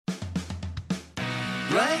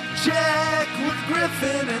Blank check with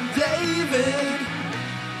Griffin and David.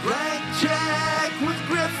 Blank check with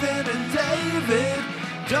Griffin and David.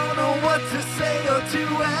 Don't know what to say or to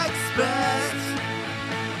expect.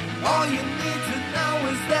 All you need to know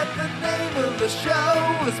is that the name of the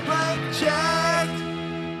show is Blank Check.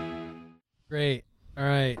 Great. All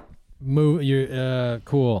right. Move. You're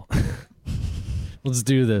cool. Let's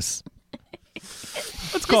do this.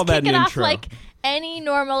 Let's call that an kick it intro. off like any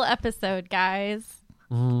normal episode, guys.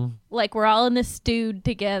 Mm. Like we're all in the stewed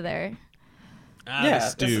together. The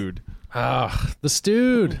stewed. The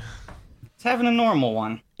stewed. It's having a normal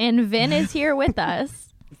one. And Vin is here with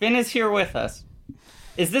us. Vin is here with us.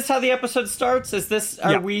 Is this how the episode starts?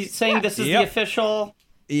 Are we saying this is the official?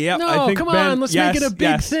 Yep. No, I think come Ben, on. Let's make it a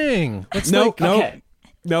big thing. Let's Okay.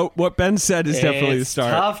 No, what Ben said is definitely the start.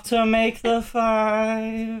 It's tough to make the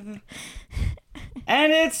 5.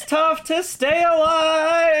 And it's tough to stay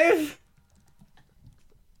alive.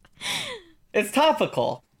 It's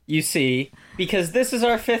topical, you see, because this is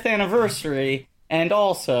our 5th anniversary, and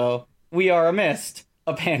also we are amidst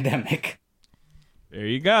a pandemic. There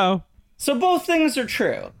you go. So both things are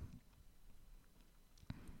true.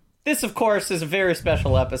 This, of course, is a very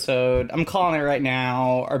special episode. I'm calling it right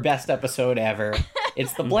now our best episode ever.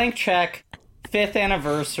 It's the Blank Check 5th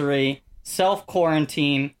anniversary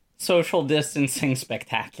self-quarantine social distancing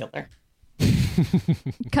spectacular.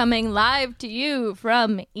 Coming live to you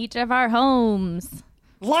from each of our homes.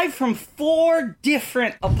 Live from 4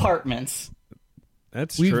 different apartments.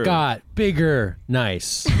 That's We've true. got bigger,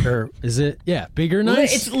 nice. Or is it? Yeah, bigger,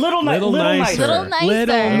 nice. It's little nicer. Little nicer. Little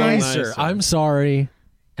nicer. nicer. I'm sorry.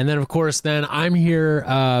 And then, of course, I'm here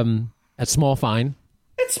at Small Fine.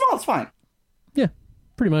 It's small, it's fine. Yeah,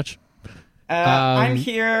 pretty much. I'm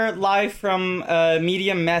here live from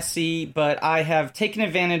Medium Messy, but I have taken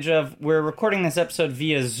advantage of, we're recording this episode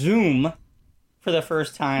via Zoom for the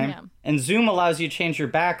first time, Yeah. and Zoom allows you to change your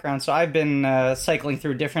background, so I've been cycling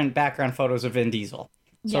through different background photos of Vin Diesel.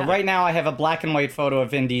 So Yeah. right now I have a black and white photo of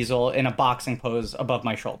Vin Diesel in a boxing pose above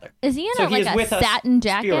my shoulder. Is he in So a, he like is a with us satin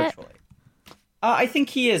jacket? spiritually. I think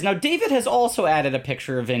he is. Now, David has also added a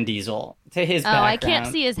picture of Vin Diesel to his Oh, background. I can't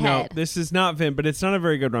see his No, head. this is not Vin, but it's not a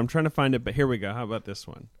very good one. I'm trying to find it, but here we go. How about this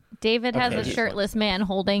one? David has Okay. a shirtless man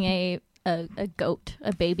holding a goat,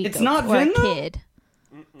 a baby It's goat, not or Vin, a though? kid.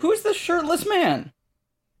 Who's the shirtless man?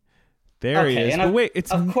 There he Okay, is. and But wait,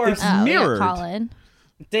 it's, of course- it's Oh, mirrored. yeah, Colin.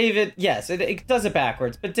 David, yes, it does it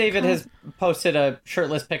backwards, but David has posted a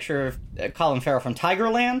shirtless picture of Colin Farrell from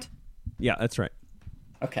Tigerland. Yeah, that's right.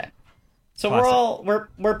 Okay. So Classic.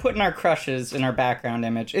 we're putting our crushes in our background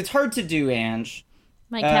image. It's hard to do, Ange.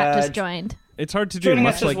 My cat just j- joined. It's hard to do, Joining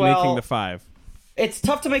much us as like well- making the 5. It's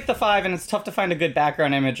tough to make the 5, and it's tough to find a good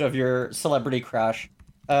background image of your celebrity crush.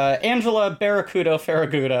 Angela Barracudo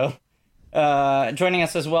Ferragudo joining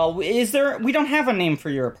us as well. We don't have a name for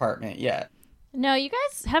your apartment yet. No, you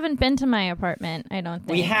guys haven't been to my apartment, I don't think.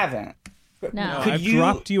 We haven't. No. Could I've you-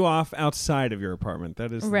 dropped you off outside of your apartment.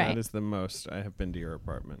 That is Right. that is the most I have been to your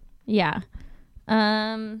apartment. Yeah.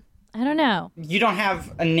 I don't know. You don't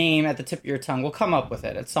have a name at the tip of your tongue. We'll come up with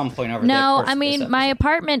it at some point over the No, course I of this mean, my episode.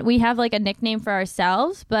 apartment, we have like a nickname for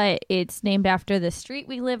ourselves, but it's named after the street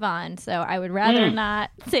we live on, so I would rather not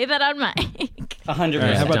say that on mic. 100%. All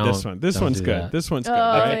right, how about Don't- this one? This don't one's do good. that. This one's good.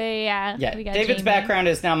 Oh, right? yeah. Yeah, We got David's Jamie. background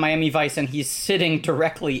is now Miami Vice, and he's sitting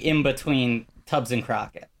directly in between Tubbs and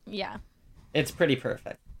Crockett. Yeah. It's pretty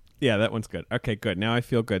perfect. Yeah, that one's good. Okay, good. Now I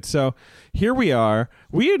feel good. So here we are.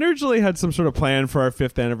 We originally had some sort of plan for our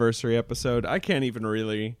 5th anniversary episode. I can't even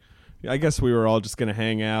really. I guess we were all just going to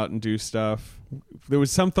hang out and do stuff. There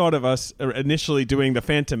was some thought of us initially doing the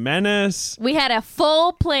Phantom Menace. We had a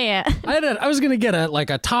full plan. I was gonna get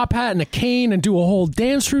a top hat and a cane and do a whole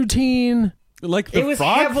dance routine. Like the It was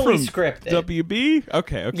frog heavily from scripted. WB?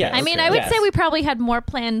 Okay. Yes. I mean, Okay, I would yes. say we probably had more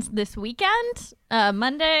plans this weekend.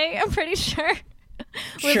 Monday, I'm pretty sure,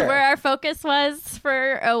 was Sure. where our focus was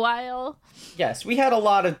for a while. Yes, we had a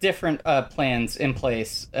lot of different plans in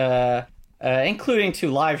place, including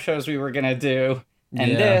 2 live shows we were going to do,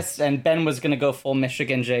 and Yeah. this, and Ben was going to go full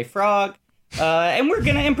Michigan J. Frog. And we're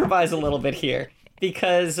going to improvise a little bit here,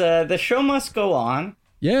 because the show must go on.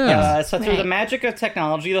 Yeah. So through the Right. magic of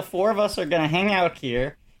technology, the 4 of us are going to hang out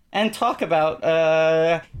here and talk about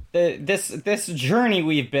this journey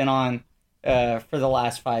we've been on for the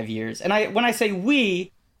last 5 years. And when I say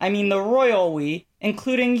we, I mean the royal we,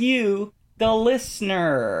 including you, the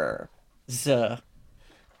listener.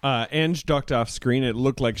 Ange ducked off screen. It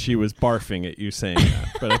looked like she was barfing at you saying that,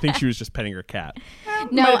 but I think she was just petting her cat.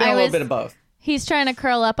 No, Might have been I a little was. bit of both. He's trying to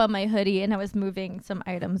curl up on my hoodie, and I was moving some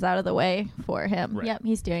items out of the way for him. Right. Yep,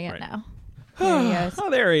 he's doing it Right. now. There he goes. Oh,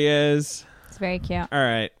 there he is. It's very cute. All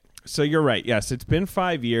right. So you're right. Yes, it's been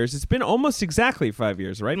 5 years. It's been almost exactly 5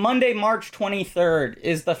 years, right? Monday, March 23rd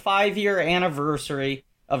is the 5-year anniversary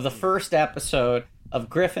of the first episode of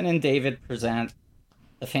Griffin and David Present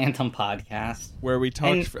the Phantom Podcast. Where we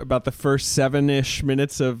talked about the first 7-ish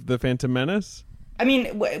minutes of The Phantom Menace. I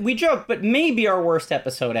mean, we joke, but maybe our worst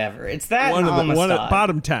episode ever. It's that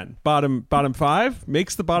bottom 10. Bottom 5?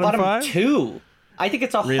 Makes the bottom 5? Bottom 2. I think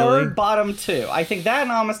it's a hard bottom 2. I think that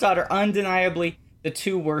and Amistad are undeniably the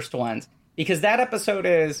 2 worst ones. Because that episode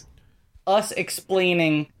is us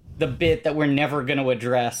explaining the bit that we're never going to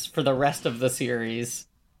address for the rest of the series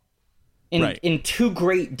in too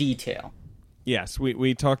great detail. Yes,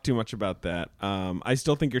 we talked too much about that. I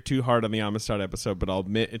still think you're too hard on the Amistad episode, but I'll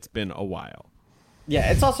admit it's been a while.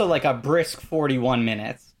 Yeah, it's also like a brisk 41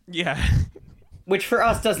 minutes. Yeah. Which for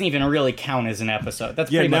us doesn't even really count as an episode.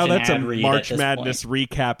 That's pretty much an ad read. Yeah, now that's a March Madness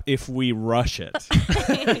recap if we rush it.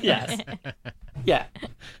 Yes. Yeah.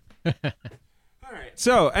 All right.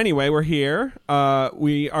 So anyway, we're here.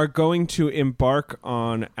 We are going to embark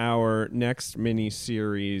on our next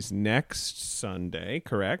mini-series next Sunday,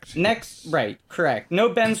 correct? Correct. No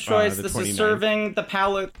Ben's Choice. This 29th. Is serving the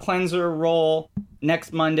palate cleanser role.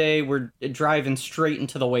 Next Monday, we're driving straight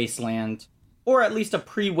into the wasteland. Or at least a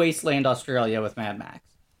pre-Wasteland Australia with Mad Max.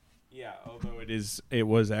 Yeah, although it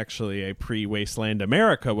was actually a pre-Wasteland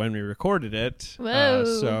America when we recorded it. Whoa.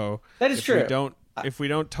 So that is true. If we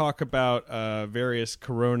don't talk about various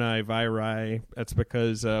coronavirus, that's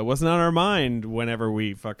because it wasn't on our mind whenever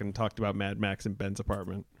we fucking talked about Mad Max in Ben's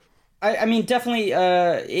apartment. I mean, definitely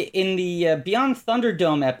in the Beyond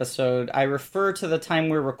Thunderdome episode, I refer to the time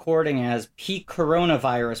we're recording as peak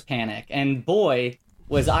coronavirus panic. And boy,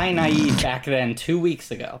 was I naive back then 2 weeks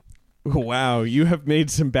ago. Wow, you have made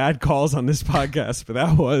some bad calls on this podcast, but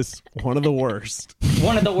that was one of the worst.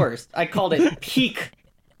 One of the worst. I called it peak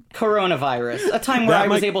coronavirus. A time where I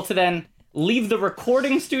was able to then leave the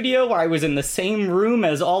recording studio where I was in the same room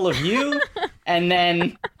as all of you, and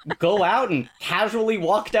then go out and casually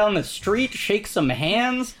walk down the street, shake some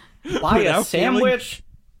hands, buy a sandwich,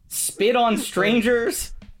 spit on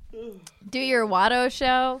strangers. Do your Watto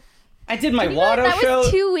show. I did my Watto show. That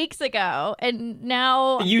was 2 weeks ago, and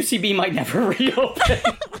now the UCB might never reopen.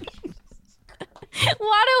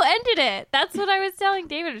 Watto ended it. That's what I was telling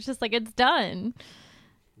David. It's just like, it's done.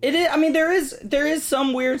 It is. I mean, there is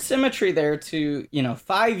some weird symmetry there to,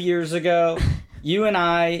 5 years ago, you and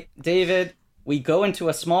I, David, we go into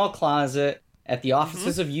a small closet at the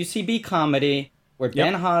offices of UCB Comedy where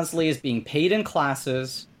Ben Hosley is being paid in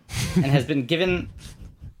classes and has been given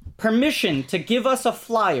permission to give us a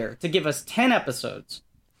flyer, to give us 10 episodes.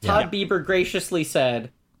 Todd Bieber graciously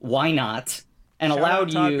said, why not? And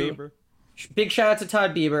allowed you... Big shout out to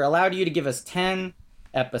Todd Bieber, allowed you to give us 10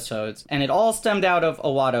 episodes. And it all stemmed out of a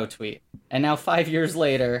Watto tweet. And now 5 years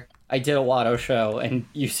later, I did a Watto show, and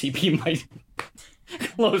UCB might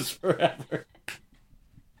close forever.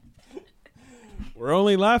 We're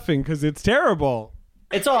only laughing because it's terrible.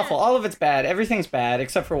 It's awful. All of it's bad. Everything's bad,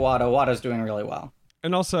 except for Watto. Watto's doing really well.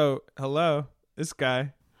 And also, hello, this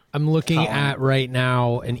guy. I'm looking at right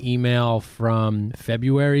now an email from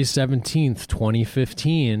February 17th,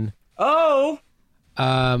 2015. Oh!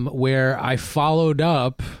 Where I followed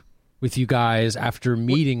up with you guys after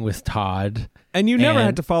meeting with Todd. And you never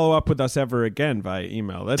had to follow up with us ever again via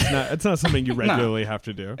email. It's not something you regularly have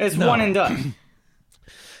to do. It's one and done.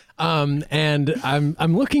 And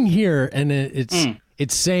I'm looking here, and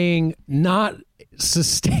it's saying not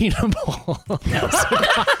sustainable.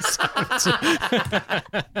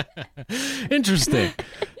 Interesting.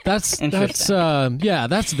 That's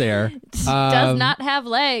there. Does not have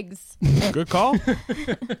legs. Good call.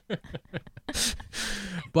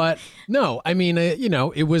 But no, I mean,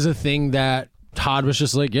 it was a thing that Todd was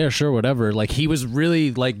just like, yeah, sure, whatever. Like, he was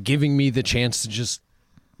really like giving me the chance to just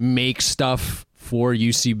make stuff for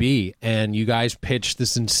UCB, and you guys pitched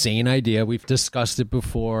this insane idea. We've discussed it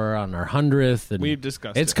before on our 100th, and we've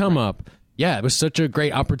discussed it. It's come up. Yeah, it was such a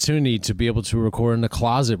great opportunity to be able to record in the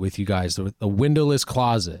closet with you guys, the windowless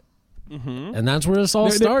closet. Mm-hmm. And that's where this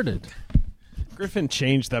all started. Griffin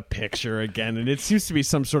changed the picture again, and it seems to be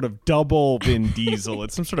some sort of double Vin Diesel.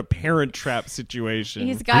 It's some sort of Parent Trap situation.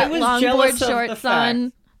 He's got longboard shorts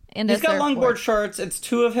on. He's got longboard shorts. It's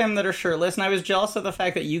two of him that are shirtless, and I was jealous of the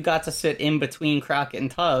fact that you got to sit in between Crockett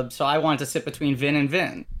and Tubbs, so I wanted to sit between Vin and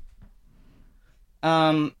Vin.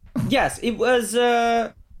 Yes, it was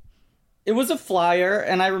a flyer,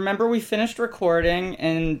 and I remember we finished recording,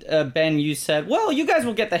 and Ben, you said, well, you guys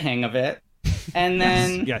will get the hang of it. And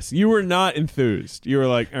then... Yes, you were not enthused. You were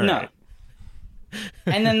like, all right.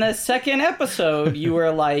 And then the second episode, you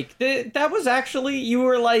were like, that was actually, you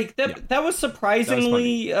were like, that was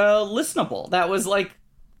surprisingly listenable. That was like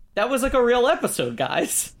a real episode,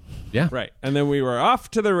 guys. Yeah. Right. And then we were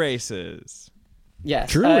off to the races.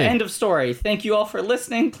 Yes. Truly. End of story. Thank you all for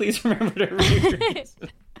listening. Please remember to read.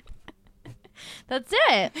 That's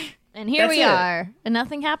it. And here That's we it. are. And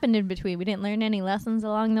nothing happened in between. We didn't learn any lessons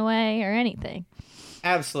along the way or anything.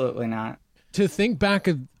 Absolutely not. To think back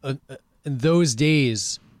of in those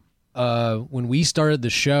days when we started the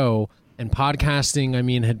show and podcasting, I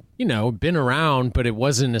mean, had, been around, but it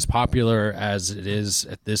wasn't as popular as it is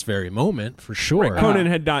at this very moment, for sure. Conan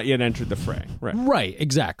had not yet entered the fray. Right. Right,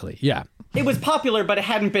 exactly. Yeah. It was popular, but it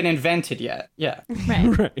hadn't been invented yet. Yeah.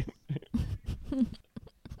 Right. Right.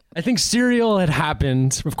 I think Serial had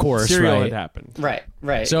happened, of course. Serial right? had happened.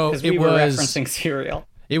 Right. So 'Cause it we were was- referencing Serial.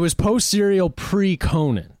 It was post-Serial,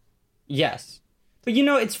 pre-Conan. Yes. But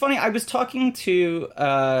it's funny. I was talking to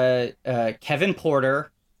Kevin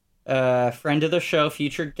Porter, friend of the show,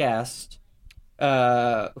 featured guest, who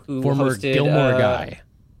Former hosted Gilmore guy.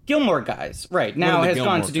 Gilmore Guys, right. One Now of the has gone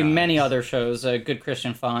Gilmore to do guys. many other shows, Good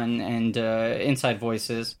Christian Fun and Inside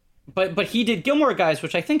Voices. But he did Gilmore Guys,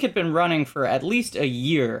 which I think had been running for at least a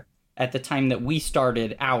year at the time that we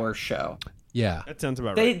started our show. Yeah. That sounds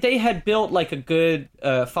about right. They had built like a good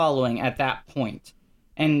following at that point.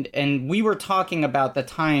 And we were talking about the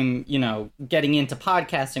time, getting into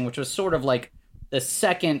podcasting, which was sort of like the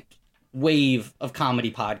second wave of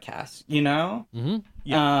comedy podcasts, Mm-hmm.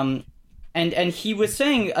 Yeah. And he was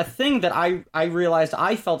saying a thing that I realized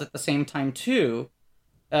I felt at the same time too,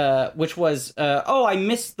 which was, I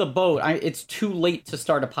missed the boat. It's too late to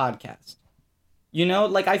start a podcast.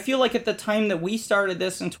 I feel like at the time that we started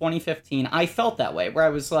this in 2015, I felt that way, where I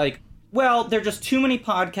was like, well, there are just too many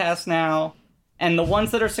podcasts now. And the ones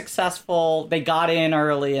that are successful, they got in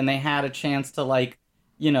early and they had a chance to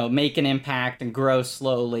make an impact and grow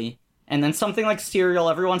slowly. And then something like Serial,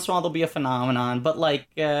 every once in a while there'll be a phenomenon. But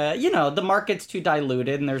the market's too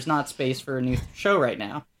diluted and there's not space for a new show right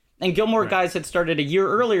now. And Gilmore Guys had started a year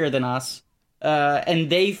earlier than us. And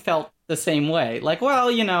they felt the same way. Like, well,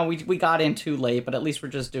 we got in too late, but at least we're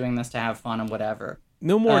just doing this to have fun and whatever.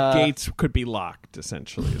 No more gates could be locked,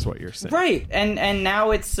 essentially, is what you're saying. Right. And now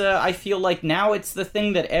it's, I feel like now it's the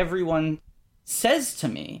thing that everyone says to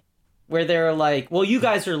me, where they're like, well, you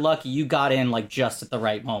guys are lucky you got in, just at the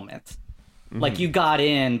right moment. Mm-hmm. Like, you got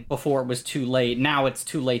in before it was too late. Now it's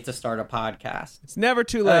too late to start a podcast. It's never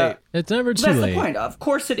too late. It's never too That's late. the point. Of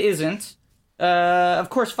course it isn't. Of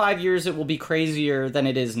course, 5 years it will be crazier than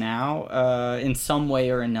it is now, in some way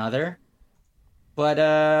or another. But,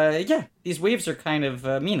 these waves are kind of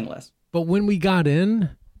meaningless. But when we got in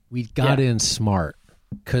in smart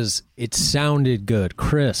because it sounded good,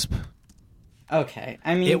 crisp. Okay.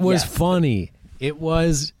 I mean, It was yes. funny. It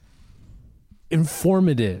was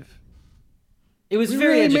informative. It was We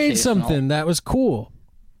very really made educational, something that was cool.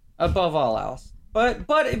 above all else. But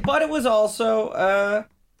it was also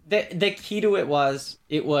the key to it was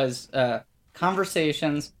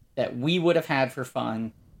conversations that we would have had for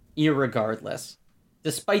fun, irregardless.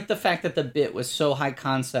 Despite the fact that the bit was so high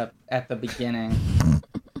concept at the beginning.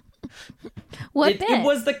 What bit? It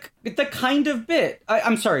was the kind of bit.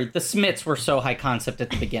 I'm sorry, the Smiths were so high concept at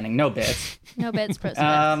the beginning. No bits. No bits, Pro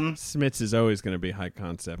Smiths is always going to be high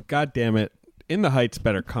concept. God damn it. In the Heights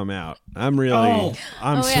better come out. I'm sweating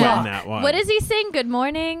that one. What is he saying? Good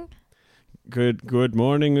morning. Good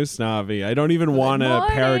morning, Usnavi. I don't even want to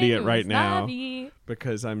parody it right now Usnavi.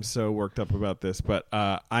 because I'm so worked up about this. But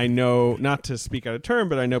I know, not to speak out of turn,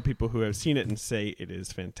 but I know people who have seen it and say it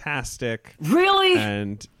is fantastic. Really?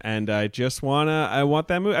 And I just I want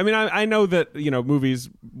that movie. I mean, I know that movies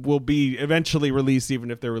will be eventually released,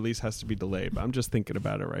 even if their release has to be delayed. But I'm just thinking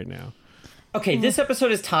about it right now. Okay, this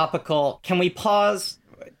episode is topical. Can we pause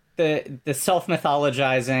the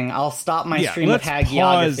self-mythologizing? I'll stop my stream of let's hagiography.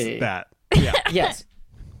 pause that. Yeah. Yes.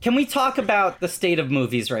 Can we talk about the state of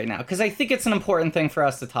movies right now? Because I think it's an important thing for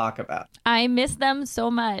us to talk about. I miss them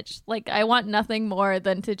so much. I want nothing more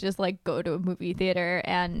than to just go to a movie theater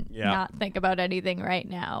and not think about anything right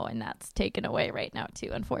now. And that's taken away right now too,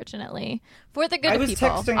 unfortunately. For the good of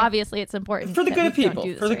people. Obviously, it's important. For the good of we don't people. do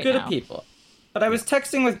this For the right good now. of people. But I was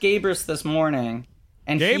texting with Gabrus this morning,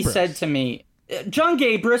 and he said to me, John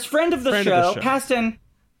Gabrus, friend of the show, past and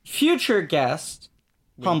future guest,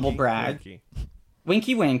 humble brag,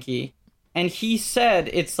 winky winky, and he said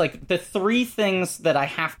it's the three things that I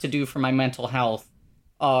have to do for my mental health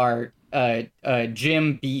are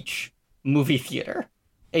gym, beach, movie theater.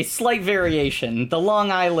 A slight variation, the Long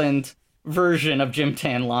Island version of gym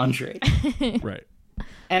tan laundry. Right.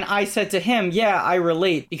 And I said to him, yeah, I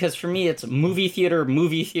relate, because for me it's movie theater,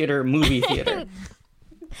 movie theater, movie theater.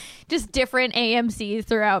 Just different AMCs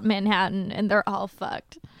throughout Manhattan, and they're all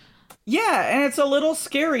fucked. Yeah, and it's a little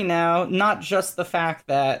scary now, not just the fact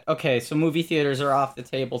that, okay, so movie theaters are off the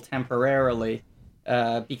table temporarily,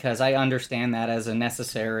 because I understand that as a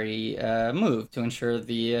necessary move to ensure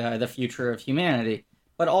the future of humanity,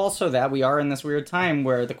 but also that we are in this weird time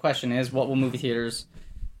where the question is, what will movie theaters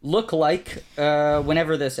look like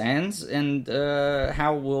whenever this ends, and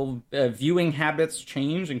how will viewing habits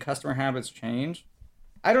change and customer habits change?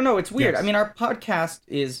 I don't know, it's weird. Yes. I mean, our podcast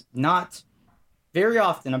is not very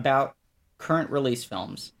often about current release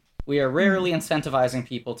films. We are rarely incentivizing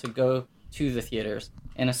people to go to the theaters.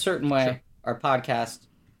 In a certain way, sure. Our podcast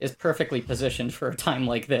is perfectly positioned for a time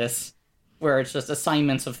like this, where it's just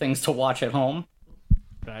assignments of things to watch at home.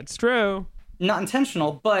 That's true. Not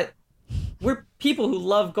intentional, but we're people who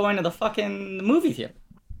love going to the fucking movie theater.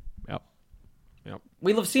 Yep.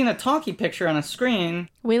 We love seeing a talkie picture on a screen.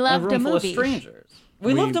 We love a room full of strangers.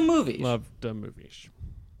 We love the movies. Love the movies.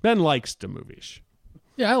 Ben likes the movies.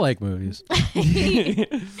 Yeah, I like movies. 3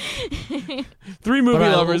 movie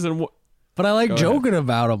lovers and. But I like joking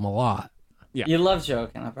about them a lot. Yeah, you love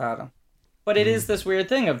joking about them. But it is this weird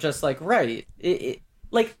thing of just like, right,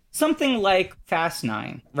 like something like Fast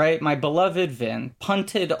 9, right? My beloved Vin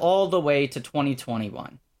punted all the way to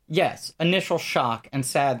 2021. Yes, initial shock and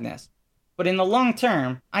sadness. But in the long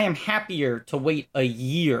term, I am happier to wait a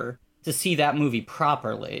year to see that movie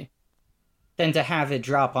properly than to have it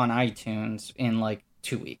drop on iTunes in like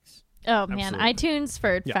 2 weeks. Oh man, absolutely. iTunes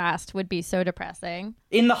for Fast would be so depressing.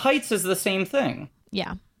 In the Heights is the same thing.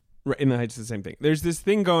 Yeah. Right, In the Heights is the same thing. There's this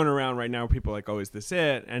thing going around right now where people are like, oh, is this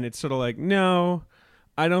it? And it's sort of like, no,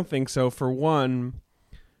 I don't think so. For one,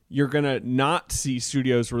 you're going to not see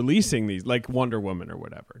studios releasing these, like Wonder Woman or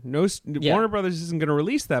whatever. Warner Brothers isn't going to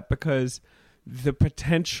release that because the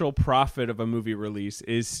potential profit of a movie release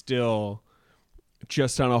is still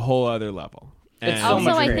just on a whole other level. It's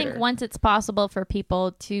also, I think, once it's possible for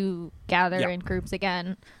people to gather in groups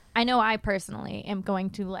again, I know I personally am going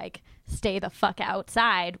to like stay the fuck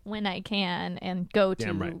outside when I can and go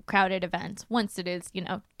to crowded events once it is,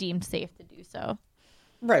 deemed safe to do so.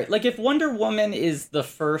 Right. Like if Wonder Woman is the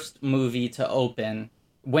first movie to open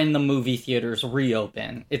when the movie theaters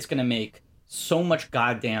reopen, it's going to make so much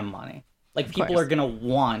goddamn money. Like people are going to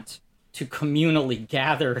want to communally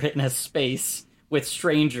gather in a space with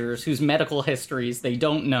strangers whose medical histories they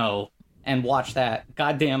don't know and watch that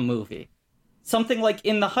goddamn movie. Something like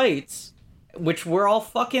In the Heights, which we're all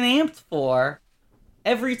fucking amped for.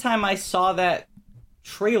 Every time I saw that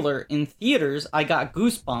trailer in theaters, I got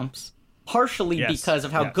goosebumps, partially because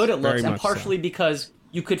of how good it looks, and partially because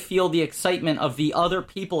you could feel the excitement of the other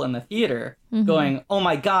people in the theater going, oh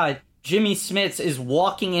my god, Jimmy Smits is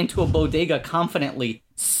walking into a bodega confidently,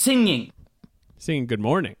 singing Good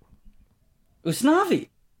Morning. Usnavi.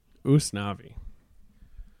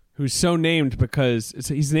 Who's so named because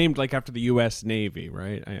he's named like after the U.S. Navy,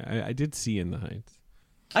 right? I did see In the Heights.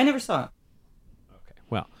 I never saw it. Okay,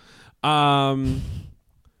 well,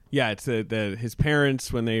 it's his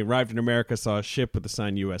parents when they arrived in America saw a ship with the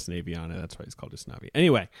sign U.S. Navy on it. That's why it's called Usnavi.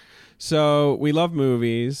 Anyway, so we love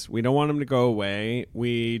movies. We don't want them to go away.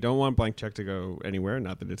 We don't want Blank Check to go anywhere.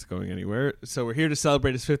 Not that it's going anywhere. So we're here to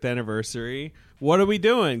celebrate his 5th anniversary. What are we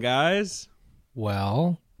doing, guys?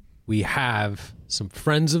 Well, we have some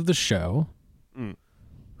friends of the show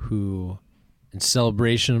who, in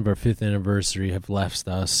celebration of our 5th anniversary, have left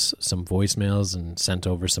us some voicemails and sent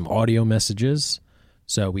over some audio messages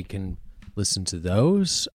so we can listen to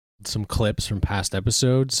those. Some clips from past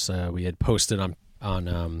episodes we had posted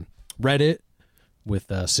on Reddit with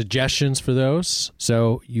suggestions for those.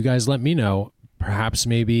 So you guys let me know. Perhaps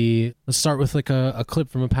maybe let's start with like a clip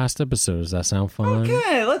from a past episode. Does that sound fun?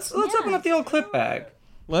 Okay, let's open up the old clip bag.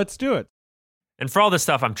 Let's do it. And for all this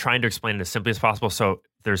stuff, I'm trying to explain it as simply as possible. So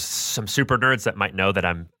there's some super nerds that might know that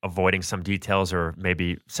I'm avoiding some details or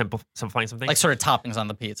maybe simplifying some things. Like sort of toppings on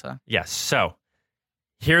the pizza. Yes. So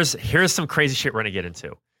here's some crazy shit we're going to get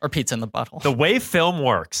into. Or pizza in the bottle. The way film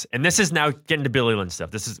works, and this is now getting to Billy Lynn stuff.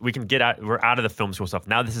 We're out of the film school stuff.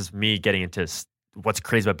 Now this is me getting into what's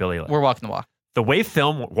crazy about Billy Lynn. We're walking the walk. The way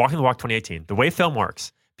Walking the Walk 2018, the way film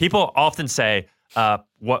works, people often say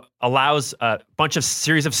what allows a bunch of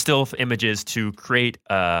series of still images to create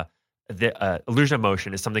the illusion of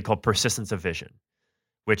motion is something called persistence of vision,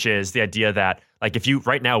 which is the idea that like if you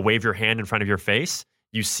right now wave your hand in front of your face,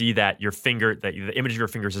 you see that the image of your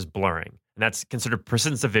fingers is blurring. And that's considered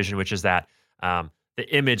persistence of vision, which is that the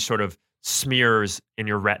image sort of smears in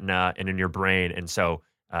your retina and in your brain. And so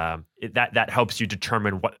That helps you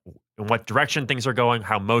determine in what direction things are going,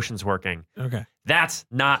 how motion's working. Okay. That's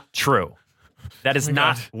not true. That is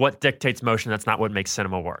not what dictates motion. That's not what makes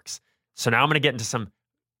cinema works. So now I'm going to get into some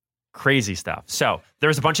crazy stuff. So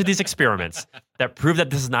there's a bunch of these experiments that prove that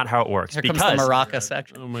this is not how it works. Here comes the maraca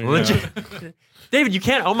section. Oh my God. David, you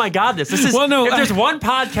can't. Oh my God, this is. Well, no, if there's one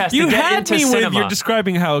podcast you to get had into me cinema, with you're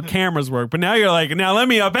describing how cameras work, but now you're like, now let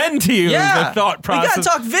me upend to you the thought process. We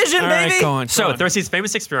gotta talk vision, All baby. right, go on. So there's these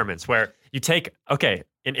famous experiments where you take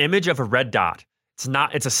an image of a red dot.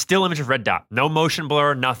 It's a still image of red dot, no motion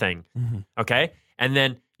blur, nothing. Mm-hmm. Okay, and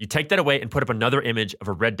then you take that away and put up another image of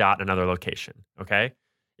a red dot in another location. Okay,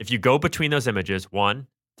 if you go between those images, one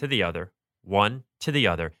to the other,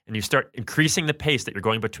 and you start increasing the pace that you're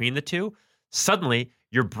going between the two, suddenly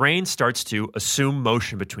your brain starts to assume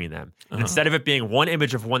motion between them. And instead of it being one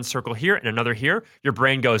image of one circle here and another here, your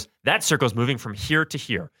brain goes, that circle's moving from here to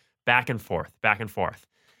here, back and forth, back and forth.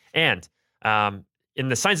 And in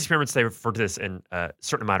the science experiments, they refer to this in a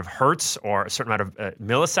certain amount of hertz or a certain amount of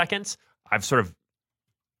milliseconds. I've sort of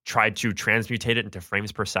tried to transmutate it into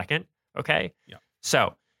frames per second. Okay? Yeah.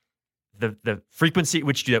 So the frequency at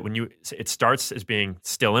which you do that, it starts as being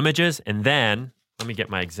still images, and then, let me get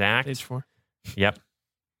my exact. Stage 4. Yep.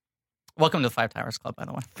 Welcome to the 5 Towers Club, by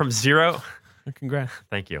the way. From 0. Congrats.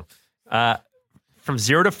 Thank you. From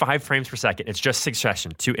 0 to 5 frames per second, it's just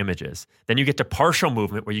succession, 2 images. Then you get to partial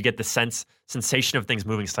movement, where you get the sensation of things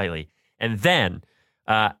moving slightly. And then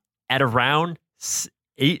at around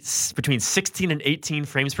between 16 and 18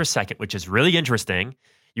 frames per second, which is really interesting,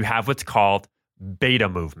 you have what's called beta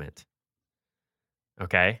movement.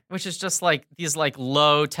 Okay? Which is just like these like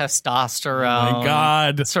low testosterone. Oh my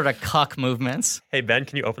God. Sort of cuck movements. Hey, Ben,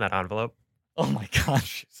 can you open that envelope? Oh my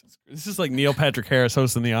gosh. This is like Neil Patrick Harris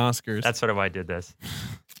hosting the Oscars. That's sort of why I did this.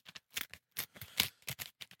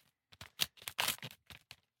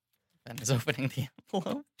 Ben is opening the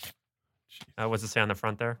envelope. What's it say on the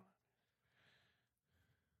front there?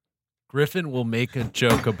 Griffin will make a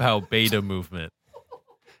joke about beta movement.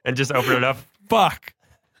 And just open it up. Fuck.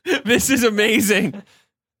 This is amazing.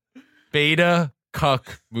 Beta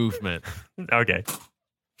cuck movement. Okay.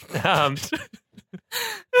 I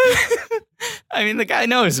mean, the guy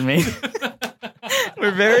knows me. We're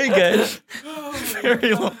very good.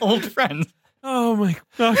 Very old friends. Oh my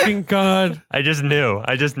fucking God. I just knew.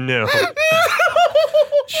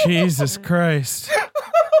 Jesus Christ.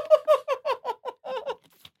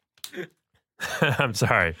 I'm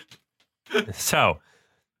sorry. So,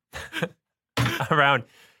 around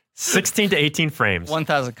 16 to 18 frames.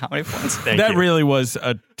 1,000 comedy points. Thank That you. really was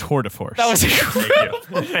a tour de force. That was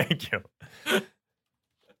Thank you.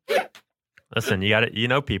 Listen, you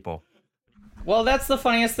know people. Well, that's the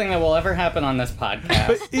funniest thing that will ever happen on this podcast.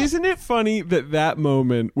 But isn't it funny that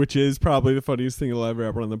moment, which is probably the funniest thing that'll ever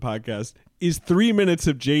happen on the podcast, is 3 minutes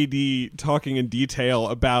of JD talking in detail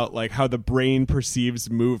about like how the brain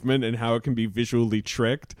perceives movement and how it can be visually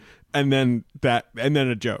tricked, and then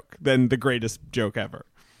a joke, then the greatest joke ever.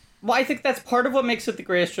 Well, I think that's part of what makes it the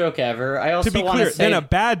greatest joke ever. I also To be want clear, to say, then a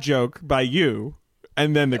bad joke by you,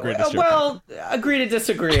 and then the greatest joke. well, agree to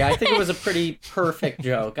disagree. I think it was a pretty perfect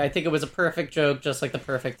joke. I think it was a perfect joke, just like the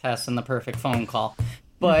perfect test and the perfect phone call.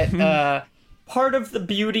 But part of the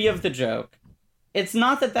beauty of the joke, it's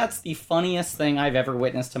not that that's the funniest thing I've ever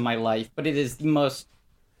witnessed in my life, but it is the most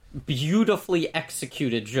beautifully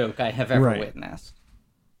executed joke I have ever witnessed.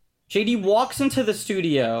 JD walks into the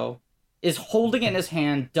studio, is holding it in his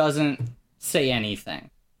hand, doesn't say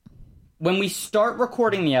anything. When we start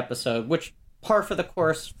recording the episode, which par for the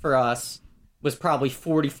course for us was probably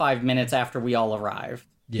 45 minutes after we all arrived.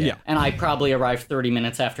 Yeah. And I probably arrived 30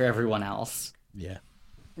 minutes after everyone else. Yeah.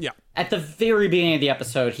 Yeah. At the very beginning of the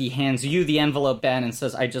episode, he hands you the envelope, Ben, and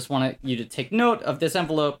says, I just want you to take note of this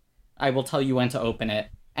envelope. I will tell you when to open it.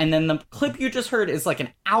 And then the clip you just heard is like an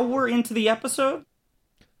hour into the episode.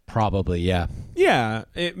 Probably, yeah. Yeah,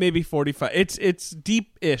 it maybe 45. It's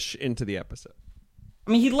deep-ish into the episode.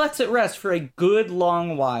 I mean, he lets it rest for a good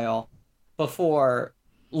long while before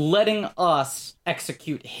letting us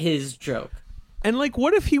execute his joke. And like,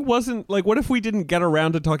 what if he wasn't like? What if we didn't get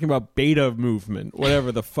around to talking about beta movement,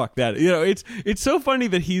 whatever the fuck that? It's so funny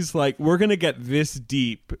that he's like, we're gonna get this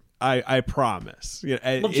deep. I promise. Well,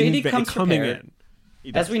 JD comes coming prepared.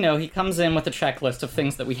 in. As we know, he comes in with a checklist of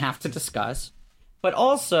things that we have to discuss. But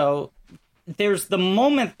also, there's the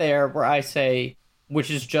moment there where I say, which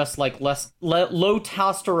is just like low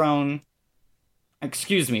testosterone.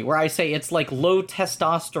 Excuse me, where I say it's like low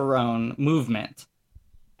testosterone movement.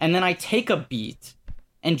 And then I take a beat,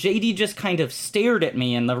 and JD just kind of stared at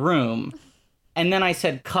me in the room, and then I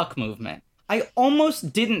said cuck movement. I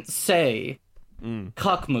almost didn't say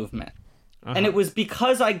cuck movement. And it was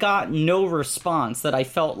because I got no response that I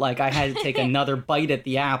felt like I had to take another bite at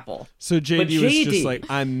the apple. So JD was just like,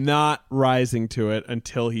 I'm not rising to it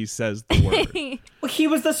until he says the word. Well, he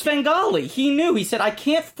was the Svengali. He knew. He said, I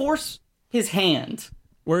can't force his hand.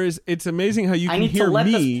 Whereas it's amazing how you I can need hear to let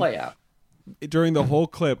me this play out. During the whole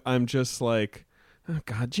clip. I'm just like, oh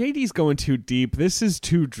God, JD's going too deep. This is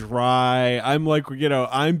too dry. I'm like,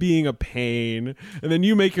 I'm being a pain. And then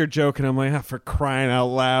you make your joke and I'm like, for crying out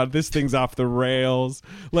loud, this thing's off the rails.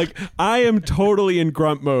 Like, I am totally in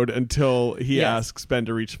grunt mode until he asks Ben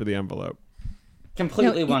to reach for the envelope.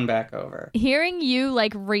 Completely won back over. Hearing you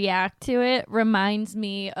react to it reminds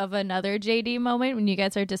me of another JD moment when you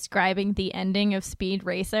guys are describing the ending of Speed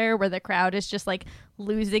Racer where the crowd is just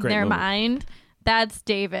losing their mind. That's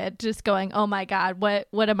David just going, oh my God, what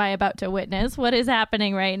am I about to witness? What is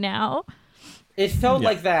happening right now? It felt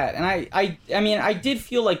like that. And I mean, I did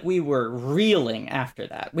feel like we were reeling after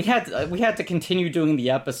that. We had to continue doing the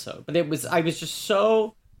episode, but I was just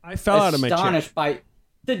so I fell out of my chair. Astonished by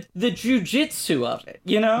the jujitsu of it,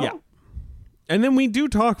 Yeah. And then we do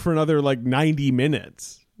talk for another 90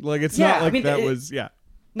 minutes. It's not like that was.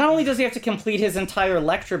 Not only does he have to complete his entire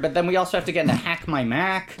lecture, but then we also have to get into Hack My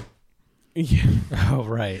Mac. Yeah. Oh,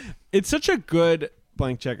 right. It's such a good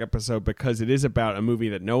Blank Check episode because it is about a movie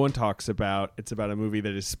that no one talks about. It's about a movie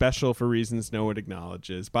that is special for reasons no one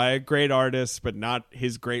acknowledges by a great artist, but not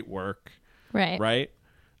his great work. Right. Right?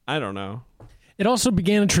 I don't know. It also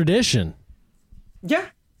began a tradition. Yeah.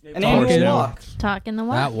 An annual walk. Talking the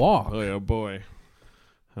walk. That walk. Oh, boy.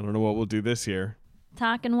 I don't know what we'll do this year.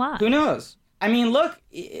 Talking walk. Who knows? I mean, look,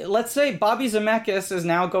 let's say Bobby Zemeckis is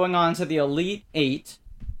now going on to the Elite Eight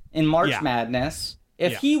in March Madness.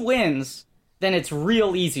 If he wins, then it's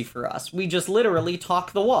real easy for us. We just literally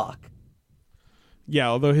talk the walk. Yeah,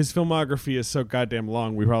 although his filmography is so goddamn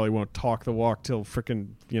long, we probably won't talk the walk till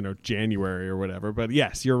frickin', January or whatever. But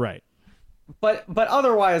yes, you're right. But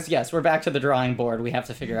otherwise, yes, we're back to the drawing board. We have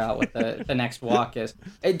to figure out what the next walk is.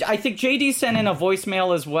 I think JD sent in a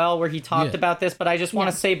voicemail as well where he talked about this, but I just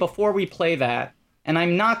want to say before we play that, and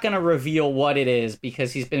I'm not going to reveal what it is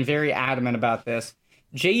because he's been very adamant about this.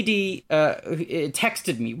 JD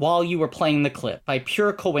texted me while you were playing the clip by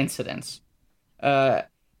pure coincidence.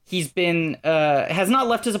 He's been has not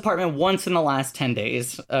left his apartment once in the last 10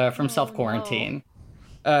 days from self-quarantine.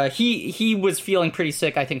 No. He was feeling pretty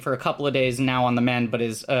sick, I think, for a couple of days now on the mend, but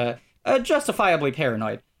is justifiably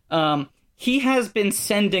paranoid. He has been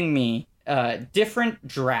sending me different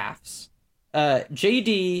drafts.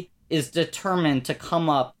 JD is determined to come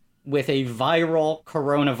up with a viral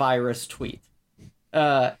coronavirus tweet.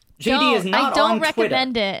 JD is not on Twitter. I don't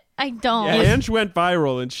recommend it. I don't. Yeah, Ange went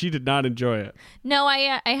viral and she did not enjoy it. No,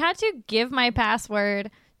 I had to give my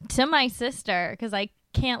password to my sister because I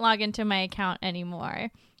can't log into my account anymore.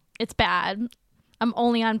 It's bad. I'm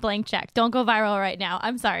only on Blank Check. Don't go viral right now.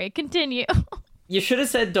 I'm sorry. Continue. You should have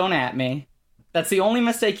said don't at me. That's the only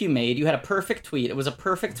mistake you made. You had a perfect tweet. It was a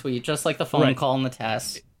perfect tweet, just like the phone call and the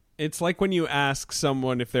test. It's like when you ask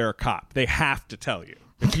someone if they're a cop. They have to tell you.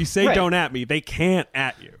 If you say don't at me, they can't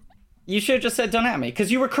at you. You should have just said don't at me,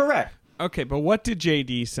 because you were correct. Okay, but what did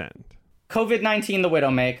JD send? COVID-19 the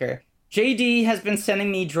Widowmaker. JD has been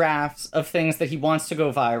sending me drafts of things that he wants to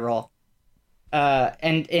go viral.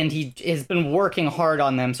 And he has been working hard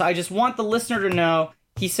on them. So I just want the listener to know,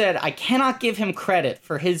 he said, I cannot give him credit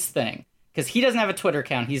for his thing, because he doesn't have a Twitter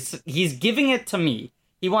account. He's giving it to me.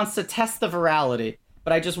 He wants to test the virality.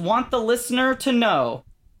 But I just want the listener to know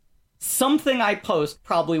something I post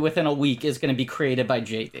probably within a week is going to be created by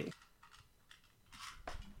JD.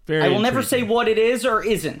 I will never say what it is or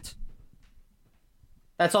isn't.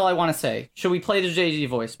 That's all I want to say. Should we play the JD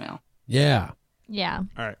voicemail? Yeah. Yeah.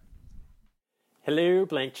 All right. Hello,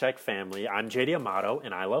 Blank Check family. I'm JD Amato,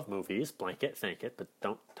 and I love movies. Blank it, thank it, but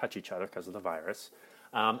don't touch each other because of the virus.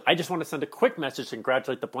 I just want to send a quick message to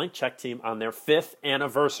congratulate the Blank Check team on their 5th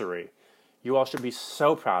anniversary. You all should be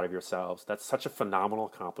so proud of yourselves. That's such a phenomenal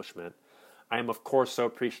accomplishment. I am, of course, so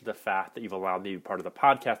appreciative of the fact that you've allowed me to be part of the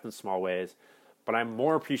podcast in small ways, but I'm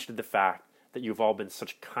more appreciative of the fact that you've all been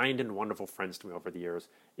such kind and wonderful friends to me over the years.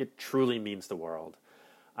 It truly means the world.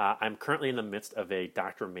 I'm currently in the midst of a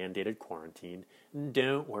doctor-mandated quarantine.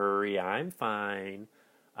 Don't worry, I'm fine.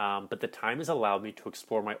 But the time has allowed me to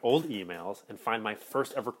explore my old emails and find my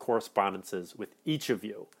first ever correspondences with each of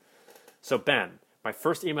you. So Ben, my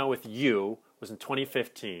first email with you was in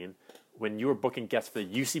 2015 when you were booking guests for the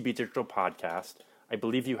UCB Digital Podcast. I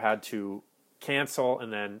believe you had to cancel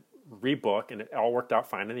and then rebook, and it all worked out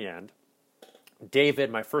fine in the end. David,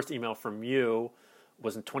 my first email from you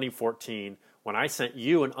was in 2014 when I sent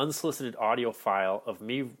you an unsolicited audio file of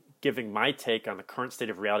me giving my take on the current state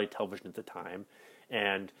of reality television at the time,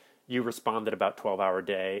 and you responded about 12-hour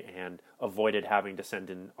day and avoided having to send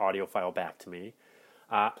an audio file back to me.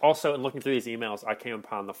 Also, in looking through these emails, I came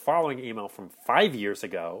upon the following email from 5 years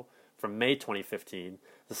ago, from May 2015.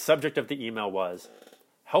 The subject of the email was,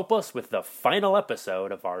 "Help us with the final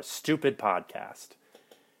episode of our stupid podcast.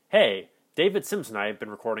 Hey, David Sims and I have been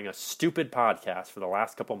recording a stupid podcast for the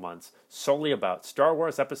last couple months solely about Star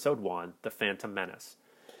Wars Episode 1, The Phantom Menace.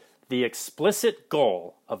 The explicit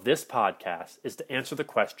goal of this podcast is to answer the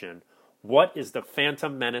question, what is The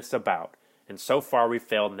Phantom Menace about? And so far we've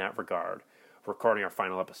failed in that regard. Recording our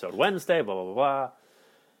final episode Wednesday, blah, blah, blah, blah.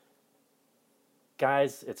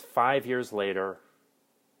 Guys, it's 5 years later,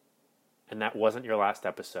 and that wasn't your last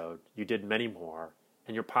episode. You did many more,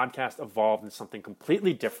 and your podcast evolved into something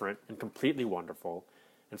completely different and completely wonderful.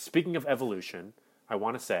 And speaking of evolution, I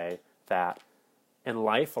want to say that in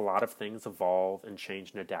life, a lot of things evolve and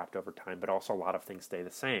change and adapt over time, but also a lot of things stay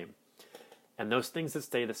the same. And those things that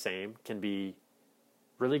stay the same can be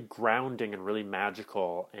really grounding and really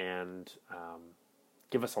magical and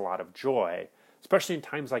give us a lot of joy, especially in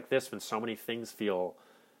times like this when so many things feel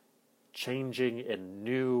changing and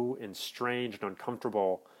new and strange and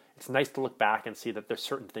uncomfortable. It's nice to look back and see that there's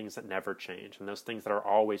certain things that never change and those things that are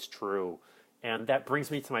always true. And that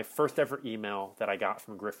brings me to my first ever email that I got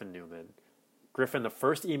from Griffin Newman. Griffin, the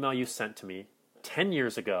first email you sent to me 10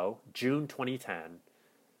 years ago, June 2010,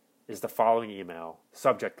 is the following email.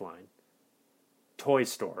 Subject line, Toy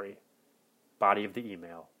Story. Body of the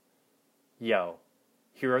email. Yo,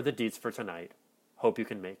 here are the deets for tonight. Hope you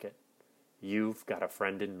can make it. You've got a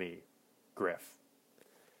friend in me, Griff.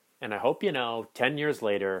 And I hope you know, 10 years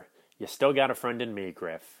later, you still got a friend in me,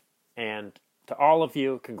 Griff. And to all of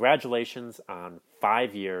you, congratulations on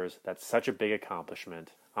 5 years. That's such a big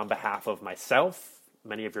accomplishment. On behalf of myself,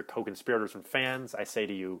 many of your co-conspirators and fans, I say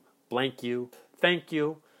to you, blank you, thank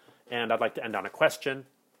you. And I'd like to end on a question.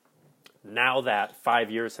 Now that 5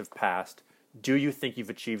 years have passed, do you think you've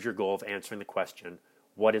achieved your goal of answering the question,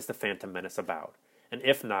 what is the Phantom Menace about? And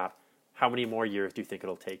if not, how many more years do you think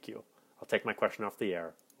it'll take you? I'll take my question off the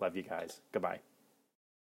air. Love you guys. Goodbye.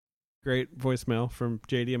 Great voicemail from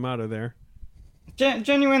JD Amato there.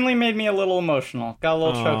 Genuinely made me a little emotional. Got a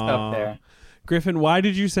little choked up there. Griffin, why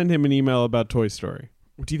did you send him an email about Toy Story?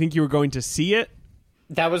 Do you think you were going to see it?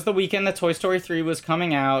 That was the weekend that Toy Story 3 was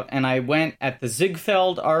coming out, and I went at the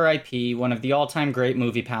Ziegfeld RIP, one of the all-time great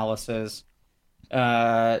movie palaces.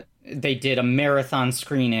 They did a marathon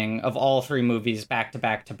screening of all three movies back to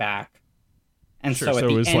back to back. And sure, so at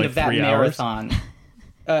the end of that 3 hours? marathon...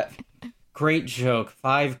 great joke,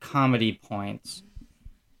 5 comedy points.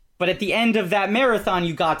 But at the end of that marathon,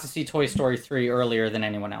 you got to see Toy Story 3 earlier than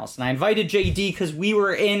anyone else. And I invited JD because we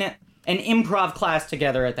were in an improv class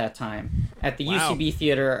together at that time at the UCB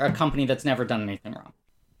Theater, a company that's never done anything wrong.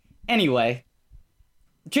 Anyway,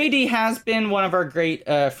 JD has been one of our great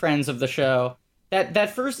friends of the show.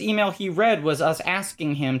 That first email he read was us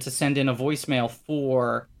asking him to send in a voicemail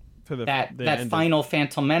for that final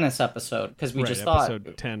Phantom Menace episode, because we just thought...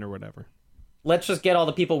 episode 10 or whatever. Let's just get all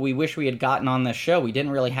the people we wish we had gotten on this show. We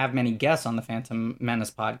didn't really have many guests on the Phantom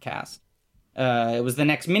Menace podcast. It was the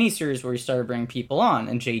next miniseries where we started bringing people on,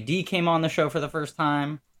 and JD came on the show for the first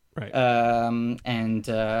time. Right. And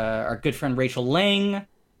our good friend Rachel Lang.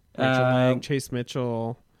 Chase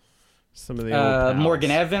Mitchell, some of the old pals.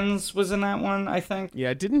 Morgan Evans was in that one, I think.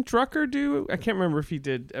 Yeah, didn't Drucker do... I can't remember if he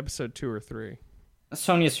did episode 2 or 3.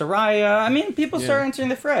 Sonia Saraya. I mean, people started entering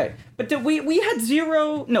the fray. But we had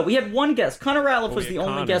zero... No, we had one guest. Connor Ratliff was the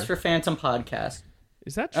only guest for Phantom Podcast.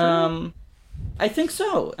 Is that true? I think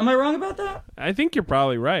so. Am I wrong about that? I think you're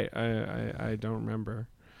probably right. I don't remember.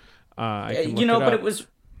 But it was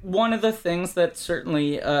one of the things that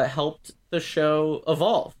certainly helped the show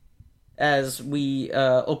evolve as we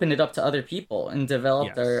opened it up to other people and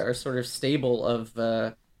developed our sort of stable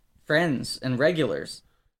of friends and regulars.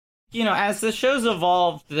 You know, as the show's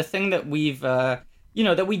evolved, the thing that we've, that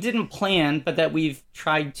we didn't plan, but that we've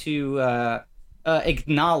tried to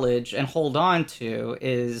acknowledge and hold on to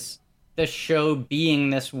is the show being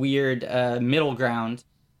this weird middle ground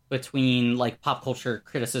between, like, pop culture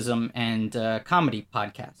criticism and comedy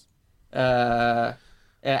podcast.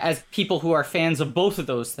 As people who are fans of both of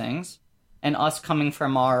those things, and us coming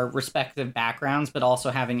from our respective backgrounds, but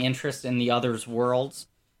also having interest in the other's worlds,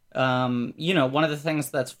 one of the things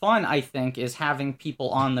that's fun, I think, is having people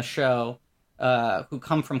on the show who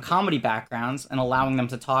come from comedy backgrounds and allowing them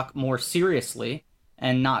to talk more seriously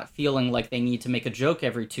and not feeling like they need to make a joke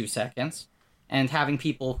every 2 seconds, and having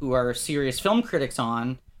people who are serious film critics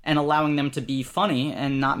on and allowing them to be funny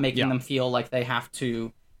and not making them feel like they have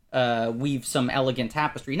to weave some elegant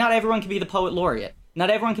tapestry. Not everyone can be the poet laureate. Not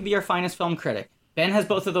everyone can be our finest film critic. Ben has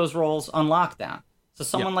both of those roles on lockdown. So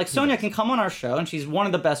someone like Sonia can come on our show, and she's one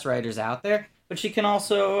of the best writers out there, but she can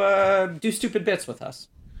also do stupid bits with us.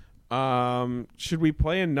 Should we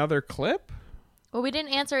play another clip? Well, we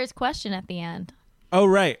didn't answer his question at the end. Oh,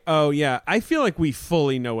 right. Oh, yeah. I feel like we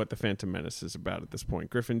fully know what The Phantom Menace is about at this point.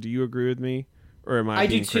 Griffin, do you agree with me? Or am I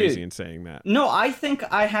being crazy in saying that? No, I think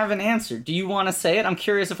I have an answer. Do you want to say it? I'm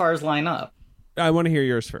curious if ours line up. I want to hear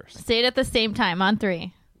yours first. Say it at the same time on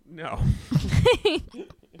 3. No.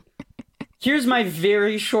 Here's my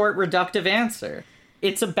very short, reductive answer.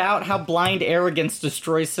 It's about how blind arrogance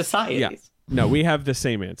destroys societies. Yeah. No, we have the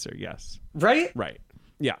same answer, yes. Right? Right.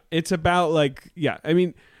 Yeah. It's about, like, yeah. I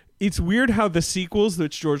mean, it's weird how the sequels that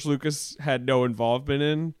George Lucas had no involvement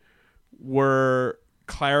in were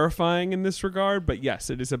clarifying in this regard. But yes,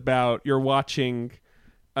 it is about you're watching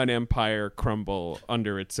an empire crumble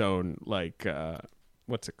under its own, like,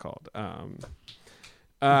 what's it called?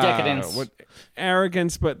 Decadence.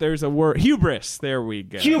 Arrogance, but there's a word. Hubris. There we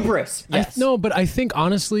go. Hubris. Yes. No, but I think,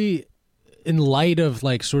 honestly, in light of,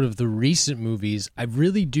 like, sort of the recent movies, I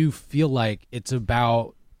really do feel like it's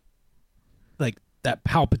about, like, that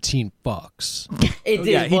Palpatine fucks. It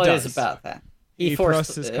is about that. He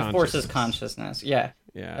forces consciousness. Consciousness. Yeah.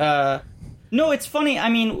 Yeah. No, it's funny. I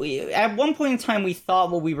mean, at one point in time, we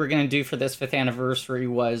thought what we were going to do for this 5th anniversary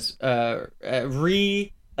was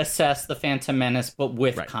reassess The Phantom Menace, but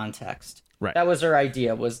with context. Right. That was our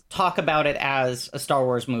idea, was talk about it as a Star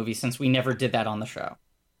Wars movie, since we never did that on the show.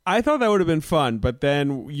 I thought that would have been fun, but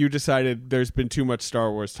then you decided there's been too much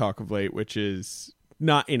Star Wars talk of late, which is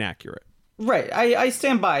not inaccurate. Right. I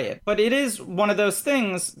stand by it. But it is one of those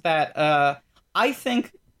things that I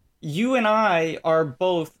think you and I are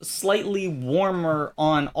both slightly warmer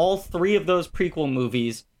on all 3 of those prequel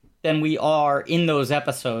movies than we are in those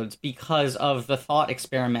episodes because of the thought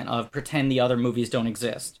experiment of pretend the other movies don't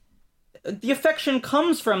exist. The affection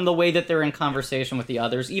comes from the way that they're in conversation with the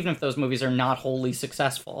others, even if those movies are not wholly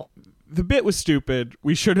successful. The bit was stupid.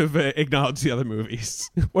 We should have acknowledged the other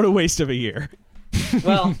movies. What a waste of a year.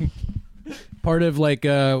 Well, part of, like,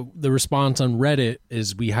 the response on Reddit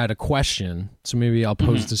is we had a question, so maybe I'll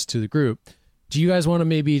pose this to the group. Do you guys want to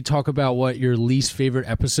maybe talk about what your least favorite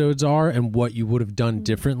episodes are and what you would have done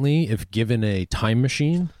differently if given a time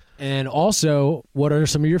machine? And also, what are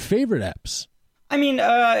some of your favorite eps? I mean,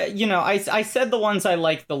 I said the ones I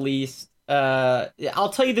like the least. I'll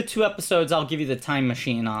tell you the 2 episodes I'll give you the time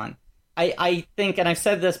machine on. I think, and I've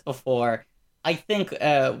said this before, I think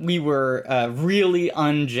we were really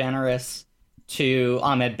ungenerous to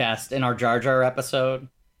Ahmed Best in our Jar Jar episode.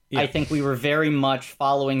 Yeah. I think we were very much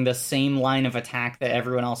following the same line of attack that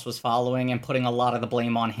everyone else was following and putting a lot of the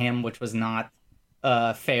blame on him, which was not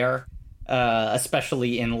fair,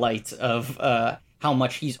 especially in light of how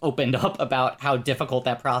much he's opened up about how difficult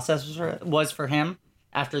that process was for him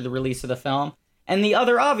after the release of the film. And the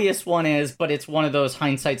other obvious one is, but it's one of those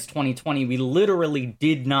hindsight's 2020, we literally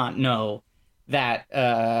did not know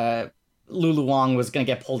that Lulu Wang was going to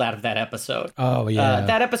get pulled out of that episode. Oh, yeah.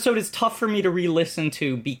 That episode is tough for me to re-listen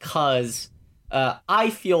to because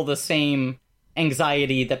I feel the same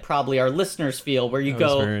anxiety that probably our listeners feel, where you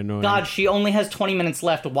go, God, she only has 20 minutes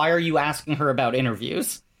left. Why are you asking her about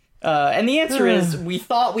interviews? And the answer is, we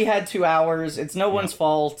thought we had 2 hours. It's no one's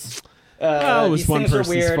fault. It was one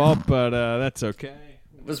person's fault, but that's okay.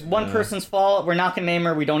 It was one person's fault. We're not going to name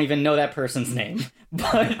her. We don't even know that person's name.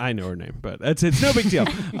 But I know her name, but it's no big deal.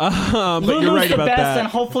 But Lulu's you're right the about best, that. And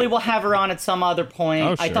hopefully we'll have her on at some other point.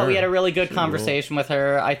 Oh, I thought we had a really good conversation with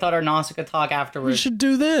her. I thought our Nausicaa talk afterwards. We should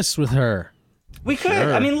do this with her. We could.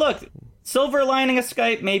 Sure. I mean, look, silver lining of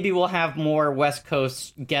Skype, maybe we'll have more West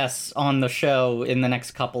Coast guests on the show in the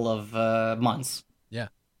next couple of months. Yeah.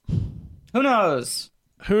 Who knows?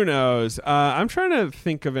 Who knows? I'm trying to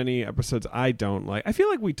think of any episodes I don't like. I feel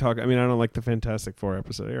like I don't like the Fantastic Four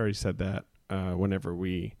episode. I already said that whenever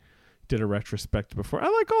we did a retrospective before. I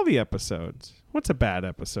like all the episodes. What's a bad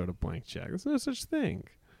episode of Blank Check? There's no such thing.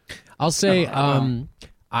 I'll say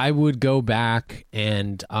I would go back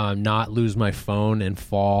and not lose my phone and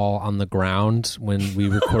fall on the ground when we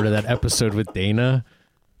recorded that episode with Dana.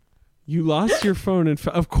 You lost your phone,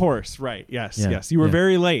 of course, right? Yes, yes. You were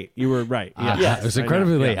very late. You were right. Yes. It was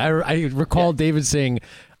incredibly late. Yeah. I recall David saying,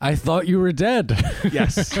 "I thought you were dead."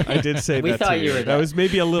 Yes, I did say that. We thought you were dead. That was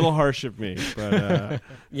maybe a little harsh of me, but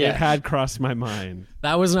it had crossed my mind.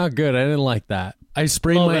 That was not good. I didn't like that. I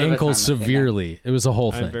sprained my ankle severely. It was a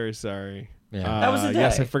whole thing. I'm very sorry. Yeah. That was a day.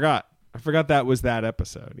 Yes, I forgot. I forgot that was that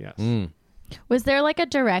episode. Yes. Was there like a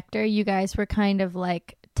director you guys were kind of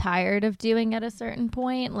like tired of doing at a certain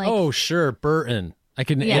point? Like, oh, sure, Burton. I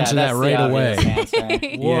can Yeah, answer that that's the right away. obvious answer.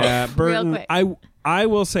 Yeah, Real Burton. quick. I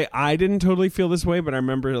will say I didn't totally feel this way, but I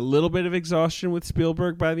remember a little bit of exhaustion with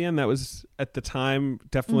Spielberg by the end. That was at the time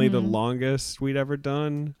definitely the longest we'd ever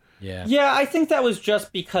done. Yeah. Yeah, I think that was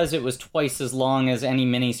just because it was twice as long as any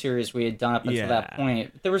miniseries we had done up until that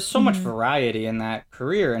point. There was so much variety in that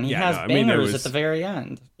career, and he has bangers at the very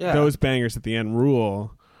end. Yeah, those bangers at the end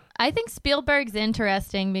rule. I think Spielberg's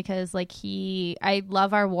interesting because I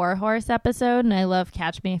love our Warhorse episode and I love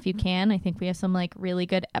Catch Me If You Can. I think we have some like really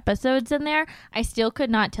good episodes in there. I still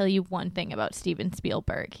could not tell you one thing about Steven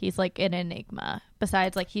Spielberg. He's like an enigma.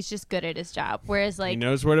 Besides, like, he's just good at his job. Whereas, like, he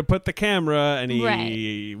knows where to put the camera, and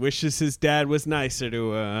he wishes his dad was nicer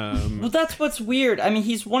to him. Well, that's what's weird. I mean,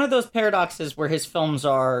 he's one of those paradoxes where his films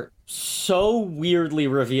are so weirdly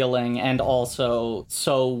revealing and also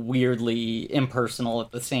so weirdly impersonal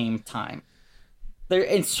at the same time. There,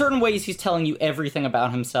 in certain ways, he's telling you everything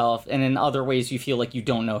about himself, and in other ways, you feel like you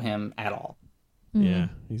don't know him at all. Yeah,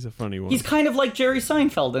 he's a funny one. He's kind of like Jerry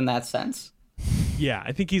Seinfeld in that sense. Yeah,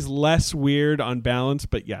 I think he's less weird on balance,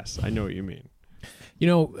 but yes, I know what you mean. You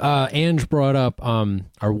know, Ange brought up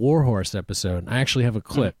our Warhorse episode. I actually have a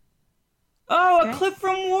clip. Oh, a clip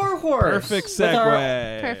from Warhorse. Perfect With our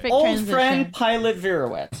segue. perfect old transition. friend Pilot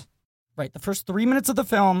Virowitz. Right. The first 3 minutes of the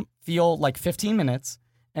film feel like 15 minutes,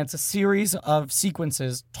 and it's a series of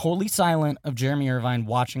sequences, totally silent, of Jeremy Irvine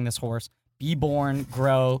watching this horse be born,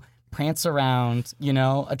 grow, prance around,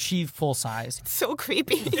 achieve full size. So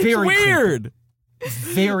creepy. Very Weird. creepy.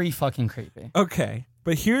 Very fucking creepy. Okay,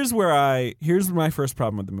 but here's my first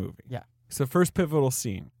problem with the movie. Yeah. So first pivotal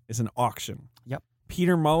scene is an auction. Yep.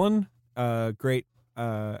 Peter Mullen, great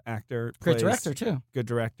actor, Great plays- director, too. good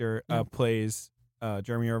director, plays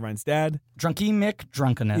Jeremy Irvine's dad. Drunky Mick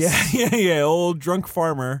Drunkenness. Yeah, old drunk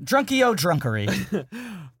farmer. Drunky-o drunkery.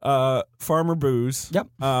 Farmer Booze. Yep.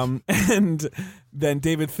 And then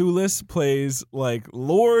David Thewlis plays like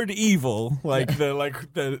Lord Evil, like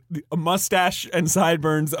the mustache and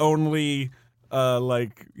sideburns only,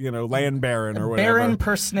 land baron or whatever. Baron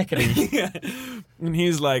Persnickety. Yeah. And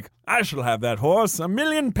he's like, I shall have that horse, £1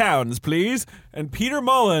 million, please. And Peter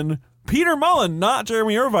Mullen, not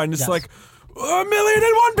Jeremy Irvine, just Yes. like,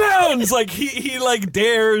 £1,001,001. Like he like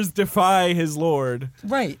dares defy his lord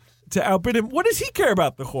Right. to outbid him. What does he care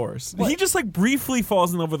about the horse? He just like briefly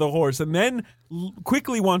falls in love with the horse and then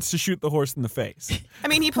quickly wants to shoot the horse in the face. I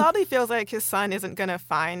mean, he probably feels like his son isn't gonna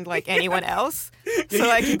find like anyone else, so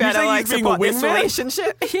like he better saying like he's being support a this wingman?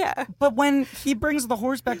 relationship. Yeah. But when he brings the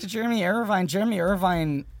horse back to Jeremy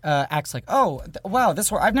Irvine acts like, oh, wow, this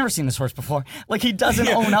horse, I've never seen this horse before. Like, he doesn't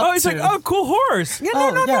own up to... Oh, he's like, oh, cool horse. Yeah,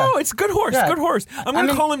 no, yeah. it's a good horse, Yeah. good horse. I'm going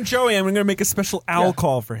to call him Joey. I'm going to make a special owl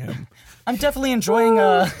call for him. I'm definitely enjoying...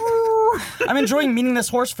 I'm enjoying meeting this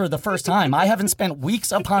horse for the first time. I haven't spent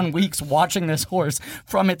weeks upon weeks watching this horse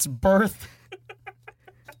from its birth.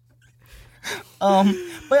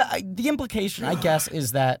 The implication, I guess,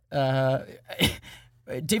 is that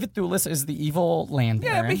David Thewlis is the evil land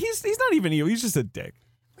Yeah, baron. but he's not even evil. He's just a dick.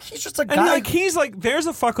 He's just a And guy. he's like, there's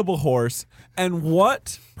a fuckable horse, and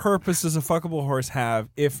what purpose does a fuckable horse have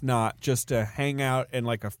if not just to hang out in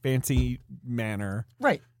like a fancy manner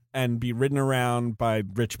Right. and be ridden around by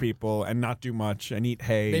rich people and not do much and eat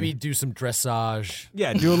hay? Maybe do some dressage.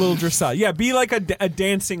 Yeah, do a little dressage. Yeah, be like a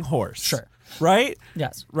dancing horse. Sure. Right?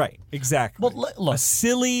 Yes. Right, exactly. Well, look. A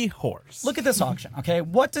silly horse. Look at this auction, okay?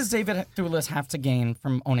 What does David Thewlis have to gain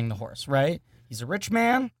from owning the horse, right? He's a rich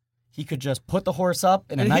man. He could just put the horse up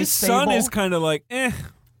in a and nice his stable. son is kind of like, right.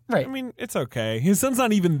 I mean, it's okay. His son's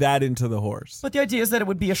not even that into the horse. But the idea is that it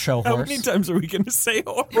would be a show How horse. many times are we going to say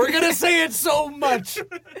horse? We're going to say it so much.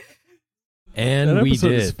 And That we episode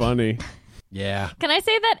did. is funny. Yeah. Can I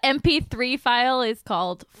say that MP3 file is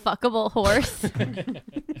called Fuckable Horse?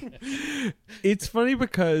 It's funny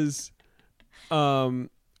because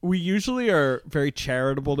we usually are very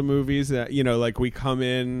charitable to movies that, like we come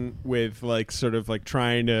in with like sort of like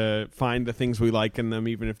trying to find the things we like in them,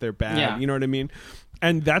 even if they're bad. Yeah. You know what I mean?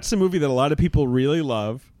 And that's a movie that a lot of people really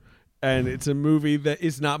love. And it's a movie that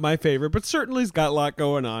is not my favorite, but certainly has got a lot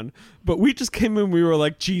going on. But we just came in, we were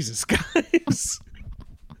like, Jesus, guys.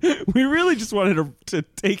 We really just wanted to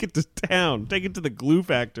take it to town, take it to the glue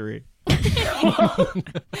factory.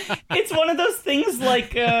 It's one of those things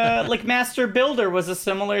like Master Builder was a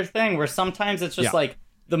similar thing where sometimes it's just like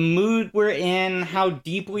the mood we're in, how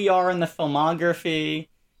deep we are in the filmography,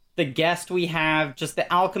 the guest we have, just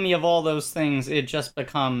the alchemy of all those things. It just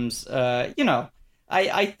becomes, I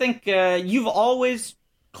think you've always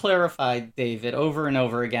clarified, David, over and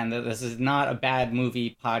over again that this is not a bad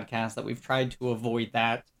movie podcast, that we've tried to avoid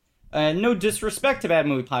that. No disrespect to Bad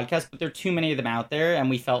Movie Podcast, but there are too many of them out there, and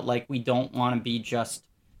we felt like we don't want to be just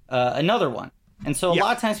another one. And so a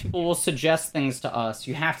lot of times people will suggest things to us.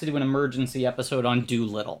 You have to do an emergency episode on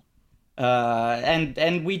Doolittle.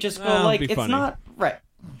 And we just go it's funny. Not right.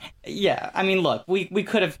 Yeah, I mean, look, we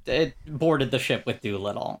could have boarded the ship with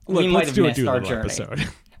Doolittle. We might have missed our journey. Episode.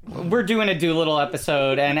 We're doing a Doolittle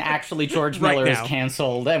episode, and actually George Miller is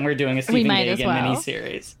canceled, and we're doing a Stephen Gagan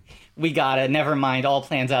miniseries. We got it. Never mind. All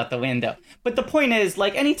plans out the window. But the point is,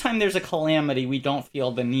 like, anytime there's a calamity, we don't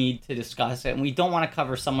feel the need to discuss it, and we don't want to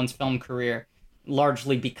cover someone's film career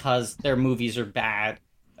largely because their movies are bad.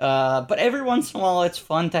 But every once in a while, it's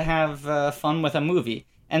fun to have fun with a movie.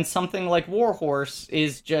 And something like War Horse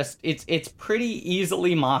is just, it's pretty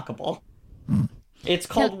easily mockable. It's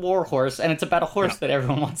called War Horse, and it's about a horse that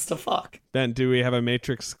everyone wants to fuck. Ben, do we have a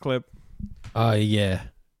Matrix clip? Yeah.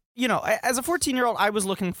 You know, as a 14-year-old, I was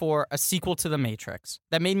looking for a sequel to The Matrix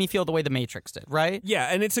that made me feel the way The Matrix did, right? Yeah,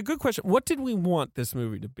 and it's a good question. What did we want this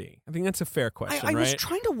movie to be? I think that's a fair question, I was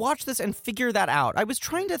trying to watch this and figure that out. I was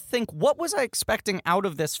trying to think, what was I expecting out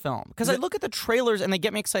of this film? Because I look at the trailers and they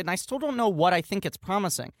get me excited, and I still don't know what I think it's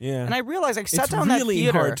promising. Yeah. And I realized I sat down in that theater. It's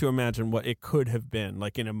really hard to imagine what it could have been,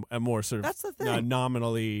 like in a more sort of That's the thing.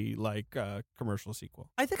 Nominally like commercial sequel.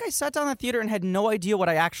 I think I sat down in that theater and had no idea what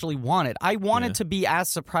I actually wanted. I wanted to be as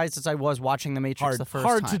surprised as I was watching The Matrix the first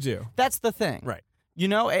time. Hard to do. That's the thing. Right. You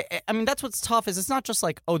know, I mean, that's what's tough is it's not just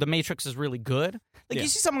like, oh, The Matrix is really good. Like, you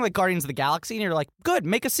see something like Guardians of the Galaxy and you're like, good,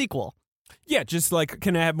 make a sequel. Yeah, just like,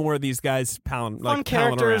 can I have more of these guys fun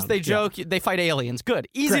characters, they joke, they fight aliens. Good.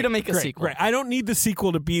 Easy to make a sequel. Right. I don't need the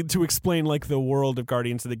sequel to explain like the world of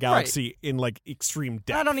Guardians of the Galaxy in like extreme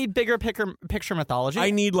depth. I don't need bigger picture mythology.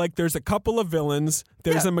 I need like there's a couple of villains,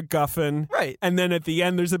 there's a MacGuffin, right, and then at the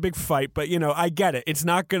end there's a big fight, but I get it. It's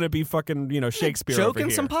not going to be fucking, Shakespeare joke over and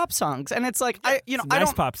here. Some pop songs. And it's like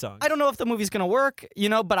nice pop songs. I don't know if the movie's going to work,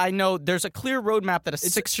 but I know there's a clear roadmap that a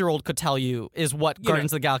 6-year-old could tell you is what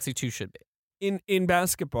Guardians of the Galaxy 2 should be. In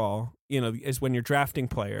basketball, is when you're drafting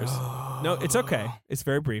players. No, it's okay. It's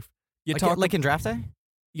very brief. You talk like in draft day?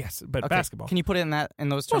 Yes, but basketball. Can you put it in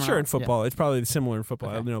those terms? Well, sure, in football. It's probably similar in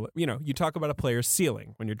football. Okay. You talk about a player's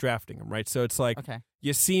ceiling when you're drafting them, right? So it's like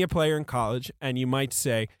you see a player in college and you might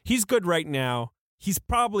say, he's good right now. He's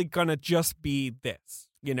probably going to just be this,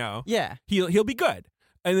 Yeah. He'll be good.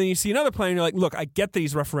 And then you see another player and you're like, look, I get that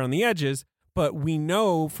he's rough around the edges, but we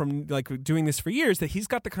know from like doing this for years that he's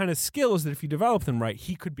got the kind of skills that if you develop them right,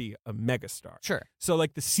 he could be a megastar. Sure. So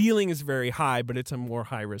like the ceiling is very high, but it's a more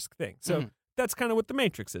high risk thing. So that's kind of what The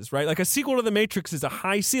Matrix is, right? Like a sequel to The Matrix is a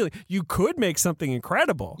high ceiling. You could make something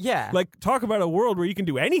incredible. Yeah. Like talk about a world where you can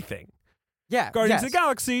do anything. Yeah. Guardians of the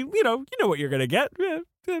Galaxy, you know what you're gonna get.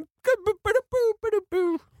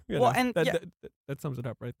 Well, and that sums it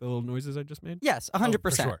up, right? The little noises I just made. Yes, 100%.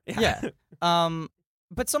 For sure. Yeah.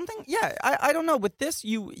 But something, I don't know. With this,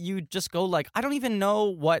 you just go like, I don't even know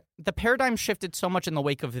what the paradigm shifted so much in the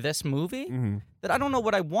wake of this movie that I don't know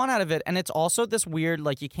what I want out of it. And it's also this weird,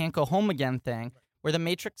 like, you can't go home again thing where the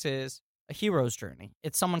Matrix is a hero's journey.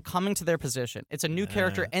 It's someone coming to their position. It's a new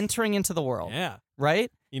character entering into the world. Yeah.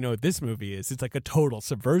 Right? You know what this movie is? It's like a total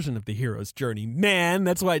subversion of the hero's journey. Man,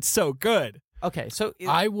 that's why it's so good. Okay, so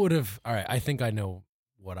I would have. All right, I think I know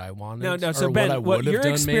what I wanted. No. So or Ben, what your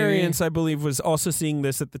done, experience, maybe? I believe, was also seeing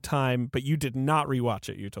this at the time, but you did not rewatch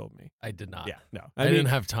it. You told me. I did not. Yeah, no, I didn't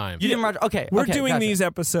have time. You didn't watch. Okay, we're okay, doing gotcha. these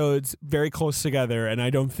episodes very close together, and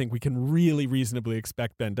I don't think we can really reasonably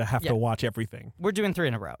expect Ben to have to watch everything. We're doing 3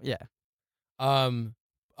 in a row. Yeah.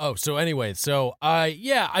 Oh, so anyway,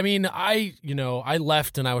 I mean, I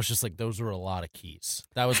left and I was just like, those were a lot of keys.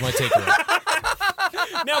 That was my takeaway.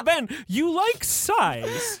 Now, Ben, you like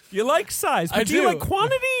size. But do you like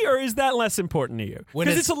quantity, or is that less important to you?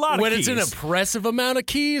 Because it's a lot of keys. When it's an impressive amount of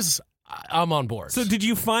keys, I'm on board. So did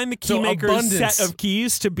you find the keymaker's set of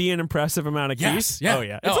keys to be an impressive amount of keys? Yes. Yeah. Oh,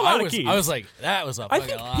 yeah. It's a lot of keys. I was like, that was a I fucking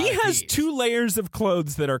think lot he of has keys. 2 layers of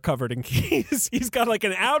clothes that are covered in keys. He's got like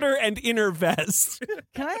an outer and inner vest.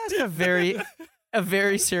 Can I ask a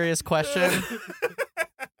very serious question?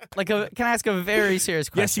 Can I ask a very serious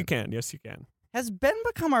question? Yes, you can. Has Ben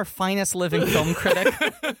become our finest living film critic?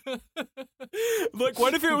 Look,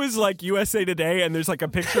 what if it was like USA Today and there's like a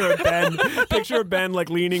picture of Ben like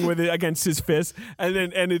leaning with it against his fist,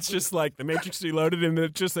 and it's just like The Matrix Reloaded, and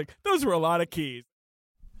it's just like those were a lot of keys.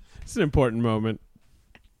 It's an important moment.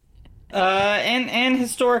 And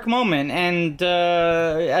historic moment, and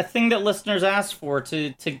a thing that listeners asked for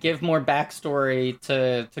to give more backstory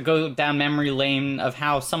to go down memory lane of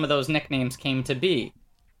how some of those nicknames came to be.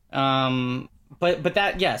 But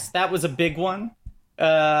that was a big one.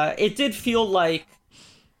 It did feel like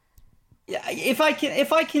if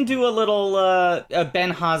I can do a little a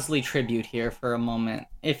Ben Hosley tribute here for a moment,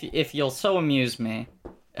 if you'll so amuse me.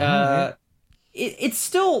 It's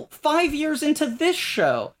still 5 years into this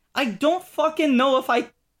show. I don't fucking know if I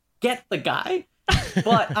get the guy,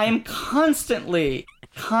 but I am constantly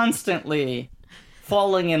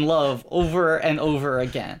falling in love over and over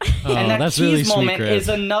again. And that that's cheese really sweet, moment Griff. is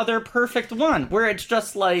another perfect one where it's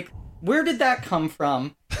just like, where did that come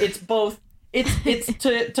from? It's both. It's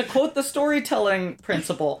to quote the storytelling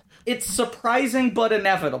principle. It's surprising but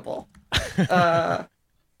inevitable.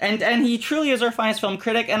 And he truly is our finest film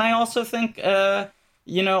critic. And I also think, our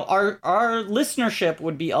listenership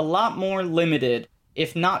would be a lot more limited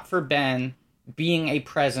if not for Ben being a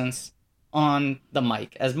presence on the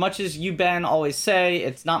mic. As much as you, Ben, always say,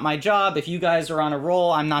 it's not my job. If you guys are on a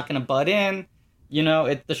roll, I'm not going to butt in.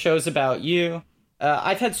 The show's about you.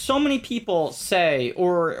 I've had so many people say,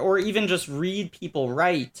 or even just read people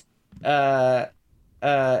write, I'm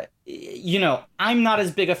not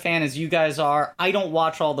as big a fan as you guys are. I don't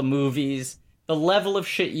watch all the movies. The level of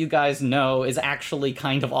shit you guys know is actually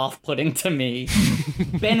kind of off-putting to me.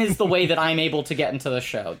 Ben is the way that I'm able to get into the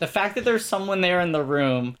show. The fact that there's someone there in the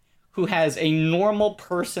room who has a normal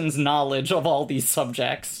person's knowledge of all these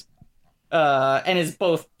subjects, and is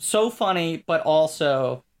both so funny, but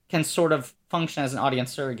also can sort of function as an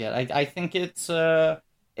audience surrogate. I think it's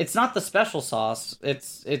not the special sauce.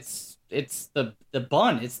 It's the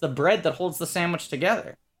bun. It's the bread that holds the sandwich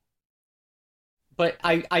together. But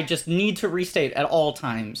I just need to restate at all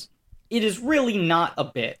times, it is really not a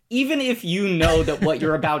bit. Even if you know that what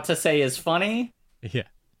you're about to say is funny, Yeah.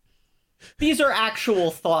 these are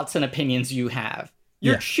actual thoughts and opinions you have.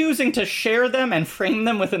 You're choosing to share them and frame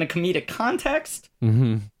them within a comedic context.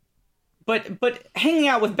 Mm-hmm. But hanging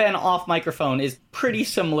out with Ben off microphone is pretty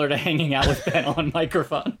similar to hanging out with Ben on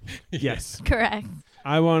microphone. Yes. Correct.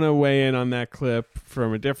 I want to weigh in on that clip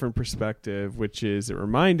from a different perspective, which is it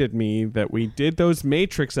reminded me that we did those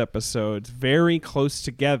Matrix episodes very close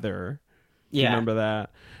together. Yeah. Remember that?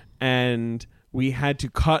 And we had to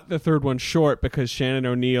cut the third one short because Shannon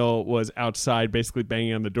O'Neill was outside basically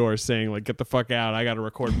banging on the door saying, like, get the fuck out. I got to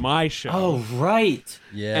record my show. Oh, right.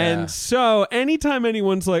 Yeah. And so anytime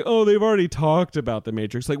anyone's like, oh, they've already talked about the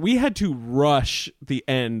Matrix, like we had to rush the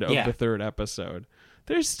end of the third episode.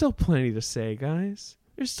 There's still plenty to say, guys.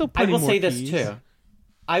 There's still plenty I will more say keys. this too.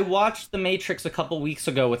 I watched The Matrix a couple weeks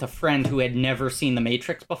ago with a friend who had never seen The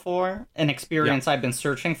Matrix before, an experience I've been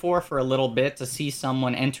searching for a little bit, to see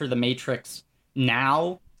someone enter The Matrix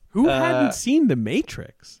now. Who hadn't seen The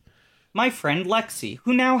Matrix? My friend Lexi,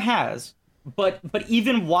 who now has. But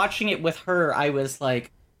even watching it with her, I was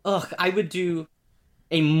like, ugh, I would do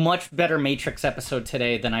a much better Matrix episode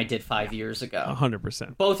today than I did 5 years ago.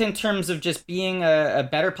 100%. Both in terms of just being a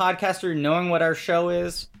better podcaster, knowing what our show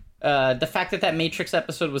is. The fact that Matrix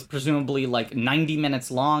episode was presumably like 90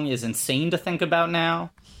 minutes long is insane to think about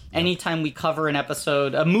now. Anytime we cover an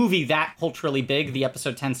episode, a movie that culturally big, the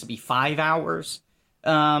episode tends to be 5 hours.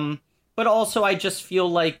 But also I just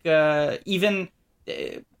feel like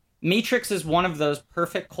Matrix is one of those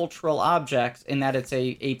perfect cultural objects in that it's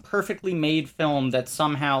a perfectly made film that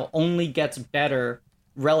somehow only gets better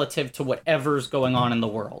relative to whatever's going on in the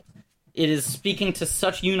world. It is speaking to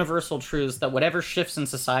such universal truths that whatever shifts in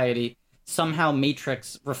society, somehow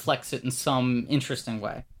Matrix reflects it in some interesting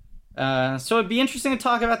way. So it'd be interesting to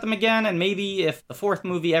talk about them again, and maybe if the fourth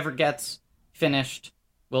movie ever gets finished,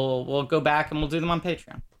 we'll go back and we'll do them on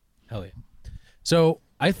Patreon. Hell yeah. So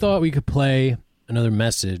I thought we could play another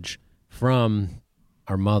message from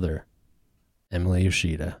our mother, Emily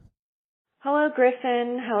Yoshida. Hello,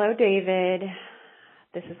 Griffin. Hello, David.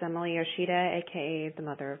 This is Emily Yoshida, a.k.a. the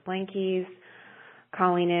mother of Blankies,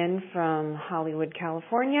 calling in from Hollywood,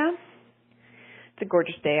 California. It's a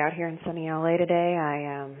gorgeous day out here in sunny LA today.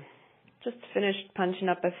 I just finished punching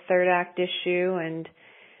up a third act issue, and,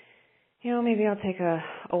 maybe I'll take a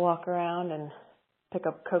walk around and pick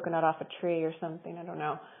up coconut off a tree or something. I don't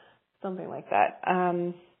know. Something like that.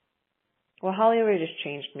 Well, Hollywood has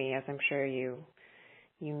changed me, as I'm sure you've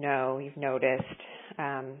noticed.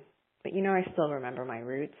 But I still remember my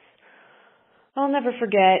roots. I'll never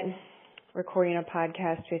forget recording a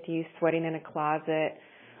podcast with you, sweating in a closet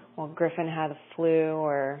while Griffin had the flu,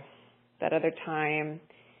 or that other time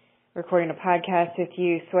recording a podcast with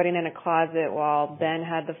you, sweating in a closet while Ben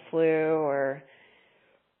had the flu, or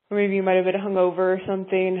maybe you might have been hungover or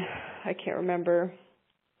something. I can't remember.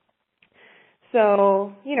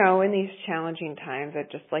 So, in these challenging times, I'd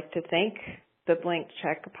just like to thank the Blank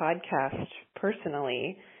Check podcast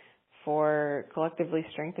personally for collectively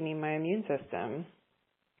strengthening my immune system.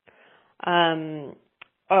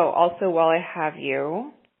 Also, while I have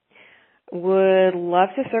you, Would love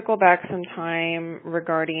to circle back sometime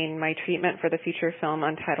regarding my treatment for the feature film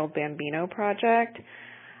Untitled Bambino Project.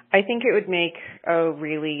 I think it would make a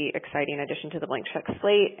really exciting addition to the blank check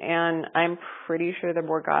slate, and I'm pretty sure the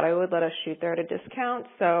Borgata would let us shoot there at a discount.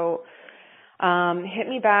 So hit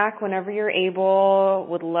me back whenever you're able.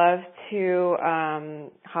 Would love to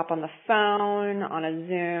hop on the phone, on a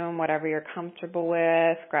Zoom, whatever you're comfortable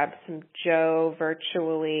with, grab some Joe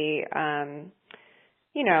virtually.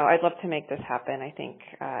 I'd love to make this happen. I think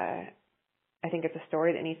it's a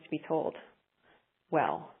story that needs to be told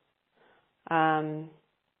well.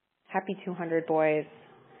 Happy 200, boys.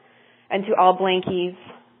 And to all Blankies,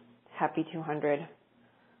 happy 200.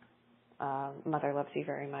 Mother loves you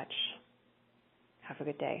very much. Have a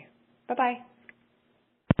good day. Bye-bye.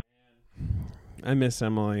 I miss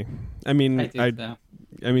Emily. I mean, I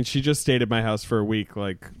mean, she just stayed at my house for a week,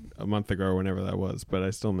 like a month ago or whenever that was, but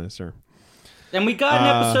I still miss her. And we got an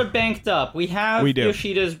episode banked up. We have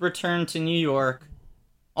Yoshida's return to New York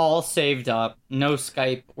all saved up. No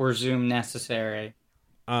Skype or Zoom necessary.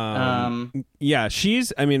 Yeah,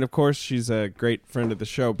 of course, she's a great friend of the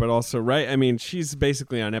show, but also, right? I mean, she's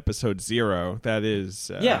basically on episode 0. That is,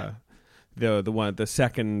 the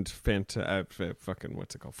second fucking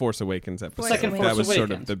what's it called? Force Awakens episode. That was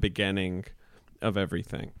sort of the beginning of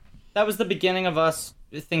everything. That was the beginning of us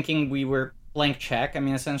thinking we were blank check. I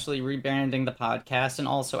mean, essentially rebranding the podcast, and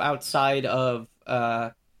also outside of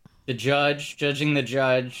judging the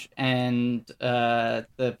judge, and the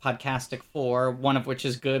Podcastic Four, one of which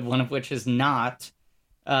is good, one of which is not.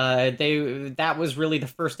 That was really the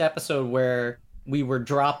first episode where we were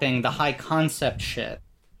dropping the high concept shit,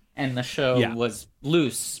 and the show was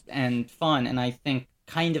loose and fun, and I think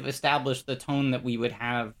kind of established the tone that we would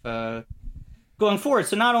have going forward.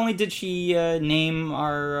 So not only did she name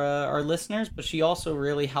our listeners, but she also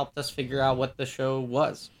really helped us figure out what the show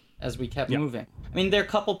was as we kept moving. I mean, there are a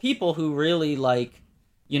couple people who really Ben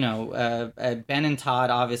and Todd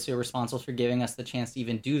obviously are responsible for giving us the chance to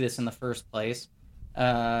even do this in the first place.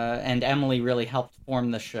 And Emily really helped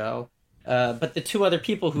form the show. But the two other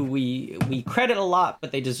people who we credit a lot,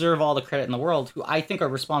 but they deserve all the credit in the world, who I think are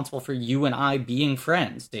responsible for you and I being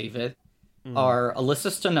friends, David, are Alyssa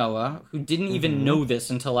Stanoa, who didn't even know this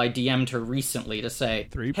until I DM'd her recently to say,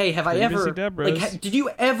 hey, have I ever... did you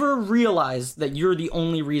ever realize that you're the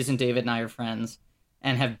only reason David and I are friends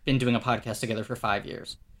and have been doing a podcast together for 5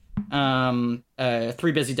 years?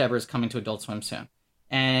 Three Busy Debras coming to Adult Swim soon.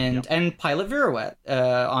 And Pilot Viruet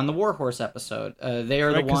on the Warhorse episode. They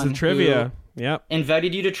are the one trivia. Who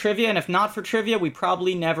invited you to trivia, and if not for trivia, we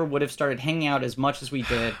probably never would have started hanging out as much as we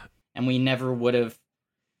did, and we never would have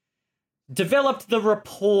developed the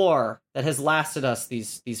rapport that has lasted us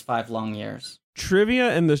these 5 long years.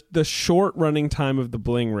 Trivia and the short running time of the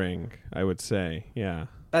Bling Ring, I would say. Yeah.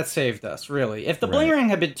 That saved us, really. If the Bling Ring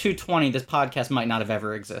had been 220, this podcast might not have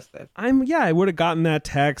ever existed. I would have gotten that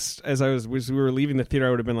text as we were leaving the theater. I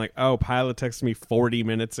would have been like, oh, Pilot texted me 40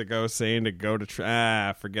 minutes ago saying to go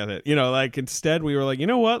to forget it. Instead we were like, you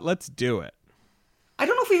know what? Let's do it. I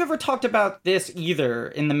don't know if we've ever talked about this either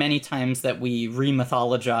in the many times that we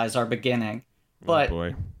remythologize our beginning. But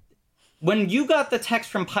when you got the text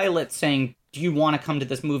from Pilot saying, do you want to come to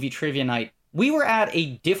this movie trivia night? We were at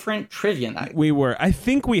a different trivia night. We were. I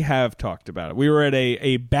think we have talked about it. We were at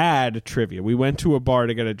a bad trivia. We went to a bar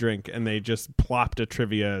to get a drink, and they just plopped a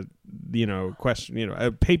trivia, question,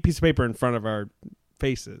 a piece of paper in front of our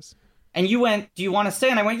faces. And you went, do you want to stay?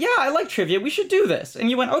 And I went, yeah, I like trivia. We should do this. And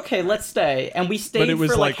you went, okay, let's stay. And we stayed for But it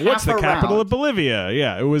was what's the capital of Bolivia?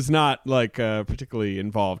 Yeah, it was not particularly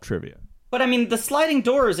involved trivia. But I mean, the sliding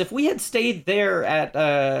doors, if we had stayed there at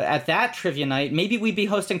that trivia night, maybe we'd be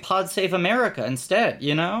hosting Pod Save America instead,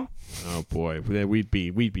 Oh boy, we'd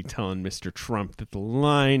be telling Mr. Trump that the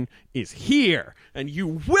line is here and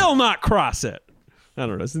you will not cross it. I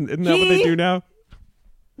don't know. Isn't that what they do now?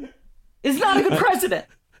 Is not a good president.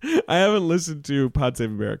 I haven't listened to Pod Save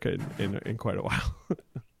America in quite a while.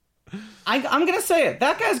 I'm going to say it.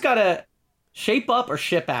 That guy's got to shape up or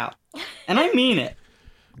ship out. And I mean it.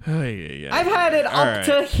 I've had it up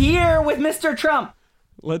to here with Mr. Trump.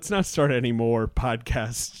 Let's not start any more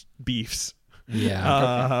podcast beefs.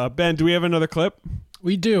 Yeah. Ben, do we have another clip?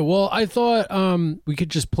 We do. Well, I thought we could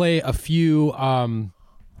just play a few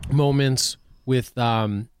moments with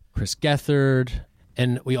Chris Gethard.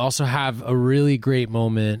 And we also have a really great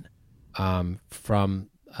moment from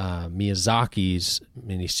Miyazaki's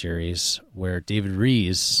miniseries where David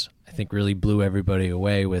Rees, I think, really blew everybody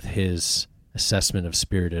away with his assessment of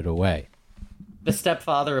Spirited Away. The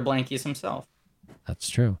stepfather of Blankies himself. That's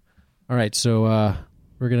true. All right, so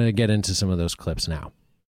we're going to get into some of those clips now.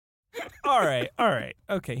 All right.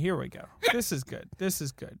 Okay, here we go. This is good.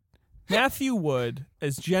 Matthew Wood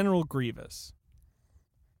as General Grievous.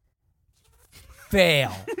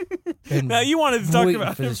 Fail. Now you wanted to talk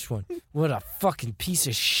about for him. this one. What a fucking piece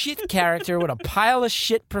of shit character. What a pile of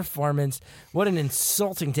shit performance. What an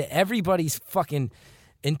insulting to everybody's fucking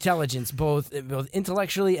intelligence, both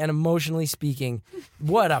intellectually and emotionally speaking.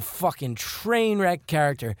 What a fucking train wreck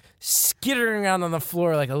character, skittering around on the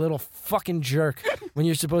floor like a little fucking jerk when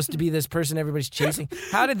you're supposed to be this person everybody's chasing.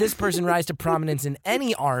 How did this person rise to prominence in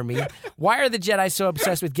any army? Why are the Jedi so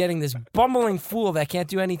obsessed with getting this bumbling fool that can't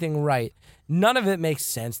do anything right? None of it makes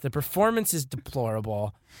sense. The performance is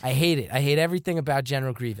deplorable. I hate it. I hate everything about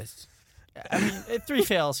General Grievous. I mean, 3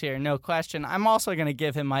 fails here, no question. I'm also going to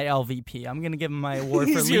give him my LVP. I'm going to give him my award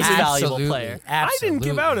for least valuable player. Absolutely. I didn't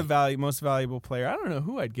give out a most valuable player. I don't know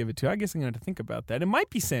who I'd give it to. I guess I'm going to have to think about that. It might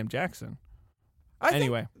be Sam Jackson.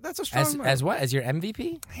 Anyway, that's a strong vote. As what? As your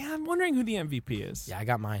MVP? Yeah, I'm wondering who the MVP is. Yeah, I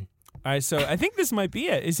got mine. All right, so I think this might be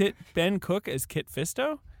it. Is it Ben Cook as Kit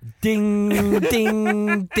Fisto? Ding,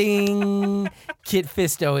 ding, ding. Kit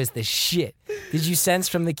Fisto is the shit. Did you sense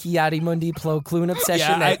from the Kiadi Mundi Plo Kloon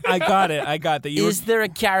obsession? Yeah, I got it. I got that. Is there a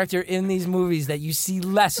character in these movies that you see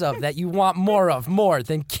less of, that you want more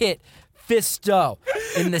than Kit Fisto?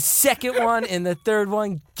 In the second one, in the third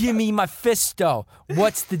one, give me my Fisto.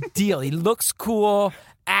 What's the deal? He looks cool,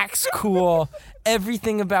 acts cool.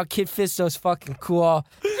 Everything about Kit Fisto's fucking cool.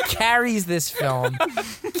 Carries this film.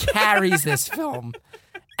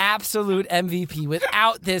 Absolute MVP.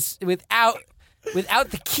 Without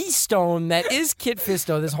the keystone that is Kit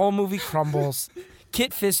Fisto, this whole movie crumbles.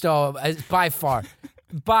 Kit Fisto is by far.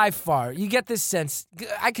 You get this sense.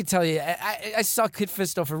 I could tell you, I saw Kit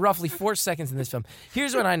Fisto for roughly 4 seconds in this film.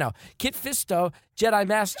 Here's what I know. Kit Fisto, Jedi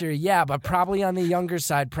Master, yeah, but probably on the younger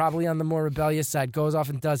side, probably on the more rebellious side, goes off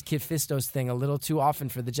and does Kit Fisto's thing a little too often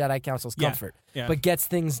for the Jedi Council's comfort, but gets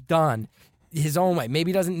things done his own way.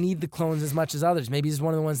 Maybe doesn't need the clones as much as others. Maybe he's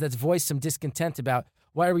one of the ones that's voiced some discontent about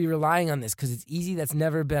why are we relying on this? Because it's easy. That's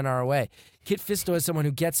never been our way. Kit Fisto is someone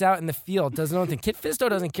who gets out in the field, does his own thing. Kit Fisto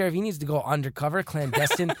doesn't care if he needs to go undercover,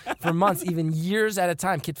 clandestine for months, even years at a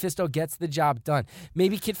time. Kit Fisto gets the job done.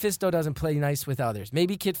 Maybe Kit Fisto doesn't play nice with others.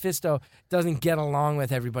 Maybe Kit Fisto doesn't get along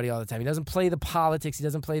with everybody all the time. He doesn't play the politics. He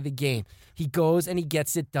doesn't play the game. He goes and he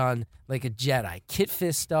gets it done like a Jedi. Kit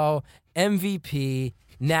Fisto, MVP,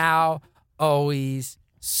 now, always,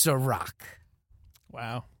 Sirach.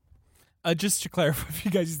 Wow. Just to clarify for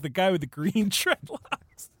you guys, he's the guy with the green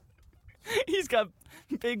dreadlocks. He's got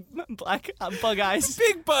big black bug eyes.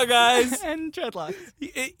 Big bug eyes. And dreadlocks.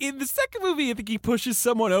 In the second movie, I think he pushes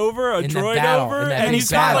someone over, a In the droid battle, over, in that and big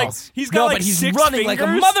he's got battle. like he's six running fingers. like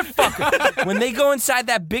a motherfucker. When they go inside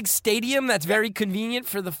that big stadium that's very convenient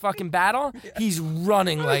for the fucking battle, he's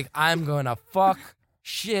running like, I'm going to fuck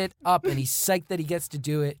shit up, and he's psyched that he gets to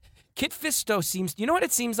do it. Kit Fisto seems, you know what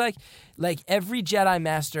it seems like? Like every Jedi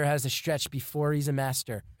Master has a stretch before he's a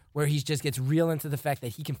master where he just gets real into the fact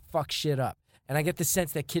that he can fuck shit up. And I get the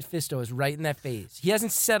sense that Kit Fisto is right in that phase. He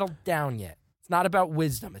hasn't settled down yet. It's not about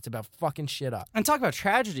wisdom. It's about fucking shit up. And talk about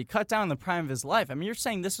tragedy, cut down in the prime of his life. I mean, you're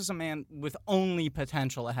saying this is a man with only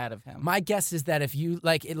potential ahead of him. My guess is that if you,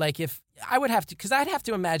 if I would have to, because I'd have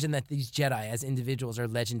to imagine that these Jedi as individuals are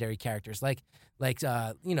legendary characters, like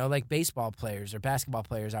baseball players or basketball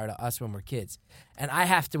players are to us when we're kids. And I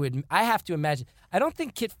have to imagine. I don't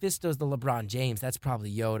think Kit Fisto's the LeBron James. That's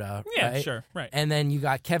probably Yoda. Yeah, right? sure, right. And then you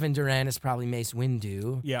got Kevin Durant is probably Mace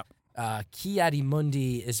Windu. Yeah. Kiadi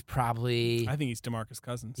Mundi is probably. I think he's DeMarcus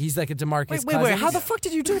Cousins. He's like a DeMarcus Cousins. Wait, how the fuck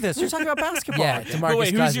did you do this? You're talking about basketball. Yeah, DeMarcus But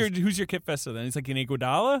wait, Cousins. who's your Kit Fisto then? He's like an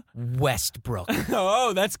Iguodala? Westbrook.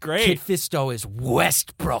 Oh, that's great. Kit Fisto is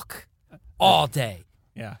Westbrook all day.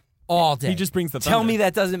 Yeah. All day. He just brings the Tell thunder. me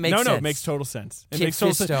that doesn't make sense. No, it makes total sense. It Kit makes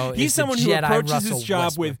total Fisto sense. He's is the someone who Jedi approaches Russell his job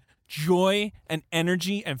Westbrook. with joy and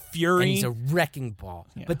energy and fury. And he's a wrecking ball.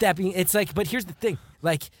 Yeah. But but here's the thing.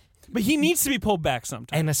 But he needs to be pulled back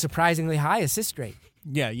sometimes. And a surprisingly high assist rate.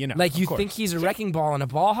 Yeah, you know. Like, you of course. think he's a wrecking ball and a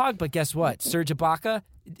ball hog, but guess what? Serge Ibaka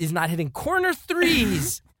is not hitting corner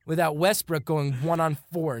threes without Westbrook going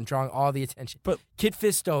 1-on-4 and drawing all the attention. But Kit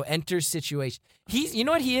Fisto enters situation. You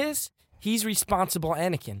know what he is? He's responsible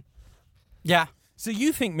Anakin. Yeah. So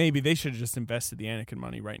you think maybe they should have just invested the Anakin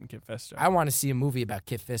money right in Kit Fisto? I want to see a movie about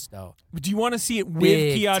Kit Fisto. Do you want to see it with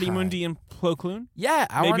Big Kiadi time. Mundi and Plo Kloon? Yeah,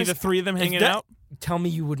 Maybe the three of them hanging out? Tell me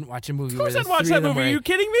you wouldn't watch a movie Of where course the I'd watch three that of them movie. Are were you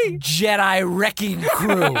kidding me? Jedi Wrecking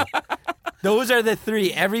Crew. Those are the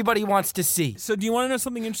three everybody wants to see. So do you want to know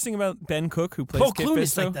something interesting about Ben Cook, who plays Plo Kit Kloon Fisto?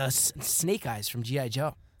 is like the Snake Eyes from G.I.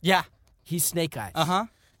 Joe. Yeah. He's Snake Eyes. Uh-huh.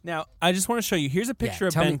 Now, I just want to show you. Here's a picture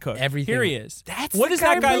of tell Ben me Cook. everything. Here he is. That's what the does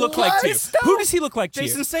that guy from look like to you? Yellowstone? Who does he look like to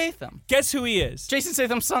Jason you? Statham. Guess who he is? Jason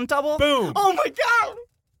Statham's stunt double? Boom. Oh my god!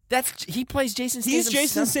 He plays Jason Statham. He's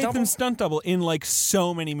Jason Statham's stunt double in like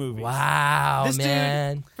so many movies. Wow, This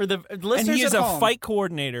man. dude, for the listeners And he is at a home, fight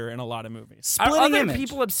coordinator in a lot of movies. Are splitting other image.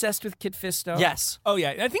 people obsessed with Kit Fisto? Yes. Oh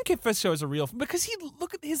yeah, I think Kit Fisto is a real because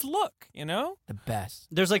look at his look. The best.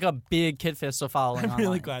 There's like a big Kid Fisto following. I'm really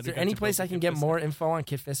online. glad. Is there any place I can get more info on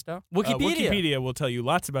Kit Fisto? Wikipedia will tell you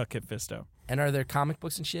lots about Kit Fisto. And are there comic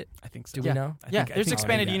books and shit? I think so. Do we know? Yeah, there's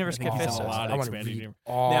expanded universe Kid There's Fisto. a lot I of want to expanded read universe.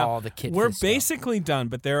 all Now, the Kit we're Fisto. basically done,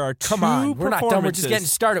 but there are Come two on, we're not done. We're just getting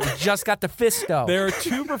performances. started. We just got the Fisto. There are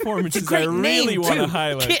two It's a performances I great really name, want to too.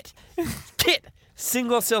 highlight. Kit.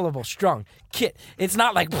 Single syllable, strong. Kit. It's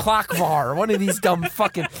not like Plakvar or one of these dumb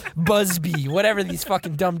fucking Busby, whatever these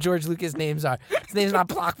fucking dumb George Lucas names are. His name's not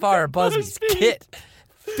Plakvar or Busby. It's Kit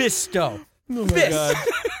Fisto. Oh my God.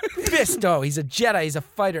 Fisto. He's a Jedi. He's a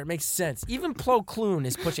fighter. It makes sense. Even Plo Koon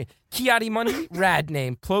is pushing. Kiadi Mundi, rad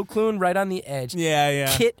name. Plo Koon right on the edge.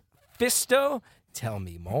 Yeah. Kit Fisto. Tell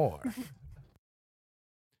me more.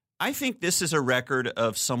 I think this is a record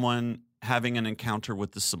of someone having an encounter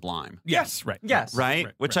with the sublime. Yes, right. Yes. Right?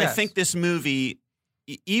 Which I think this movie,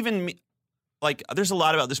 there's a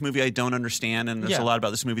lot about this movie I don't understand, and there's a lot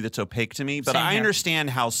about this movie that's opaque to me, but I understand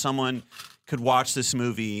how someone could watch this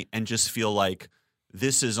movie and just feel like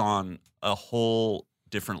this is on a whole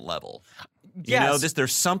different level. Yes.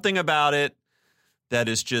 There's something about it that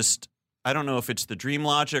is just, I don't know if it's the dream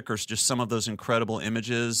logic or it's just some of those incredible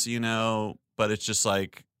images, but it's just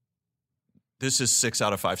like, this is 6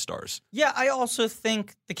 out of 5 stars. Yeah, I also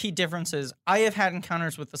think the key difference is I have had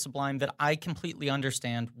encounters with the sublime that I completely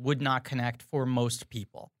understand would not connect for most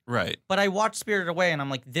people. Right. But I watched Spirited Away and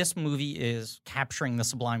I'm like, this movie is capturing the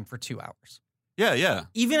sublime for 2 hours. Yeah.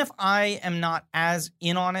 Even if I am not as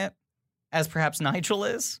in on it as perhaps Nigel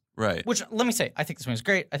is. Right. Which, let me say, I think this movie is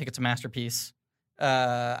great. I think it's a masterpiece.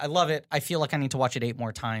 I love it. I feel like I need to watch it 8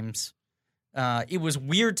 more times. It was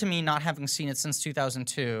weird to me not having seen it since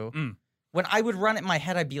 2002. When I would run it in my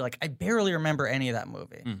head, I'd be like, I barely remember any of that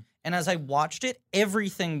movie. And as I watched it,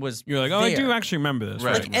 everything was You're like, there. I do actually remember this.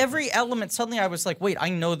 Right. Like every element, suddenly I was like, wait, I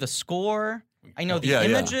know the score. I know the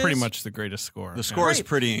images. Pretty much the greatest score. The score is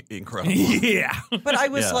pretty incredible. Yeah. But I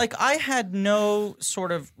was like, I had no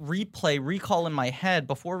sort of recall in my head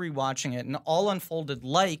before rewatching it, and all unfolded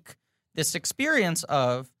like this experience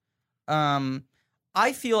of,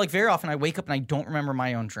 I feel like very often I wake up and I don't remember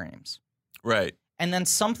my own dreams. Right. And then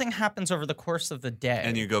something happens over the course of the day.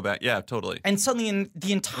 And you go back. Yeah, totally. And suddenly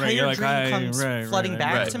the entire dream comes flooding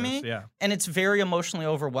back to me. Yeah. And it's very emotionally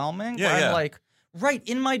overwhelming. Yeah, where yeah. I'm like, right,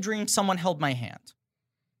 in my dream, someone held my hand.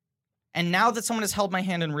 And now that someone has held my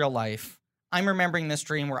hand in real life, I'm remembering this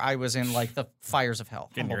dream where I was in like the fires of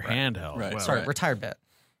hell. Getting your hand held. Right. Well, Sorry, retired bit.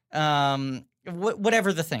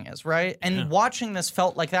 Whatever the thing is, right? And watching this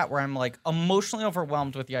felt like that, where I'm like emotionally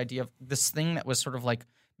overwhelmed with the idea of this thing that was sort of like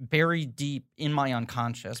buried deep in my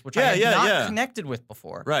unconscious, which I had not connected with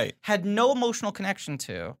before. Right. Had no emotional connection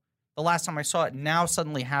to the last time I saw it. Now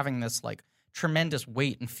suddenly having this like tremendous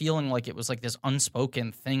weight and feeling like it was like this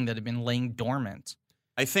unspoken thing that had been laying dormant.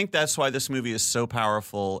 I think that's why this movie is so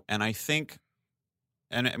powerful. And I think,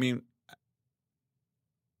 and I mean,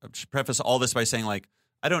 I should preface all this by saying, like,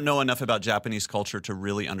 I don't know enough about Japanese culture to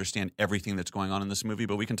really understand everything that's going on in this movie,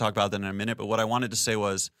 but we can talk about that in a minute. But what I wanted to say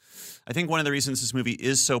was, I think one of the reasons this movie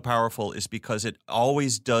is so powerful is because it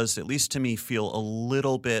always does, at least to me, feel a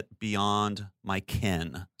little bit beyond my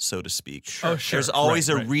ken, so to speak. Oh, sure. There's always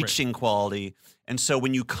Right, a reaching quality. And so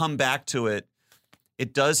when you come back to it,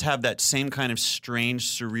 it does have that same kind of strange,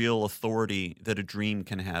 surreal authority that a dream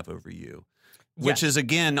can have over you, which is,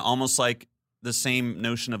 again, almost like the same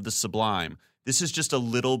notion of the sublime. This is just a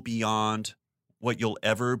little beyond what you'll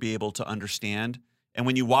ever be able to understand. And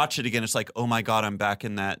when you watch it again, it's like, oh my God, I'm back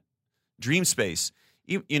in that dream space.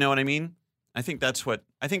 You know what I mean? I think that's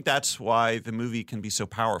why the movie can be so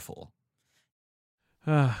powerful.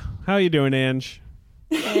 How you doing, Ange?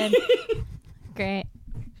 Good. Great.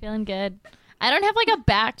 Feeling good. I don't have like a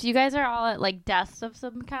back. You guys are all at like desks of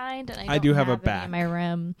some kind, and I do have a any back in my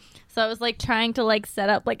room. So I was like trying to like set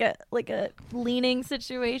up like a leaning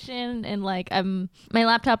situation, and like my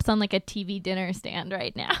laptop's on like a TV dinner stand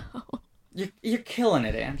right now. You're killing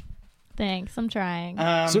it, Ange. Thanks, I'm trying.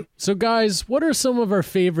 So guys, what are some of our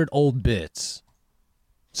favorite old bits?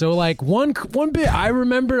 So like one bit I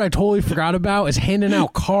remembered I totally forgot about is handing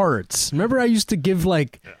out cards. Remember I used to give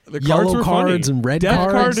like The yellow cards and red Death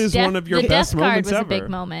cards? card is one of your the best death card moments was ever. a big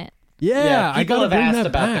moment. Yeah, I people gotta have bring asked that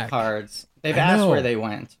about back. the cards. They've I asked know. where they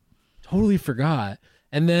went. Totally forgot.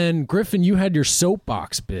 And then Griffin, you had your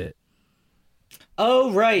soapbox bit.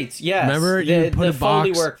 Oh, right. Yes. Remember, you put a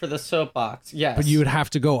Foley box, work for the soapbox. Yes. but you would have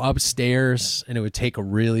to go upstairs, and it would take a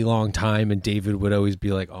really long time. And David would always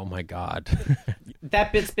be like, "Oh my god."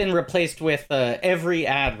 That bit's been replaced with every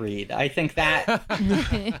ad read. I think that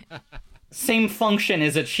same function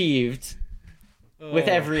is achieved with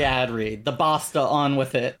every ad read. The Basta on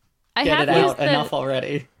with it. Get it out enough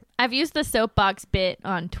already. I've used the soapbox bit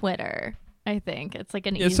on Twitter. I think it's like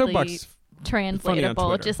an easily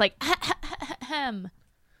translatable, just like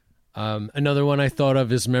another one I thought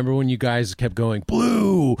of is, remember when you guys kept going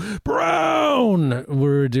blue, brown? We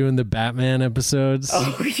were doing the Batman episodes.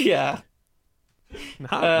 Oh yeah.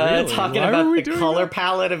 Not really. Talking about the color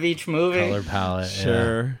palette of each movie. Color palette,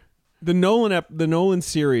 sure. Yeah. The Nolan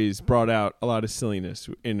series brought out a lot of silliness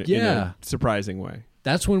in a surprising way.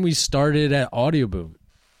 That's when we started at Audio Boom.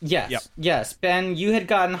 Yes, yes. Ben, you had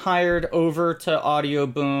gotten hired over to Audio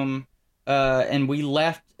Boom, and we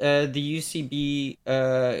left the UCB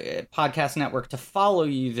podcast network to follow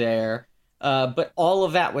you there. But all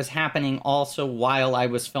of that was happening also while I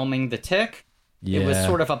was filming The Tick. Yeah. It was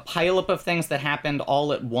sort of a pileup of things that happened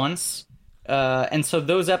all at once. And so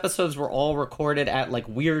those episodes were all recorded at like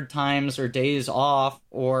weird times or days off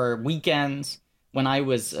or weekends when I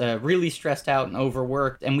was really stressed out and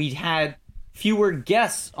overworked. And we had fewer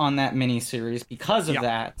guests on that miniseries because of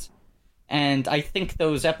that. And I think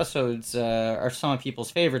those episodes are some of people's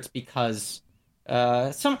favorites because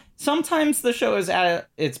sometimes the show is at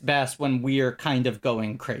its best when we're kind of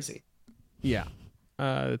going crazy. Yeah,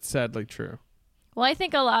 it's sadly true. Well, I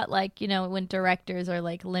think a lot like, when directors are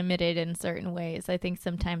like limited in certain ways, I think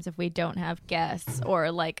sometimes if we don't have guests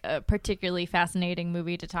or like a particularly fascinating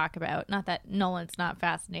movie to talk about, not that Nolan's not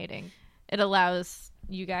fascinating, it allows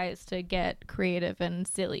you guys to get creative and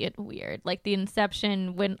silly and weird. Like the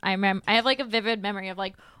Inception, when I have like a vivid memory of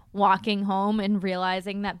like walking home and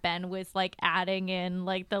realizing that Ben was like adding in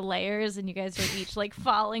like the layers and you guys were each like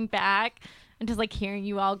falling back and just like hearing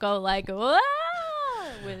you all go like, "Whoa!"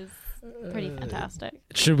 was pretty fantastic.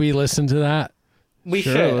 Should we listen to that? We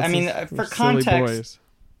should. I mean, for context,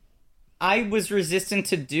 I was resistant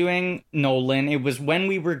to doing Nolan. It was when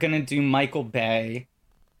we were going to do Michael Bay.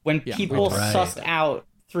 When people sussed out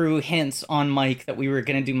through hints on Mike that we were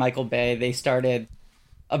going to do Michael Bay, they started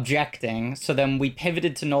objecting. So then we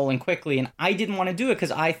pivoted to Nolan quickly, and I didn't want to do it because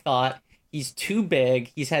I thought he's too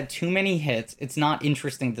big, he's had too many hits, it's not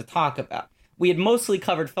interesting to talk about. We had mostly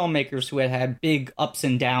covered filmmakers who had big ups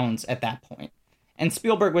and downs at that point. And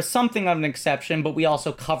Spielberg was something of an exception, but we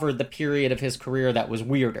also covered the period of his career that was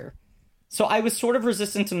weirder. So I was sort of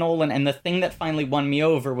resistant to Nolan, and the thing that finally won me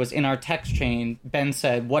over was in our text chain, Ben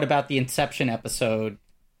said, "What about the Inception episode?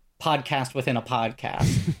 Podcast within a podcast."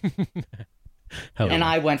 And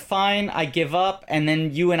I went, fine, I give up. And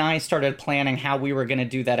then you and I started planning how we were going to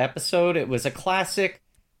do that episode. It was a classic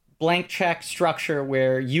blank check structure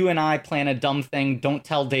where you and I plan a dumb thing, don't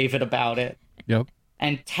tell David about it. Yep.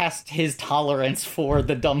 And test his tolerance for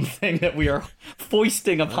the dumb thing that we are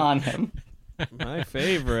foisting upon him. My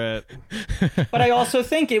favorite. But I also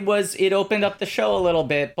think it opened up the show a little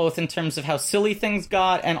bit, both in terms of how silly things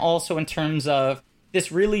got and also in terms of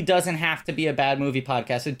this really doesn't have to be a bad movie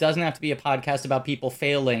podcast. It doesn't have to be a podcast about people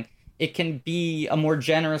failing. It can be a more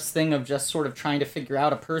generous thing of just sort of trying to figure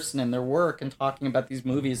out a person and their work and talking about these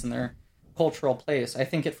movies and their cultural place. I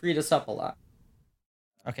think it freed us up a lot.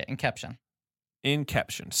 Okay, Inception.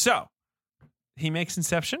 So, he makes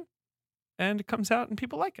Inception, and it comes out and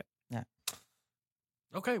people like it. Yeah.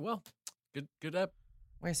 Okay, well, good up.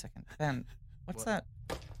 Wait a second, Ben. What's that?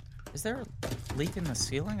 Is there a leak in the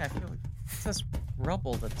ceiling? I feel like it says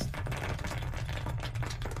rubble. That's.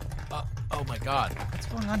 Oh my God! What's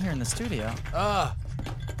going on here in the studio?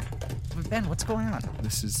 Ben, what's going on?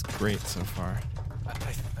 This is great so far.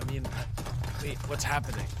 Wait, what's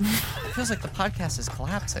happening? It feels like the podcast is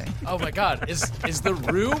collapsing. Oh my God! Is the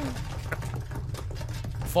room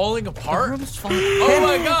falling apart? The room's falling. Oh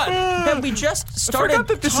my God! Ben, we just started. I forgot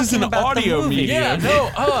that this is an audio medium. Yeah, no.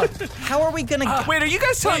 How are we gonna? Wait, are you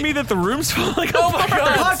guys telling me that the room's falling apart? Oh my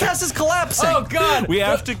God! The podcast is collapsing. Oh God! We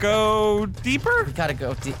have to go deeper. We gotta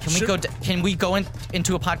go. Can we go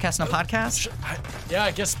into a podcast in a podcast? Yeah,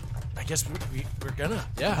 I guess we're gonna.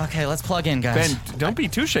 Yeah. Okay, let's plug in, guys. Ben, don't be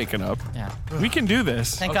too shaken up. Yeah. We can do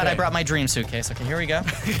this. Thank God I brought my dream suitcase. Okay, here we go.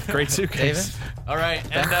 Great suitcase. David? All right,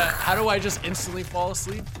 and how do I just instantly fall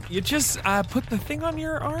asleep? You just put the thing on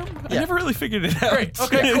your arm? Yeah. I never really figured it out. Great.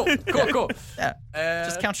 Okay, cool. Yeah.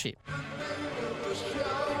 Just count sheep.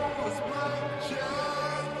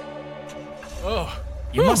 Oh.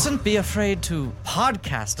 You mustn't be afraid to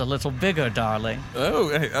podcast a little bigger, darling.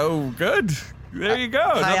 Oh, good. There you go.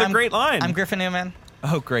 Hi, Another great line. I'm Griffin Newman.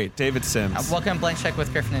 Oh, great. David Sims. Welcome to Blank Check with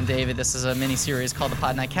Griffin and David. This is a mini-series called The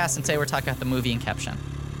Pod Night Cast, and today we're talking about the movie Inception.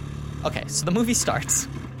 Okay, so the movie starts.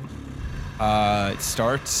 It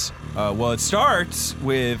starts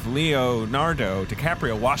with Leonardo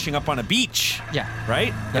DiCaprio washing up on a beach. Yeah. Right?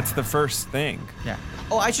 Yeah. That's the first thing. Yeah.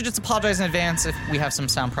 Oh, I should just apologize in advance if we have some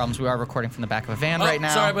sound problems. We are recording from the back of a van right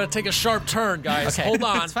now. Sorry, I'm going to take a sharp turn, guys. Okay. Hold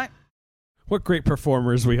on. It's fine. What great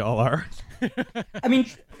performers we all are. I mean,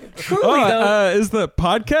 truly, though, is the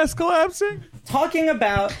podcast collapsing? talking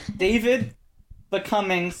about David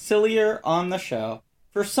becoming sillier on the show,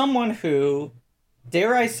 for someone who,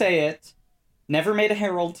 dare I say it, never made a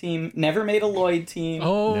Herald team, never made a Lloyd team,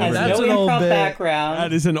 has that's no an old improv bit. background.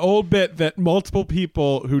 That is an old bit that multiple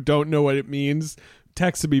people who don't know what it means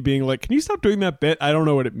texted me being like, can you stop doing that bit? I don't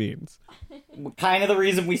know what it means. Kind of the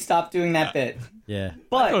reason we stopped doing that bit. Yeah. I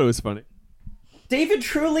But thought it was funny. David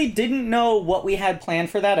truly didn't know what we had planned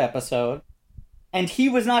for that episode, and he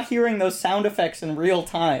was not hearing those sound effects in real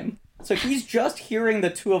time. So he's just hearing the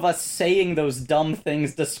two of us saying those dumb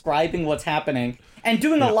things, describing what's happening, and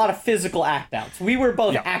doing a lot of physical act-outs. We were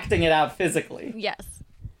both acting it out physically. Yes.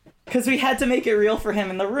 Because we had to make it real for him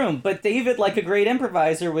in the room. But David, like a great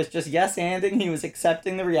improviser, was just yes-anding, he was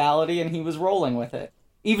accepting the reality, and he was rolling with it.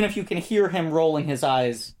 Even if you can hear him rolling his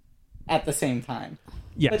eyes at the same time.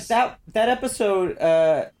 Yes. But that episode,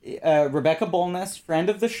 Rebecca Bolness, friend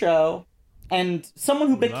of the show, and someone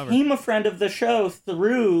who became a friend of the show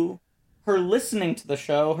through her listening to the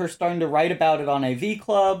show, her starting to write about it on AV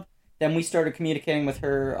Club. Then we started communicating with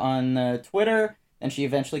her on Twitter. Then she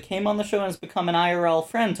eventually came on the show and has become an IRL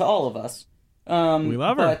friend to all of us. We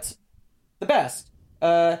love her. But the best.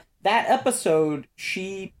 That episode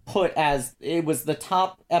she put as, it was the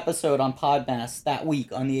top episode on Podmas that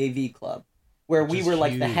week on the AV Club, where we were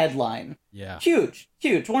like the headline. Yeah. Huge.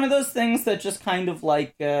 One of those things that just kind of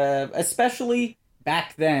like, especially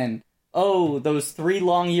back then, those 3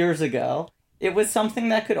 long years ago, it was something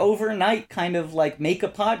that could overnight kind of like make a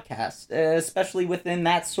podcast, especially within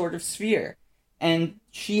that sort of sphere. And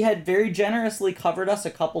she had very generously covered us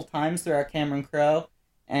a couple times through our Cameron Crowe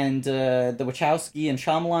and the Wachowski and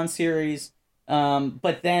Shyamalan series.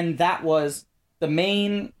 But then that was the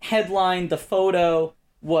main headline, the photo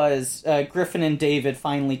was Griffin and David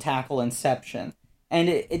finally tackle Inception.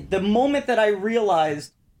 And the moment that I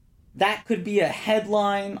realized that could be a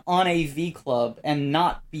headline on a V Club and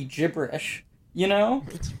not be gibberish, you know?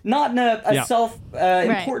 Not in a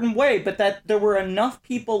self-important way, but that there were enough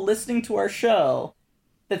people listening to our show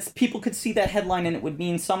that people could see that headline and it would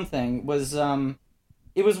mean something.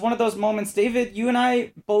 It was one of those moments. David, you and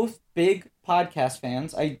I, both big podcast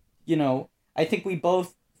fans. I think we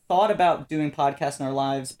both thought about doing podcasts in our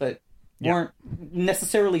lives, but weren't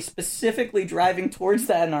necessarily specifically driving towards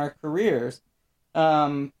that in our careers.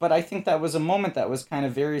 But I think that was a moment that was kind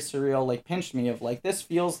of very surreal, like pinched me of like, this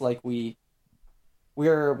feels like we're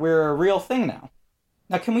a real thing now.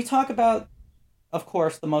 Now, can we talk about, of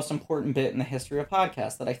course, the most important bit in the history of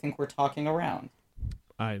podcasts that I think we're talking around?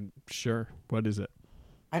 I'm sure. What is it?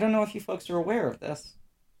 I don't know if you folks are aware of this,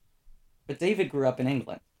 but David grew up in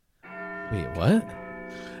England. Wait, what?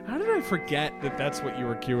 How did I forget that that's what you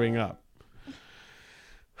were queuing up?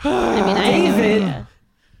 David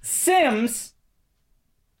Sims,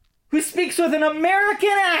 who speaks with an American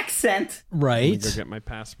accent, right? Let me go get my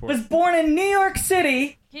passport. was born in New York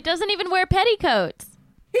City. He doesn't even wear petticoats.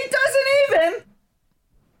 He doesn't even.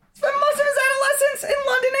 Spent most of his adolescence in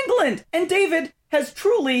London, England. And David has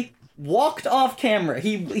truly walked off camera.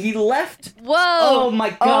 He left. Whoa. Oh my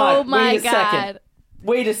God. Oh my Wait a God. second.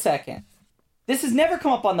 Wait a second. This has never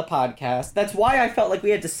come up on the podcast. That's why I felt like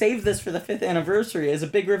we had to save this for the 5th anniversary as a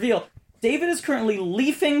big reveal. David is currently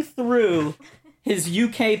leafing through his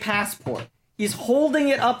UK passport. He's holding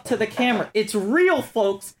it up to the camera. It's real,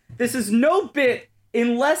 folks. This is no bit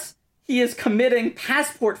unless he is committing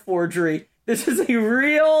passport forgery. This is a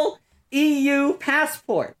real EU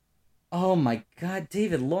passport. Oh my God,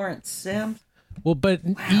 David Lawrence Sims. Well, but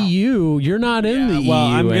EU, you're not in the EU Well,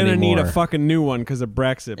 I'm going to need anymore. a fucking new one because of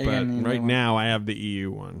Brexit, You're gonna need but a right new one. now I have the EU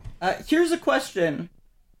one. Here's a question.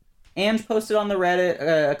 Ange posted on the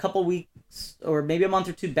Reddit a couple weeks, or maybe a month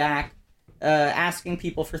or two back, asking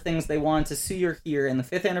people for things they wanted to see or hear in the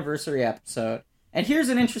 5th anniversary episode. And here's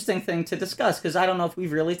an interesting thing to discuss, because I don't know if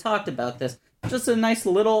we've really talked about this. Just a nice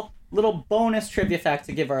little bonus trivia fact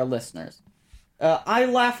to give our listeners. I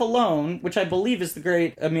Laugh Alone, which I believe is the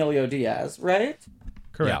great Emilio Diaz, right?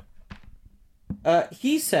 Correct.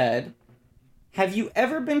 He said, have you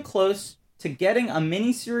ever been close to getting a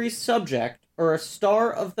miniseries subject or a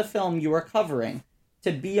star of the film you are covering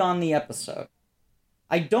to be on the episode?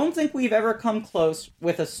 I don't think we've ever come close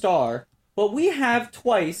with a star, but we have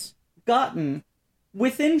twice gotten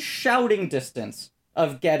within shouting distance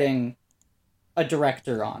of getting a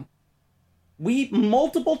director on. We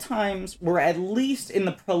multiple times were at least in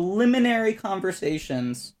the preliminary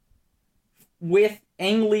conversations with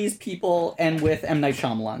Ang Lee's people and with M. Night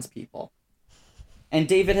Shyamalan's people. And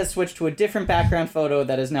David has switched to a different background photo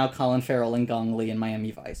that is now Colin Farrell and Gong Li in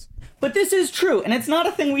Miami Vice. But this is true, and it's not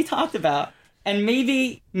a thing we talked about. And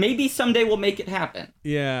maybe someday we'll make it happen.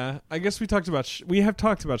 Yeah, I guess we have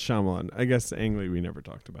talked about Shyamalan. I guess Ang Lee, we never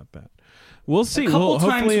talked about that. We'll see.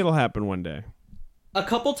 Hopefully it'll happen one day. A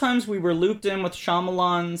couple times we were looped in with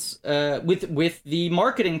Shyamalan's with the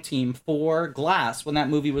marketing team for Glass when that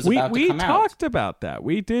movie was about to come out. We talked about that.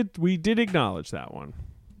 We did acknowledge that one.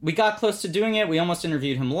 We got close to doing it. We almost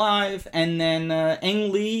interviewed him live, and then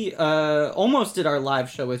Ang Lee almost did our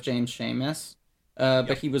live show with James Seamus,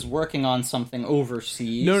 but he was working on something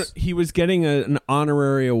overseas. No, he was getting an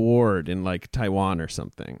honorary award in like Taiwan or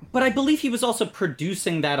something. But I believe he was also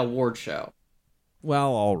producing that award show.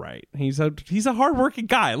 Well, all right. He's a hardworking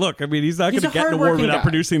guy. Look, I mean, he's not going to get an award without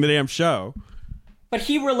producing the damn show. But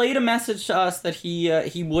he relayed a message to us that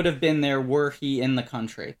he would have been there were he in the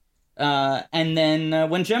country. And then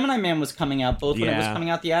when Gemini Man was coming out, both when it was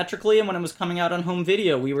coming out theatrically and when it was coming out on home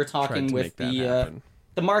video, we were talking with the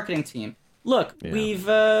marketing team. Look, we've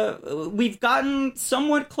gotten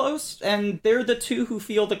somewhat close, and they're the two who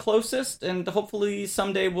feel the closest, and hopefully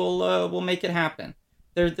someday we'll make it happen.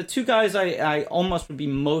 They're the two guys I almost would be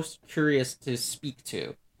most curious to speak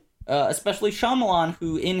to, especially Shyamalan,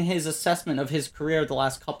 who in his assessment of his career the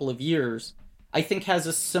last couple of years, I think has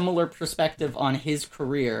a similar perspective on his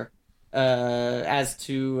career as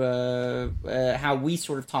to how we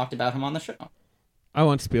sort of talked about him on the show. I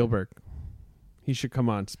want Spielberg. He should come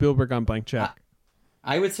on. Spielberg on Blank Check.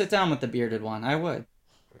 I would sit down with the bearded one. I would.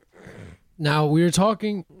 Now we were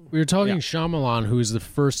talking Shyamalan, who is the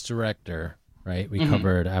first director, right? We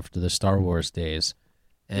covered after the Star Wars days,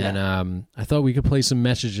 and I thought we could play some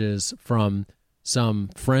messages from some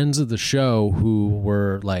friends of the show who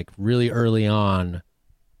were like really early on,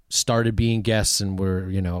 started being guests and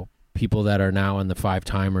were people that are now in the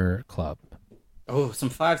 5-timer club. Oh, some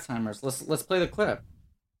 5-timers. Let's play the clip.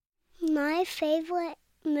 My favorite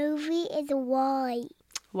movie is WALL-E.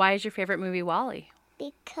 Why is your favorite movie WALL-E?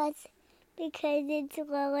 Because it's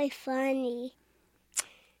really funny.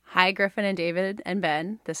 Hi, Griffin and David and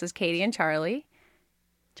Ben. This is Katie and Charlie.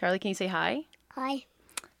 Charlie, can you say hi? Hi.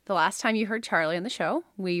 The last time you heard Charlie on the show,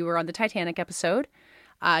 we were on the Titanic episode.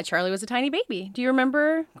 Charlie was a tiny baby. Do you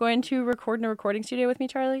remember going to record in a recording studio with me,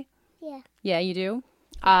 Charlie? Yeah. Yeah, you do?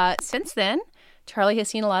 Since then, Charlie has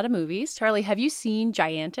seen a lot of movies. Charlie, have you seen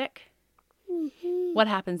Gigantic? Mm-hmm. What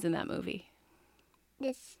happens in that movie?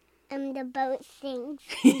 The boat sinks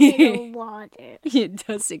into the water. It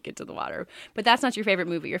does sink into the water. But that's not your favorite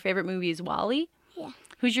movie. Your favorite movie is WALL-E? Yeah.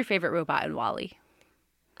 Who's your favorite robot in WALL-E?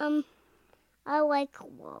 I like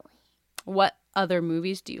WALL-E. What other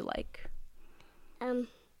movies do you like?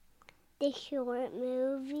 The short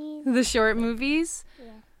movies. The short movies?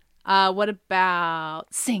 Yeah. What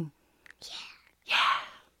about Sing?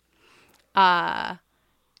 Yeah.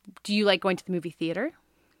 Do you like going to the movie theater?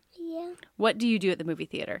 Yeah. What do you do at the movie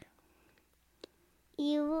theater?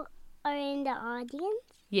 You are in the audience?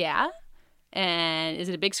 Yeah. And is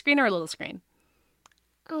it a big screen or a little screen?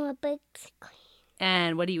 A big screen.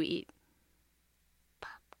 And what do you eat?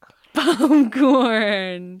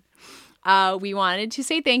 Popcorn. We wanted to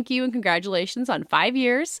say thank you and congratulations on 5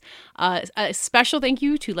 years. A special thank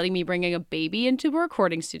you to letting me bring a baby into a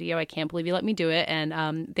recording studio. I can't believe you let me do it.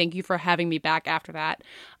 And thank you for having me back after that.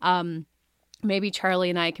 Maybe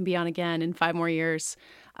Charlie and I can be on again in 5 more years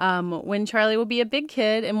when Charlie will be a big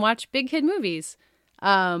kid and watch big kid movies.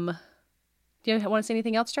 Do you want to say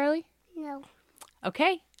anything else, Charlie? No.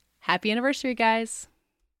 Okay. Happy anniversary, guys.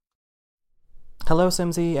 Hello,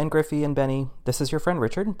 Simsy and Griffey and Benny. This is your friend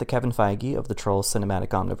Richard, the Kevin Feige of the Trolls Cinematic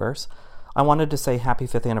Omniverse. I wanted to say happy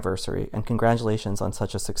 5th anniversary and congratulations on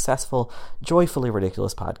such a successful, joyfully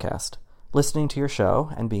ridiculous podcast. Listening to your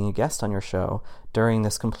show and being a guest on your show during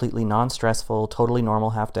this completely non-stressful, totally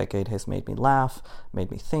normal half-decade has made me laugh, made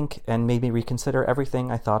me think, and made me reconsider everything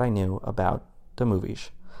I thought I knew about the movies.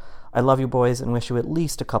 I love you boys and wish you at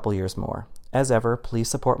least a couple years more. As ever, please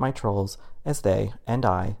support my trolls, as they, and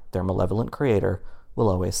I, their malevolent creator, will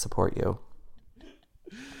always support you.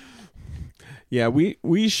 Yeah,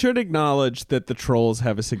 we should acknowledge that the trolls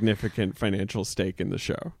have a significant financial stake in the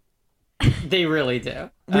show. They really do.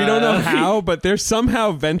 We don't know how, but they're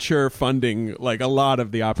somehow venture funding like a lot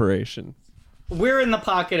of the operation. we're in the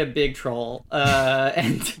pocket of Big Troll,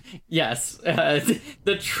 and yes,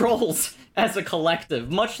 the trolls as a collective,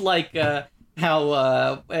 much like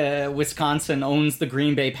how Wisconsin owns the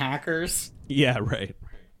Green Bay Packers. Yeah, right.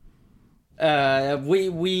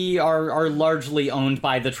 We are largely owned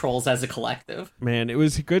by the trolls as a collective. Man, it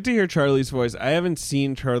was good to hear Charlie's voice. I haven't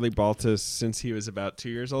seen Charlie Baltus since he was about 2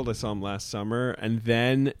 years old. I saw him last summer, and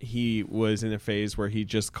then he was in a phase where he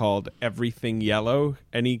just called everything yellow.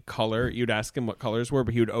 Any color, you'd ask him what colors were,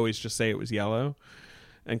 but he would always just say it was yellow.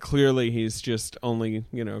 And clearly he's just only,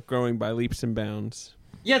 growing by leaps and bounds.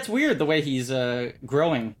 Yeah, it's weird the way he's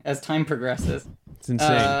growing as time progresses. It's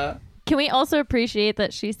insane. Can we also appreciate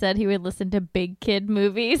that she said he would listen to big kid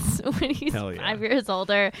movies when he's 5 years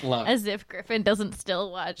older, as if Griffin doesn't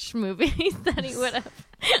still watch movies that he would have.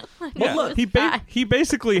 Look, he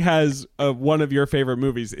basically has one of your favorite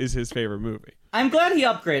movies is his favorite movie. I'm glad he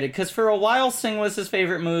upgraded, because for a while Sing was his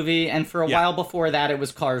favorite movie, and for a while before that it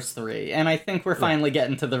was Cars 3, and I think we're finally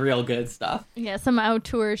getting to the real good stuff. Yeah, some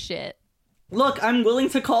auteur shit. Look, I'm willing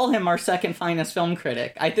to call him our second finest film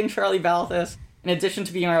critic. I think Charlie Balthus, in addition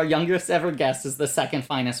to being our youngest ever guest, is the second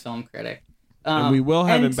finest film critic. And we will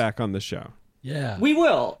have him back on the show. Yeah. We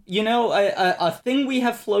will. A thing we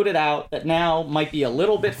have floated out that now might be a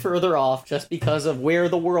little bit further off just because of where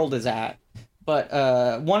the world is at. But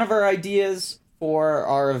one of our ideas for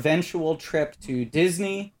our eventual trip to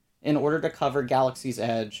Disney in order to cover Galaxy's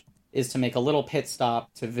Edge is to make a little pit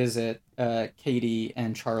stop to visit Katie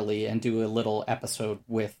and Charlie and do a little episode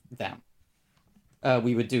with them.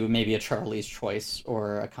 We would do maybe a Charlie's Choice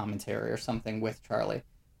or a commentary or something with Charlie.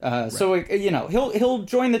 So he'll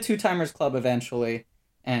join the Two Timers Club eventually,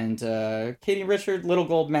 and Katie, Richard, Little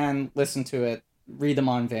Gold Man, listen to it, read them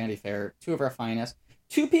on Vanity Fair. Two of our finest,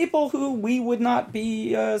 two people who we would not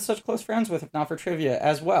be such close friends with if not for trivia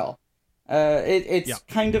as well. It's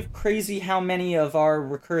kind of crazy how many of our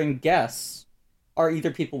recurring guests are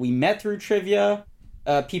either people we met through trivia.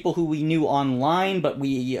 People who we knew online, but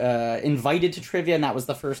we invited to trivia, and that was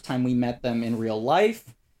the first time we met them in real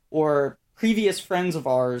life, or previous friends of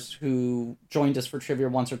ours who joined us for trivia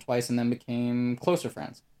once or twice and then became closer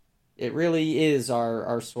friends. It really is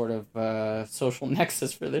our sort of social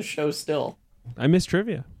nexus for this show still. I miss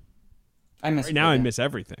trivia. I miss right now. I miss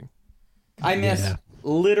everything. I miss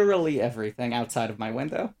literally everything outside of my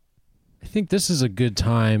window. I think this is a good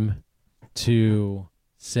time to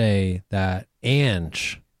say that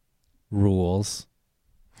Ange rules.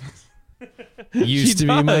 Used to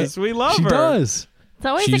be my. We love she her. Does. It's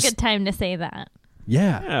always a good time to say that.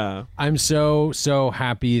 Yeah. I'm so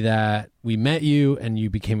happy that we met you and you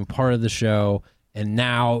became a part of the show. And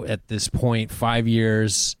now at this point, 5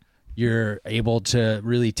 years, you're able to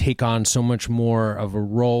really take on so much more of a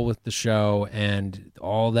role with the show, and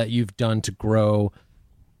all that you've done to grow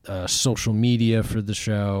social media for the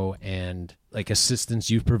show, and like assistance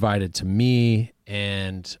you've provided to me.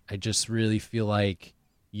 And I just really feel like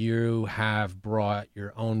you have brought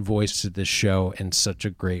your own voice to this show in such a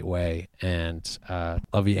great way. And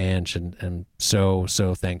love you, Ange, and so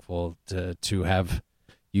thankful to have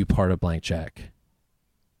you part of Blank Check.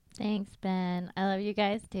 Thanks, Ben. I love you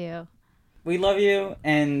guys too. We love you,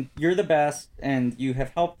 and you're the best, and you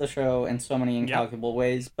have helped the show in so many incalculable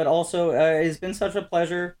ways. But also, it's been such a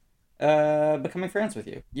pleasure becoming friends with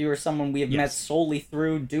you. You are someone we have met solely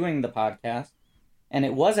through doing the podcast, and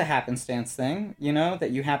it was a happenstance thing,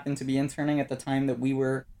 that you happened to be interning at the time that we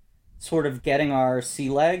were sort of getting our sea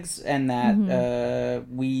legs, and that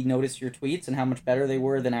we noticed your tweets and how much better they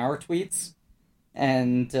were than our tweets.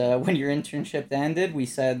 And when your internship ended, we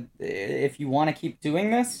said, if you want to keep doing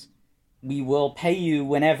this, we will pay you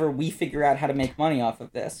whenever we figure out how to make money off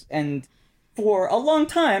of this. And for a long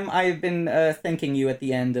time, I've been thanking you at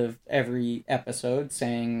the end of every episode,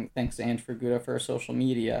 saying thanks to Ange Ferguda for our social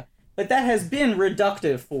media. But that has been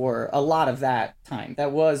reductive for a lot of that time.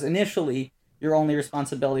 That was initially your only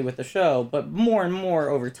responsibility with the show, but more and more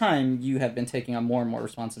over time, you have been taking on more and more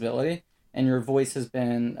responsibility, and your voice has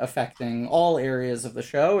been affecting all areas of the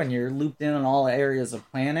show, and you're looped in on all areas of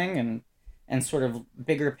planning and sort of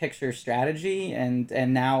bigger picture strategy, and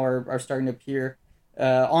now are starting to appear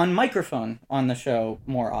on microphone on the show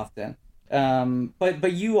more often.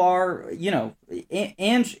 But you are,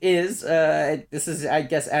 Ange is, this is, I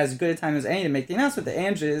guess, as good a time as any to make the announcement that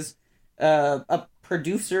Ange is a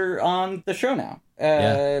producer on the show now.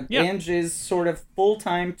 Ange is sort of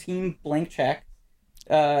full-time team Blank Check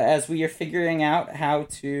as we are figuring out how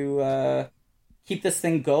to keep this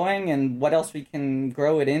thing going and what else we can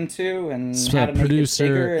grow it into and how to make it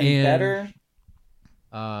bigger and better.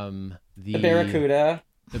 The Barracuda.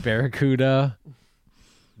 The Barracuda.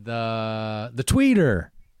 The tweeter.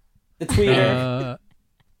 The tweeter.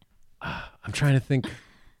 I'm trying to think.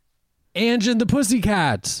 Ange and the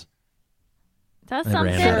Pussycats. That I sounds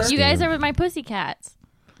ran out of good. You guys steam. are with my pussycats.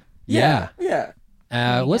 Yeah. Yeah.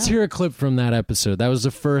 Let's hear a clip from that episode. That was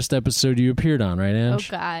the first episode you appeared on, right, Ange?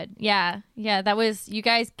 Oh God, yeah. That was. You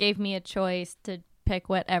guys gave me a choice to pick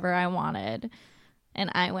whatever I wanted, and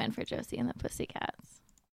I went for Josie and the Pussycats.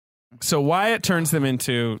 So Wyatt turns them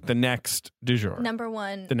into the next du jour. Number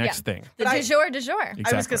one. The next thing. The du jour, du jour.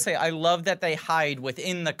 Exactly. I was going to say, I love that they hide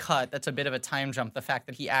within the cut. That's a bit of a time jump, the fact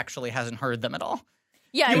that he actually hasn't heard them at all.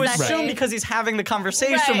 Yeah, you exactly. assume because he's having the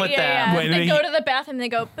conversation with them. Yeah. Wait, They go to the bathroom, they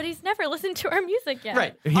go, but he's never listened to our music yet.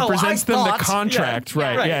 Right. He presents them the contract,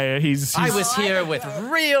 right? Yeah, he's I was here with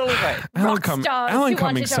real Alan Stars who Cumming's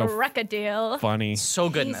wanted to so wreck a deal. funny. So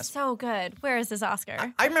good in He's this. so good. Where is his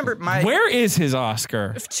Oscar? I remember my. Where is his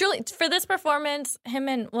Oscar? Truly, for this performance, him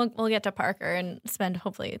and we'll get to Parker and spend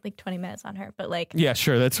hopefully like 20 minutes on her. But like, Yeah,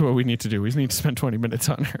 sure. That's what we need to do. We need to spend 20 minutes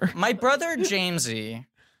on her. My brother Jamesy.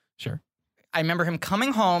 Sure. I remember him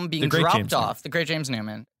coming home, being The great dropped James off. The great James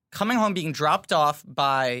Newman coming home, being dropped off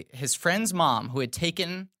by his friend's mom, who had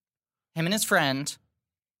taken him and his friend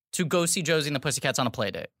to go see Josie and the Pussycats on a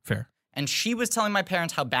play date. Fair. And she was telling my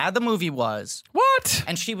parents how bad the movie was. What?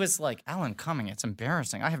 And she was like, Alan Cumming, it's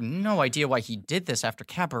embarrassing. I have no idea why he did this after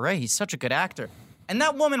Cabaret. He's such a good actor. And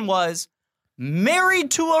that woman was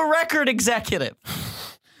married to a record executive.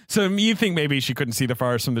 So you think maybe she couldn't see the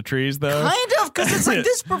forest from the trees, though? Kind of, because it's like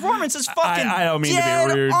this performance is fucking I don't mean dead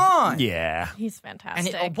to be rude. on. Yeah. he's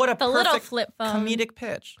fantastic. And what a the little perfect flip phone. comedic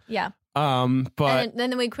pitch. Yeah. But And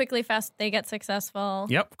then we quickly they get successful.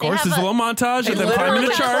 Yep, of They course, have there's a little montage they of them climbing the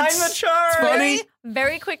literally charts. climb the charts. It's funny.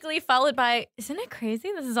 Very quickly followed by, isn't it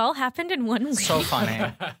crazy? This has all happened in 1 week. So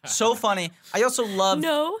funny. So funny. I also love.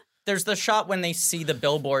 No. There's the shot when they see the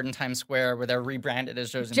billboard in Times Square where they're rebranded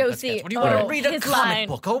as Josie. and the Josie. Pussycats. What do you want to read? A his comic line.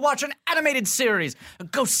 book? Go watch an animated series?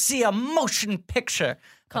 Go see a motion picture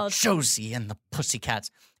Called- called Josie and the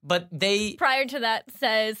Pussycats. But they. Prior to that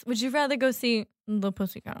says, would you rather go see the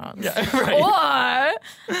Pussycats? Yeah,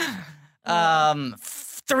 Or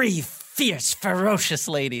Three fierce, ferocious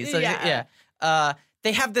ladies. Yeah.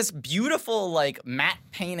 They have this beautiful, like, matte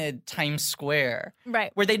painted Times Square.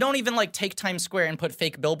 Right. Where they don't even, like, take Times Square and put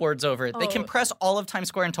fake billboards over it. They Oh. compress all of Times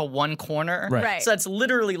Square into one corner. Right. So it's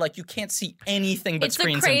literally like you can't see anything but it's a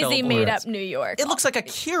screens and crazy billboards. made up New York. It looks like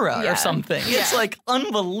Akira Yeah. or something. It's, Yeah. like,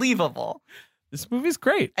 unbelievable. This movie's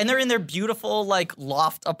great. And they're in their beautiful, like,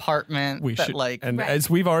 loft apartment. We that, should, like, and as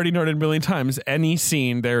we've already noted a million times, any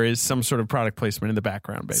scene there is some sort of product placement in the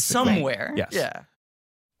background, basically. somewhere. Yes. Yeah.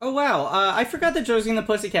 Oh, wow. I forgot that Josie and the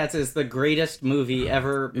Pussycats is the greatest movie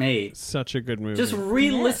ever made. Such a good movie. Just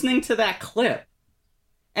re-listening to that clip.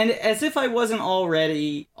 And as if I wasn't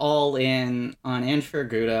already all in on Ange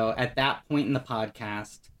Fergudo at that point in the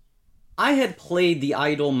podcast, I had played the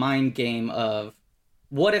idle mind game of,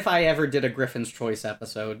 what if I ever did a Griffin's Choice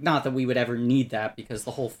episode? Not that we would ever need that, because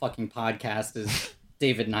the whole fucking podcast is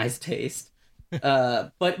David Nye's taste.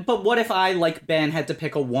 But what if I, like Ben, had to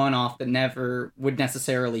pick a one-off that never would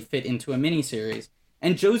necessarily fit into a miniseries?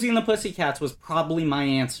 And Josie and the Pussycats was probably my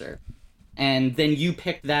answer. And then you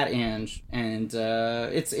picked that, Ange, and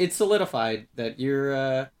it's solidified that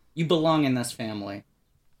you belong in this family.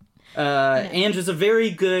 Ange is a very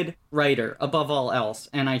good writer, above all else,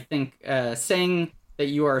 and I think saying that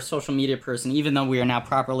you are a social media person, even though we are now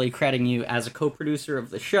properly crediting you as a co-producer of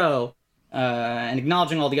the show, and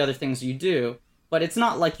acknowledging all the other things you do, but it's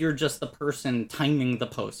not like you're just the person timing the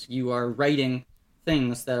posts. You are writing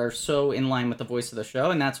things that are so in line with the voice of the show,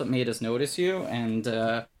 and that's what made us notice you, and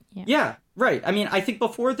yeah, right. I mean, I think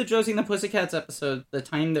before the Josie and the Pussycats episode, the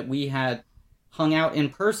time that we had hung out in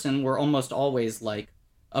person were almost always like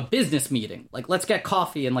a business meeting. Like, let's get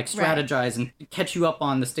coffee and like strategize and catch you up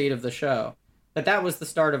on the state of the show. But that was the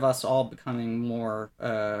start of us all becoming more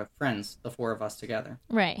friends, the four of us together.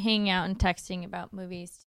 Right, hanging out and texting about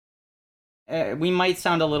movies. We might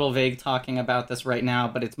sound a little vague talking about this right now,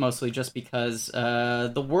 but it's mostly just because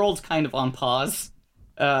the world's kind of on pause.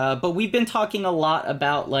 But we've been talking a lot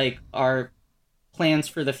about like our plans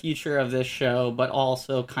for the future of this show, but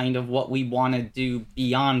also kind of what we want to do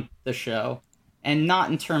beyond the show. And not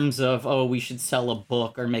in terms of, oh, we should sell a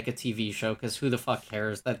book or make a TV show, because who the fuck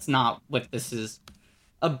cares? That's not what this is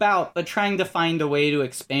about, but trying to find a way to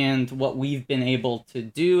expand what we've been able to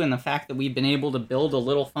do, and the fact that we've been able to build a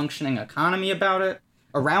little functioning economy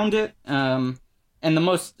around it. And the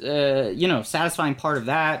most, satisfying part of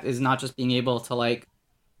that is not just being able to, like,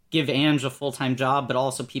 give Ange a full-time job, but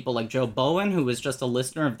also people like Joe Bowen, who was just a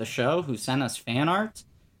listener of the show, who sent us fan art.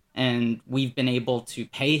 And we've been able to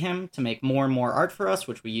pay him to make more and more art for us,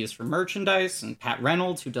 which we use for merchandise. And Pat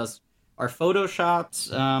Reynolds, who does our photo shots,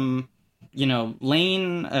 Lane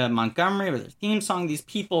Montgomery with their theme song, these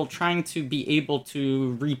people trying to be able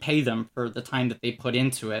to repay them for the time that they put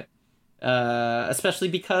into it. Especially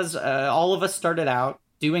because all of us started out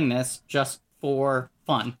doing this just for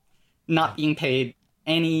fun, not being paid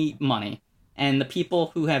any money. And the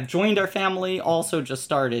people who have joined our family also just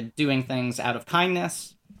started doing things out of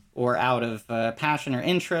kindness or out of passion or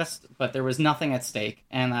interest, but there was nothing at stake.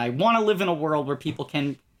 And I want to live in a world where people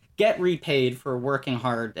can get repaid for working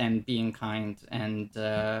hard and being kind and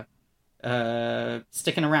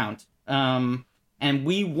sticking around. And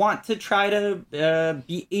we want to try to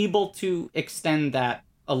be able to extend that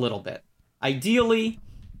a little bit. Ideally,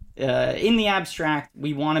 in the abstract,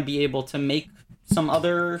 we want to be able to make some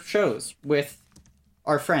other shows with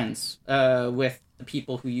our friends, with the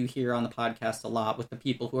people who you hear on the podcast a lot, with the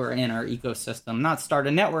people who are in our ecosystem. Not start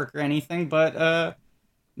a network or anything, but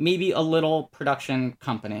maybe a little production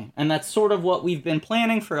company. And that's sort of what we've been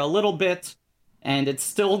planning for a little bit, and it's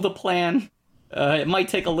still the plan. It might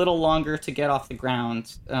take a little longer to get off the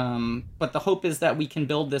ground, but the hope is that we can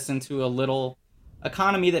build this into a little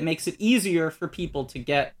economy that makes it easier for people to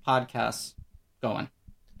get podcasts going.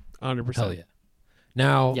 100%. Hell yeah.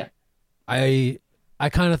 Now, I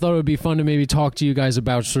kind of thought it would be fun to maybe talk to you guys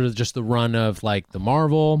about sort of just the run of like the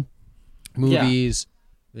Marvel movies.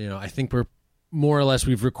 Yeah. I think we're more or less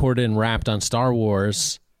we've recorded and wrapped on Star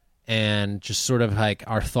Wars, and just sort of like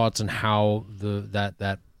our thoughts on how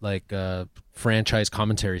that franchise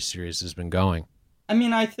commentary series has been going. I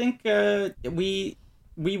mean, I think we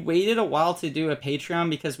waited a while to do a Patreon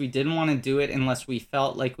because we didn't want to do it unless we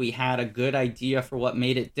felt like we had a good idea for what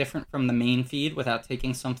made it different from the main feed without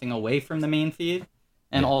taking something away from the main feed.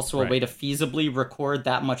 And also a way to feasibly record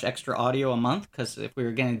that much extra audio a month, because if we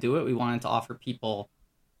were going to do it, we wanted to offer people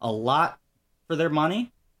a lot for their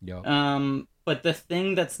money. But the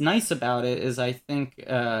thing that's nice about it is I think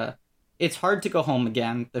it's hard to go home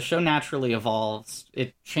again. The show naturally evolves.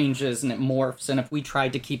 It changes and it morphs. And if we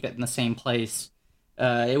tried to keep it in the same place,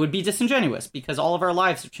 it would be disingenuous, because all of our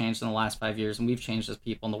lives have changed in the last 5 years, and we've changed as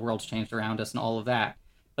people, and the world's changed around us and all of that.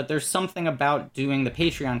 But there's something about doing the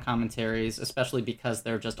Patreon commentaries, especially because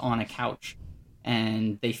they're just on a couch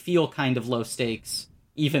and they feel kind of low stakes,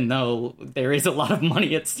 even though there is a lot of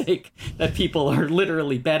money at stake that people are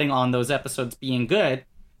literally betting on those episodes being good.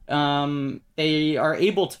 They are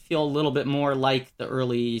able to feel a little bit more like the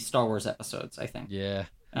early Star Wars episodes, I think. Yeah.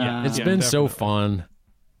 It's been so fun.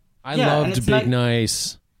 I loved Big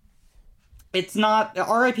Nice. It's not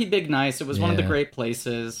R.I.P. Big Nice. It was one of the great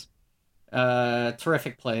places.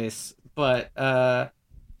 Terrific place. But,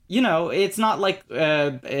 it's not like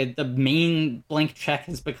the main blank check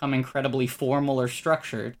has become incredibly formal or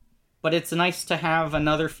structured. But it's nice to have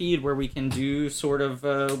another feed where we can do sort of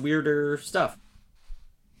weirder stuff.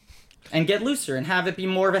 And get looser and have it be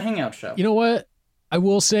more of a hangout show. You know what? I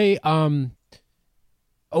will say,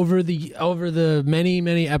 over the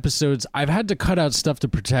many episodes, I've had to cut out stuff to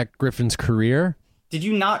protect Griffin's career. Did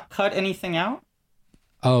you not cut anything out?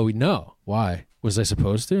 Oh, no. Why? Was I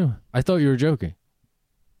supposed to? I thought you were joking.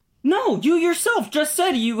 No, you yourself just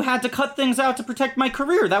said you had to cut things out to protect my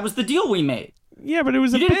career. That was the deal we made. Yeah, but it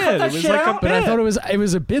was you a didn't bit. Cut that it was shit like out? a bit. But I thought it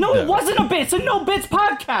was a bit. No, though. it wasn't a bit. It's a no bits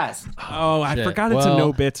podcast. Oh, I forgot it's a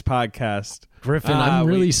no bits podcast. Griffin, I'm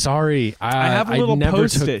really sorry. I have a little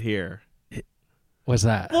post-it here. What's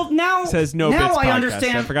that? Well, now it says no bits I podcast.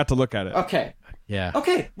 understand. I forgot to look at it. Okay. Yeah.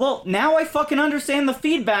 Okay, well, now I fucking understand the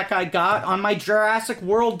feedback I got on my Jurassic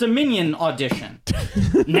World Dominion audition.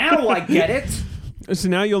 Now I get it. So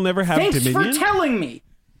now you'll never have Thanks Dominion? for telling me.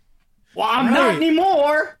 Well, I'm not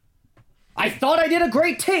anymore. I thought I did a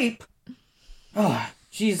great tape. Oh,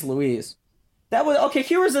 jeez Louise. That was okay.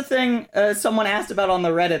 Here was a thing someone asked about on the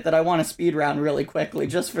Reddit that I want to speed round really quickly,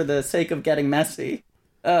 just for the sake of getting messy.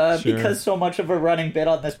 Because so much of a running bit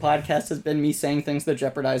on this podcast has been me saying things that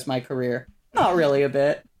jeopardize my career. Not really a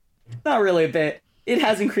bit. It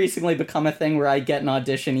has increasingly become a thing where I get an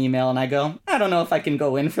audition email and I go, I don't know if I can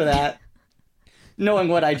go in for that. Knowing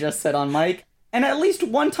what I just said on mic. And at least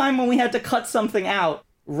one time when we had to cut something out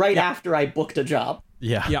right after I booked a job.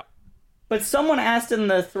 Yeah. Yep. But someone asked in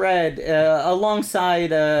the thread,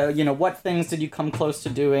 alongside, what things did you come close to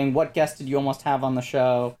doing? What guests did you almost have on the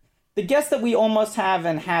show? The guests that we almost have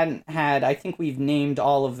and hadn't had, I think we've named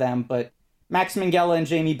all of them, but Max Minghella and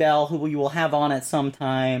Jamie Bell, who we will have on at some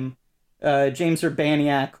time. James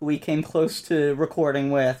Urbaniak, who we came close to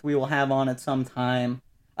recording with, we will have on at some time.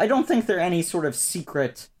 I don't think there are any sort of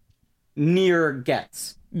secret near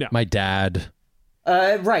gets. No. My dad.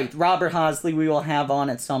 Right. Robert Hosley we will have on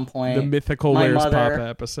at some point. The mythical My Where's mother. Papa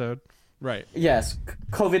episode. Right. Yes.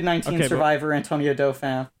 COVID-19 survivor Antonio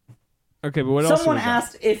Dauphin. Okay, but what else? Someone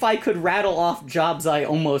asked if I could rattle off jobs I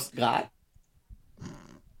almost got.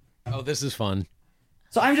 Oh, this is fun.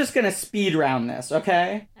 So I'm just gonna speed round this,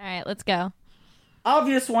 okay? All right, let's go.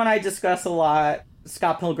 Obvious one I discuss a lot,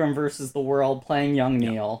 Scott Pilgrim versus the World, playing young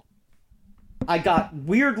Neil. I got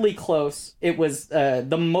weirdly close. It was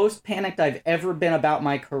the most panicked I've ever been about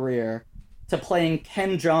my career to playing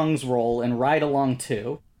Ken Jeong's role in Ride Along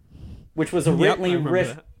 2, which was originally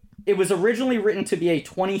it was originally written to be a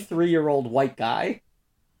 23-year-old white guy.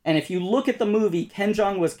 And if you look at the movie, Ken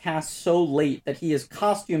Jeong was cast so late that he is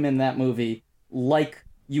costumed in that movie like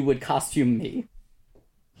you would costume me.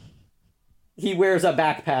 He wears a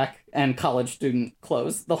backpack and college student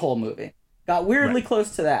clothes the whole movie. Got weirdly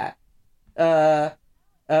close to that.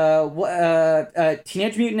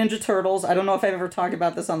 Teenage Mutant Ninja Turtles. I don't know if I've ever talked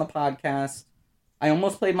about this on the podcast. I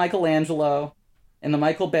almost played Michelangelo in the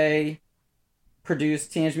Michael Bay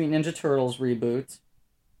produced Teenage Mutant Ninja Turtles reboot.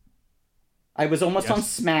 I was almost on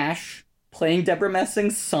Smash playing Deborah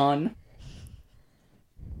Messing's son.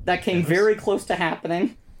 That came very close to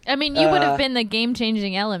happening. I mean, you would have been the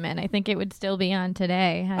game-changing element. I think it would still be on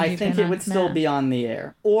today. I think it would still be on the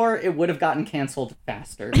air. Or it would have gotten canceled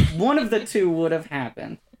faster. One of the two would have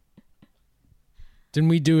happened. Didn't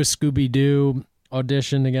we do a Scooby-Doo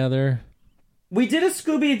audition together? We did a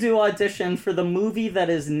Scooby-Doo audition for the movie that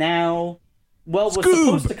is now... Well, was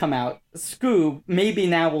supposed to come out. Scoob, maybe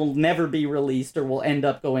now will never be released or will end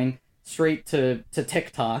up going straight to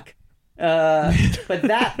TikTok. But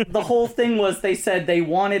the whole thing was they said they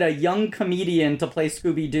wanted a young comedian to play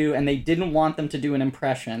Scooby-Doo and they didn't want them to do an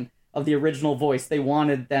impression of the original voice. They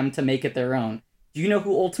wanted them to make it their own. Do you know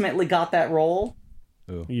who ultimately got that role?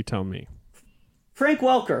 Who? You tell me. Frank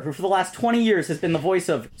Welker, who for the last 20 years has been the voice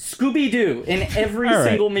of Scooby-Doo in every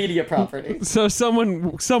single media property. So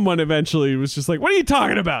someone eventually was just like, what are you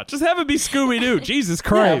talking about? Just have it be Scooby-Doo. Jesus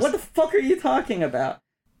Christ. Yeah, what the fuck are you talking about?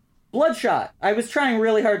 Bloodshot. I was trying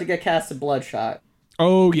really hard to get cast at Bloodshot.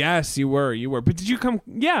 Oh, yes, you were. But did you come?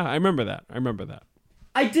 Yeah, I remember that.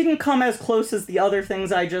 I didn't come as close as the other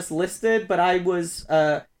things I just listed, but I was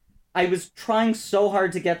trying so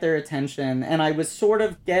hard to get their attention, and I was sort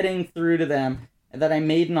of getting through to them that I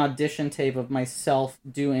made an audition tape of myself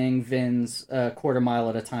doing Vin's quarter mile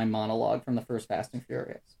at a time monologue from the first Fast and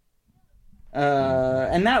Furious.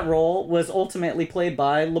 And that role was ultimately played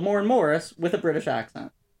by Lamorne Morris with a British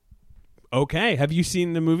accent. Okay, have you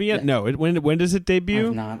seen the movie yet? No. When does it debut?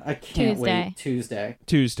 I've not. I can't wait. Tuesday.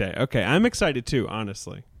 Okay, I'm excited too,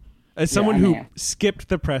 honestly. As someone who skipped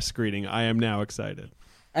the press screening, I am now excited.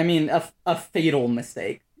 I mean, a fatal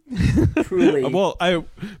mistake. Truly. Well, I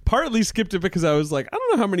partly skipped it because I was like, I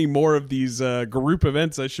don't know how many more of these group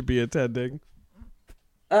events I should be attending.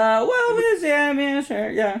 Sure,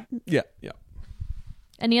 yeah. Yeah.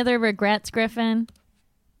 Any other regrets, Griffin?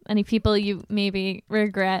 Any people you maybe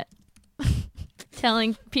regret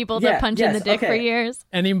telling people to punch in the dick for years?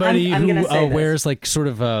 Anybody who wears like sort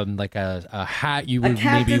of like a hat you would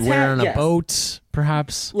maybe wear on a boat,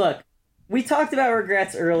 perhaps? Look, we talked about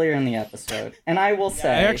regrets earlier in the episode, and I will say...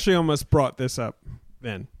 I actually almost brought this up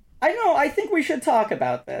then. I know, I think we should talk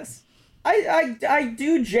about this. I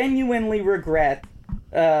do genuinely regret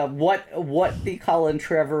what the Colin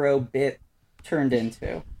Trevorrow bit turned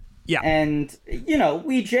into. Yeah. And,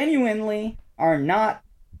 we genuinely are not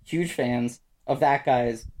huge fans of that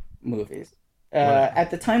guy's movies.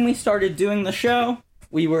 At the time we started doing the show,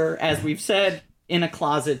 we were, as we've said, in a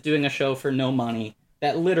closet doing a show for no money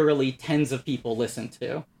that literally tens of people listened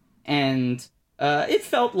to. And it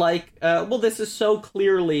felt like, this is so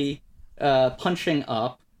clearly punching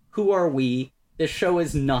up. Who are we? This show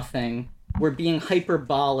is nothing. We're being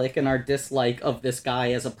hyperbolic in our dislike of this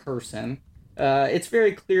guy as a person. It's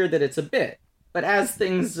very clear that it's a bit. But as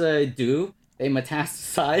things do, they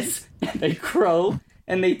metastasize, and they grow,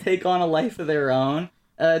 and they take on a life of their own,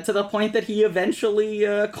 to the point that he eventually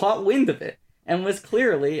caught wind of it, and was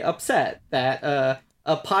clearly upset that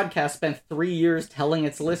a podcast spent 3 years telling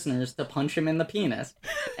its listeners to punch him in the penis.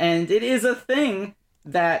 And it is a thing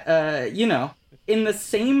that, in the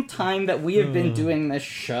same time that we have been doing this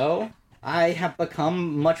show, I have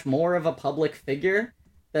become much more of a public figure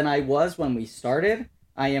than I was when we started.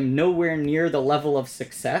 I am nowhere near the level of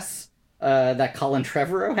success that Colin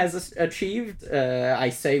Trevorrow has achieved. I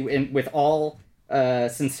say with all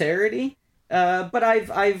sincerity. But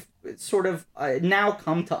I've sort of now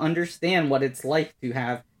come to understand what it's like to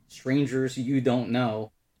have strangers you don't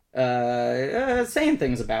know saying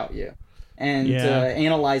things about you and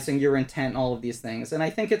analyzing your intent, all of these things. And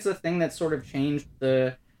I think it's a thing that sort of changed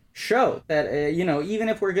the show. That even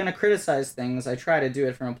if we're going to criticize things, I try to do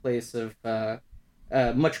it from a place of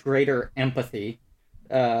much greater empathy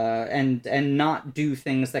and not do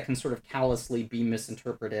things that can sort of callously be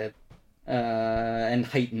misinterpreted and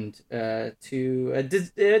heightened to a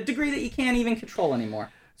degree that you can't even control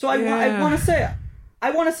anymore. So I want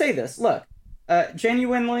to say this. Look,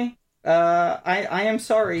 genuinely, I am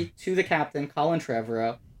sorry to the captain, Colin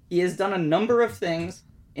Trevorrow. He has done a number of things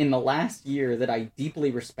in the last year that I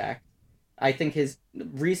deeply respect. I think his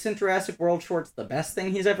recent Jurassic World short's the best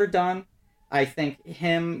thing he's ever done. I think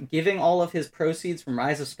him giving all of his proceeds from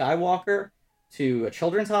Rise of Skywalker to a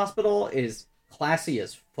children's hospital is classy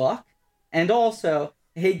as fuck. And also,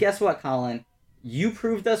 hey, guess what, Colin? You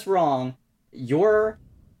proved us wrong. Your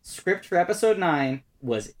script for episode 9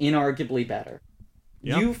 was inarguably better.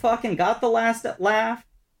 Yep. You fucking got the last laugh.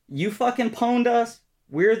 You fucking pwned us.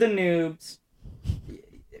 We're the noobs.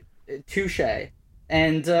 Touche.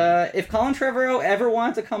 And if Colin Trevorrow ever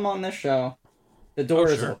wanted to come on this show, the door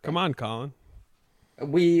is open. Come on, Colin.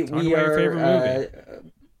 We are your favorite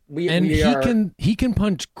movie. He can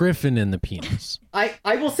punch Griffin in the penis. I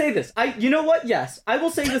will say this. You know what? Yes, I will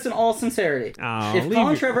say this in all sincerity. If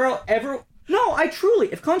Colin Trevorrow ever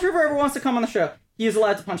wants to come on the show, he is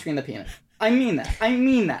allowed to punch me in the penis. I mean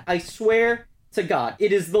that. I swear to God,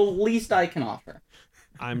 it is the least I can offer.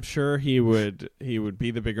 I'm sure he would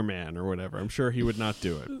be the bigger man or whatever. I'm sure he would not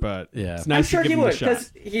do it, but yeah, it's nice I'm sure to give he him would a shot.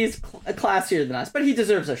 because he's classier than us. But he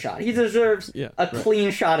deserves a shot. He deserves a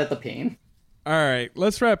clean shot at the peen. All right,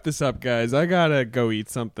 let's wrap this up, guys. I gotta go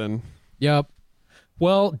eat something. Yep.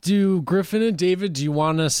 Well, do Griffin and David, do you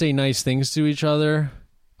want to say nice things to each other?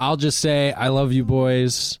 I'll just say I love you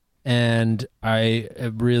boys, and I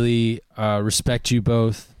really respect you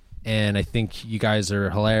both. And I think you guys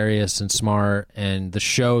are hilarious and smart. And the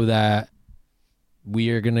show that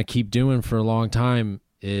we are going to keep doing for a long time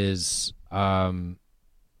is, I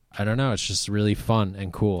don't know, it's just really fun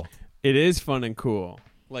and cool. It is fun and cool.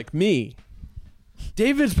 Like me.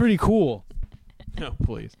 David's pretty cool. No,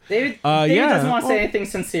 please. David doesn't want to say anything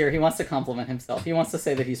sincere. He wants to compliment himself. He wants to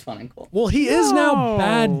say that he's fun and cool. Well, he is now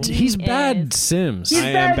bad. He's bad Sims. He's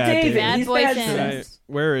bad David. Bad He's boy bad Sims. Sims.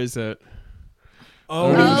 Where is it?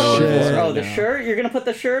 Oh, shit. Oh, the shirt? You're going to put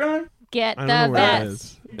the shirt on? Get I don't know the where it vest.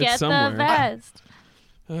 is. It's Get the somewhere. vest.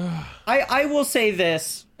 I will say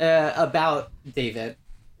this about David.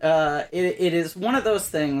 It is one of those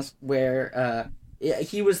things where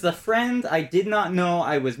he was the friend I did not know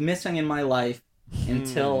I was missing in my life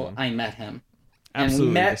until I met him. Absolutely, and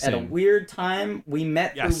we met at a weird time. We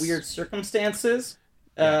met Yes. through weird circumstances.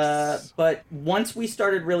 Yes. But once we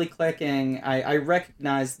started really clicking, I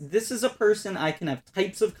recognized this is a person I can have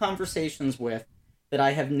types of conversations with that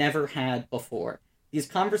I have never had before. These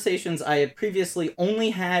conversations I had previously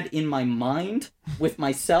only had in my mind with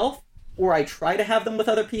myself, or I try to have them with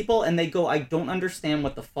other people, and they go, I don't understand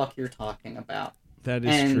what the fuck you're talking about. That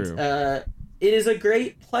is true. It is a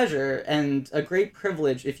great pleasure and a great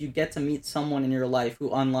privilege if you get to meet someone in your life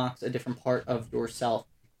who unlocks a different part of yourself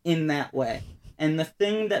in that way. And the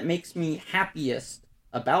thing that makes me happiest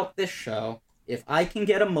about this show, if I can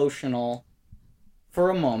get emotional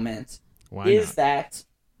for a moment, is that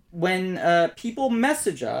when people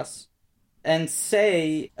message us and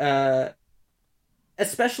say,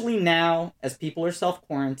 especially now as people are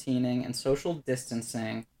self-quarantining and social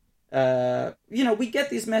distancing, we get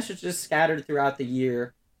these messages scattered throughout the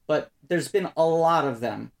year, but there's been a lot of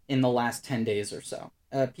them in the last 10 days or so.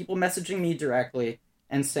 People messaging me directly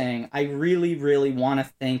and saying, I really, really want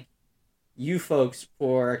to thank you folks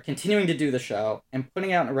for continuing to do the show and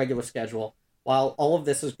putting out a regular schedule while all of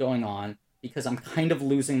this is going on, because I'm kind of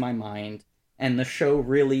losing my mind, and the show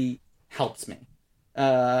really helps me.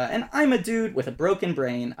 And I'm a dude with a broken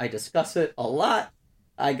brain. I discuss it a lot.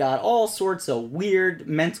 I got all sorts of weird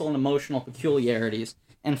mental and emotional peculiarities.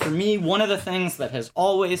 And for me, one of the things that has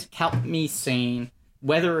always kept me sane,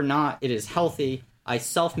 whether or not it is healthy, I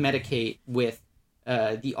self-medicate with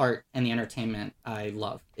the art and the entertainment I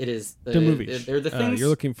love. It is the movies. They're the things you're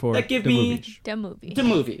looking for that give the me movies. The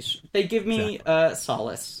movies. They give me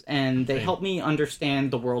solace, and they help me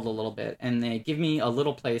understand the world a little bit, and they give me a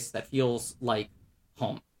little place that feels like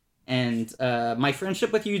home. And my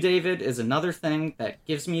friendship with you, David, is another thing that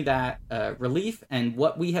gives me that relief, and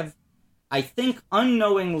what we have, I think,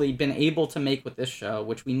 unknowingly been able to make with this show,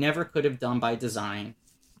 which we never could have done by design.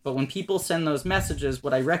 But when people send those messages,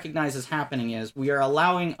 what I recognize is happening is we are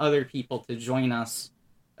allowing other people to join us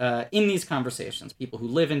in these conversations. People who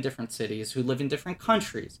live in different cities, who live in different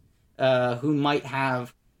countries, who might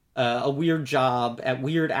have a weird job at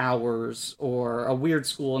weird hours, or a weird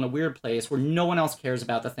school in a weird place where no one else cares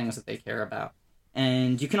about the things that they care about.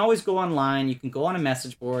 And you can always go online. You can go on a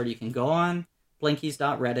message board. You can go on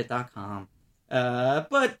blankies.reddit.com.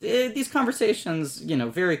 But these conversations,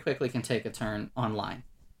 very quickly can take a turn online.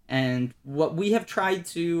 And what we have tried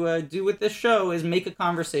to do with this show is make a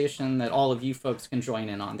conversation that all of you folks can join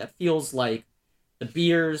in on, that feels like the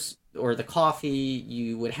beers or the coffee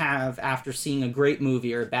you would have after seeing a great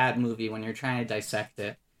movie or a bad movie when you're trying to dissect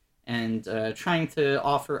it, and trying to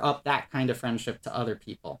offer up that kind of friendship to other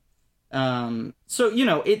people. So,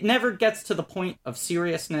 it never gets to the point of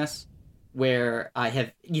seriousness where I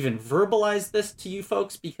have even verbalized this to you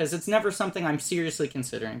folks, because it's never something I'm seriously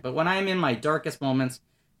considering. But when I'm in my darkest moments,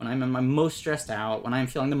 when I'm in my most stressed out, when I'm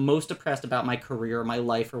feeling the most depressed about my career, my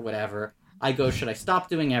life, or whatever, I go, should I stop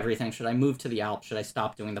doing everything? Should I move to the Alps? Should I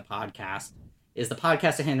stop doing the podcast? Is the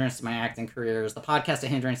podcast a hindrance to my acting career? Is the podcast a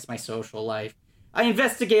hindrance to my social life? I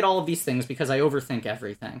investigate all of these things because I overthink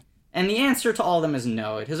everything. And the answer to all of them is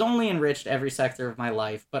no. It has only enriched every sector of my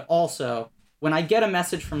life. But also, when I get a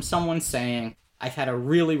message from someone saying, I've had a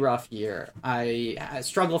really rough year, I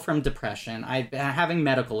struggle from depression, I've been having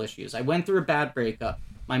medical issues, I went through a bad breakup,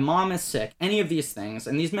 my mom is sick, any of these things,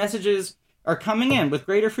 and these messages are coming in with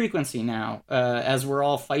greater frequency now as we're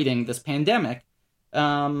all fighting this pandemic,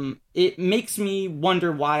 it makes me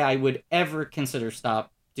wonder why I would ever consider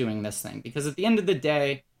stop doing this thing. Because at the end of the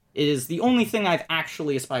day, it is the only thing I've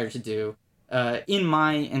actually aspired to do in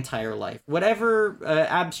my entire life. Whatever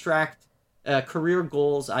abstract career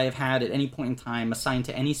goals I have had at any point in time assigned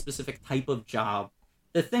to any specific type of job,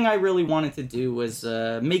 the thing I really wanted to do was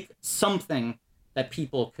make something that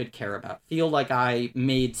people could care about. Feel like I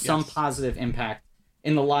made some positive impact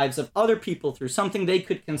in the lives of other people through something they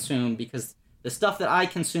could consume, because the stuff that I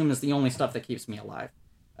consume is the only stuff that keeps me alive.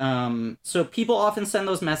 So people often send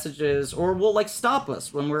those messages, or will stop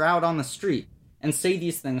us when we're out on the street and say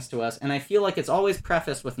these things to us. And I feel like it's always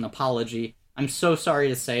prefaced with an apology. I'm so sorry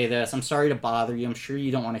to say this. I'm sorry to bother you. I'm sure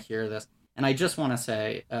you don't want to hear this. And I just want to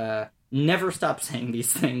say, never stop saying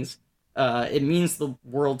these things. It means the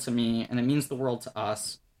world to me, and it means the world to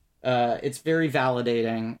us. It's very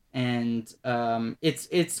validating, and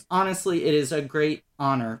it's honestly, it is a great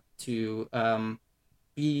honor to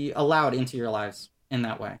be allowed into your lives in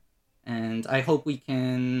that way. And I hope we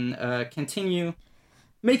can continue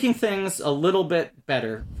making things a little bit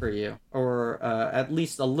better for you, or at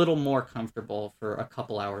least a little more comfortable for a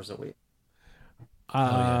couple hours a week.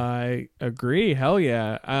 I agree. Hell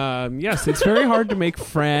yeah. Yes, it's very hard to make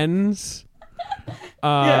friends.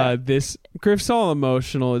 This Griff's all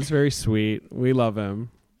emotional. It's very sweet. We love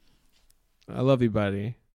him. I love you,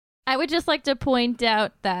 buddy. I would just like to point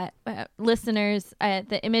out that listeners,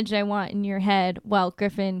 the image I want in your head while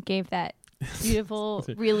Griffin gave that beautiful,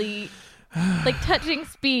 really touching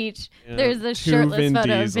speech. Yeah. There's a shirtless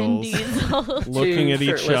photo of Vin Diesel looking at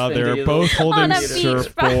each other, both holding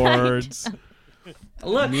surfboards.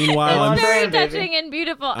 Look, meanwhile, it's very touching and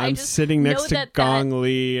beautiful. I'm sitting next to Gong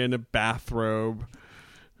Li in a bathrobe.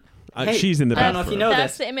 She's in the bathrobe. I don't know if you know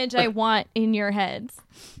That's the image I want in your heads.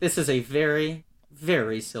 This is a very,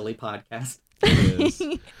 very silly podcast. It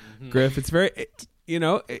is. Griff, it's very...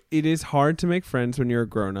 it is hard to make friends when you're a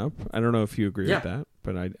grown-up. I don't know if you agree with that,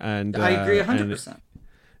 but I agree 100%.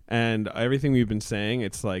 And everything we've been saying,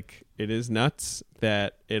 it's like, it is nuts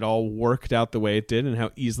that it all worked out the way it did and how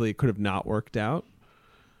easily it could have not worked out.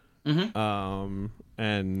 Mm-hmm.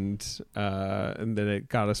 And that it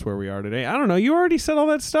got us where we are today. I don't know. You already said all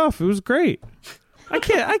that stuff. It was great. I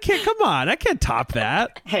can't. Come on. I can't top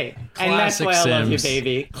that. Hey, and that's why I love you,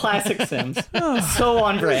 baby. Classic Sims. So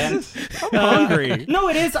on brand. I'm hungry. No,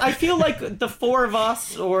 it is. I feel like the four of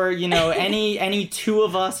us, or any two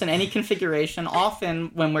of us in any configuration,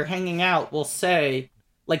 often when we're hanging out, we'll say,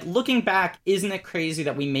 looking back, isn't it crazy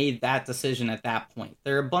that we made that decision at that point?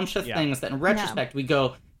 There are a bunch of things that in retrospect we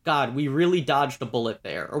go, God, we really dodged a bullet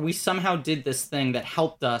there, or we somehow did this thing that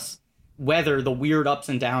helped us weather the weird ups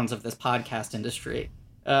and downs of this podcast industry.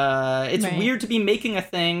 It's weird to be making a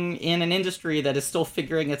thing in an industry that is still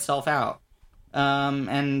figuring itself out.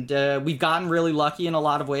 And we've gotten really lucky in a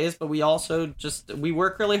lot of ways, but we also we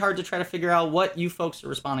work really hard to try to figure out what you folks are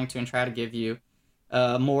responding to and try to give you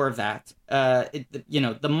more of that.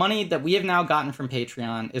 The money that we have now gotten from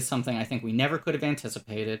Patreon is something I think we never could have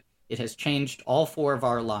anticipated. It has changed all four of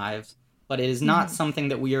our lives, but it is not something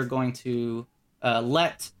that we are going to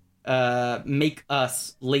let make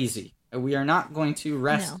us lazy. We are not going to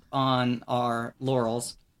rest on our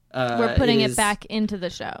laurels. We're putting it back into the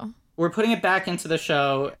show. We're putting it back into the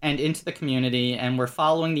show and into the community, and we're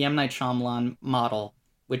following the M. Night Shyamalan model,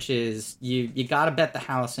 which is you got to bet the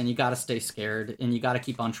house, and you got to stay scared, and you got to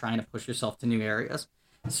keep on trying to push yourself to new areas.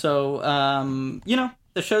 So,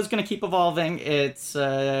 the show's going to keep evolving. It's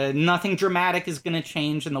nothing dramatic is going to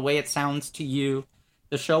change in the way it sounds to you.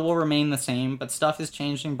 The show will remain the same, but stuff is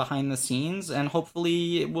changing behind the scenes, and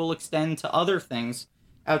hopefully it will extend to other things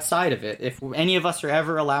outside of it. If any of us are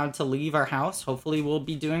ever allowed to leave our house, hopefully we'll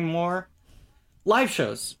be doing more live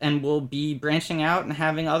shows, and we'll be branching out and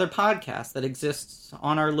having other podcasts that exist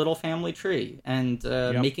on our little family tree, and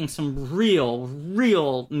making some real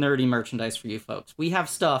nerdy merchandise for you folks. We have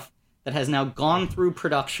stuff that has now gone through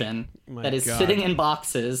production that is sitting in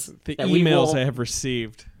boxes. The that emails I have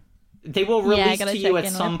received. They will release to you at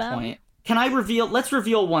some point. Can I reveal? Let's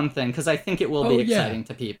reveal one thing, because I think it will be exciting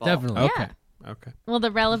to people. Definitely. Okay. Well, the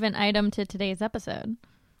relevant item to today's episode.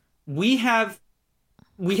 We have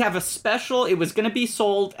a special. It was going to be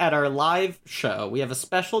sold at our live show. We have a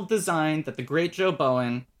special design that the great Joe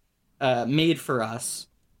Bowen made for us.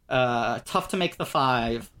 Tough to make the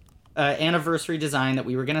 5 anniversary design that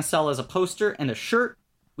we were going to sell as a poster and a shirt.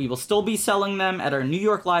 We will still be selling them at our New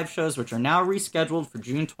York live shows, which are now rescheduled for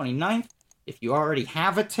June 29th. If you already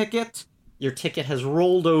have a ticket, your ticket has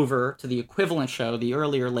rolled over to the equivalent show, the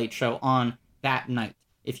earlier late show, on that night.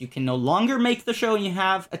 If you can no longer make the show and you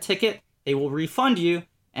have a ticket, they will refund you,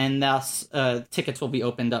 and thus tickets will be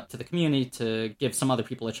opened up to the community to give some other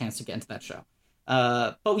people a chance to get into that show.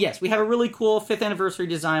 But yes, we have a really cool 5th anniversary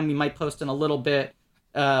design we might post in a little bit.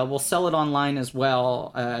 We'll sell it online as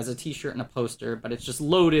well as a t-shirt and a poster, but it's just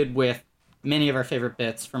loaded with many of our favorite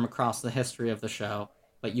bits from across the history of the show.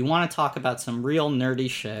 But you want to talk about some real nerdy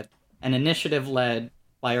shit, an initiative led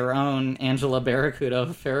by our own Angela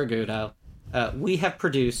Farragudo. We have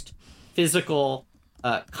produced physical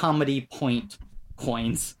comedy point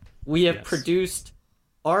coins. We have produced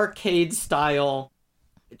arcade-style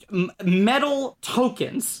metal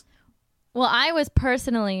tokens. Well, I was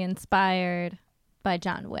personally inspired by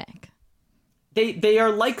John Wick. They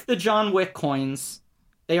are like the John Wick coins.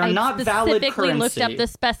 They are not valid currency. I specifically looked up the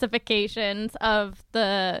specifications of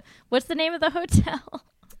what's the name of the hotel?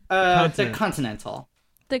 The Continental.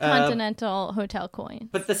 The Continental Hotel coin.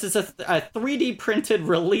 But this is a 3D printed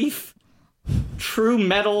relief true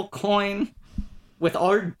metal coin with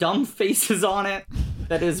our dumb faces on it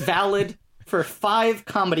that is valid for 5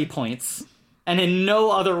 comedy points and in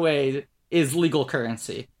no other way is legal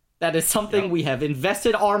currency. That is something we have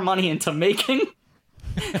invested our money into making,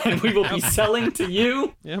 and we will be selling to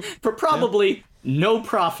you for probably no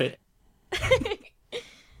profit.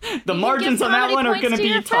 The margins on that one are going to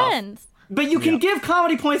be tough. Friends. But you can give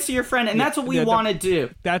comedy points to your friend, and that's what we want to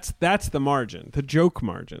do. That's the margin, the joke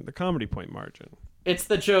margin, the comedy point margin. It's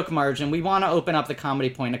the joke margin. We want to open up the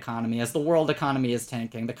comedy point economy. As the world economy is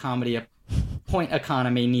tanking, the comedy point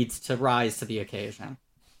economy needs to rise to the occasion.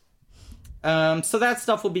 So that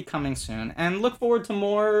stuff will be coming soon. And look forward to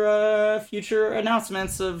more future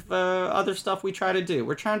announcements of other stuff we try to do.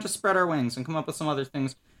 We're trying to spread our wings and come up with some other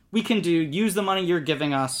things we can do. Use the money you're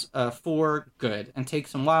giving us for good and take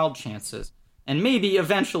some wild chances. And maybe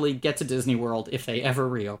eventually get to Disney World if they ever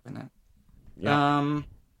reopen it. Yeah.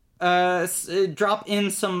 Drop in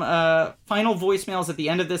some final voicemails at the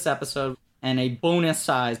end of this episode and a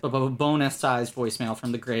bonus-sized voicemail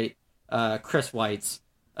from the great Chris Weitz.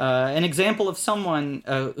 An example of someone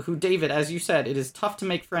who, David, as you said, it is tough to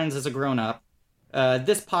make friends as a grown-up.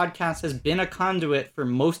 This podcast has been a conduit for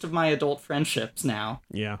most of my adult friendships now.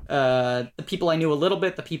 Yeah. The people I knew a little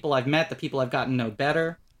bit, the people I've met, the people I've gotten to know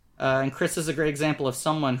better. And Chris is a great example of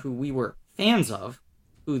someone who we were fans of,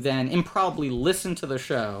 who then improbably listened to the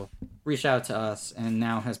show, reached out to us, and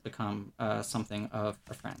now has become something of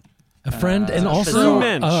a friend. A friend and also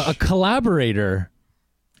a collaborator.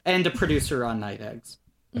 And a producer on Night Eggs.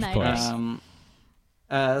 Nice.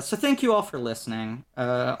 So thank you all for listening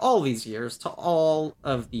all these years to all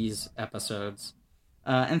of these episodes.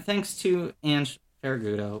 And thanks to Ange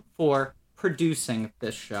Farragudo for producing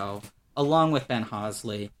this show, along with Ben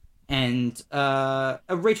Hosley, and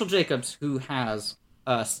Rachel Jacobs, who has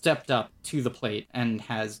stepped up to the plate and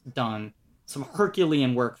has done some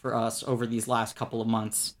Herculean work for us over these last couple of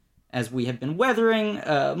months as we have been weathering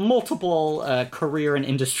multiple career and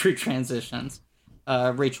industry transitions.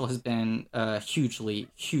 Rachel has been hugely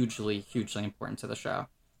important to the show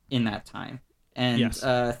in that time. And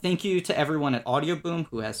thank you to everyone at Audio Boom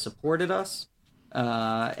who has supported us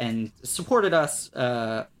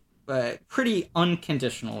pretty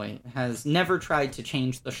unconditionally, has never tried to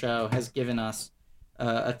change the show, has given us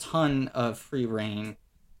a ton of free reign.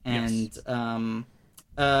 And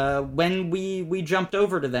when we jumped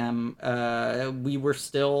over to them, we were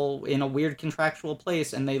still in a weird contractual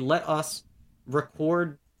place, and they let us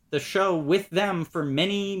record the show with them for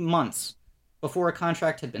many months before a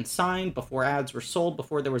contract had been signed, before ads were sold,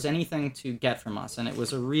 before there was anything to get from us. And it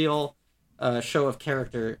was a real show of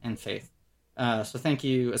character and faith. So thank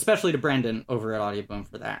you, especially to Brendan over at Audioboom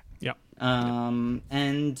for that. Yep. And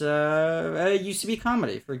UCB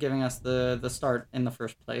Comedy for giving us the start in the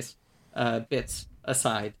first place. Bits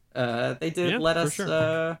aside, they did let us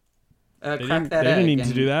crack that egg. They didn't need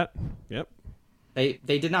to do that. Yep. They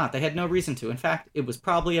did not. They had no reason to. In fact, it was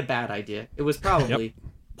probably a bad idea. It was probably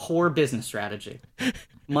poor business strategy,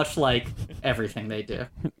 much like everything they do.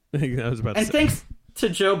 I think that was about to say. Thanks to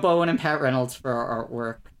Joe Bowen and Pat Reynolds for our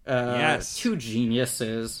artwork. Yes. Two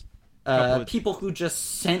geniuses. People who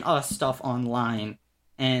just sent us stuff online.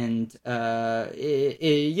 And,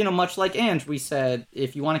 much like Ange, we said,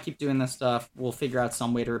 if you want to keep doing this stuff, we'll figure out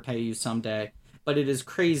some way to repay you someday. But it is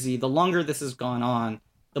crazy. The longer this has gone on,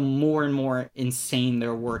 the more and more insane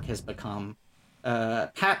their work has become.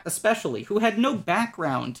 Pat especially, who had no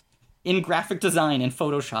background in graphic design and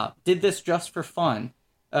Photoshop, did this just for fun.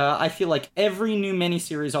 I feel like every new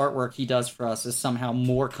miniseries artwork he does for us is somehow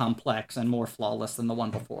more complex and more flawless than the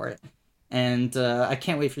one before it. And I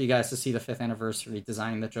can't wait for you guys to see the 5th anniversary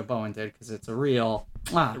design that Joe Bowen did, because it's a real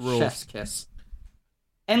chef's kiss.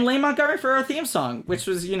 And Lane Montgomery for our theme song, which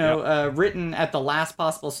was, written at the last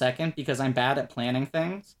possible second because I'm bad at planning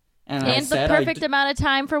things. And the perfect amount of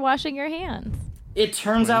time for washing your hands. It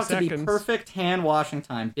turns out to be seconds. perfect hand washing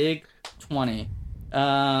time. Big 20.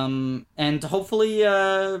 And hopefully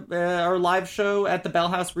our live show at the Bell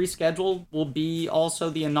House rescheduled will be also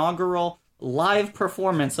the inaugural live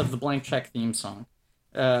performance of the Blank Check theme song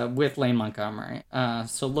with Lane Montgomery.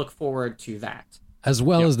 So look forward to that. As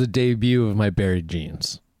well as the debut of my Buried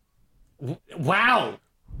Jeans. Wow!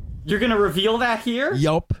 You're going to reveal that here?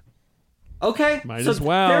 Yup. Okay. Might as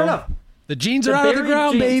well. Fair enough. The jeans are out of the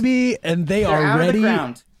ground, baby, and they're out ready of the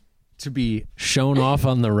ground. to be shown off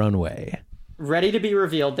on the runway. Ready to be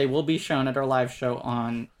revealed. They will be shown at our live show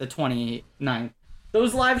on the 29th.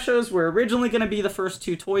 Those live shows were originally going to be the first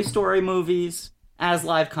 2 Toy Story movies as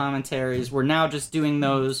live commentaries. We're now just doing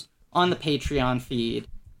those on the Patreon feed.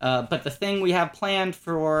 But the thing we have planned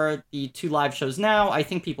for the 2 live shows now, I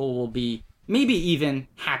think people will be maybe even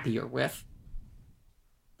happier with.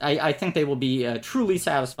 I think they will be truly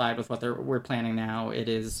satisfied with what we're planning now. It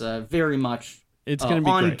is very much it's gonna be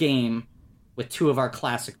on great. game with 2 of our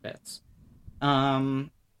classic bits. Go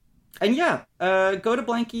to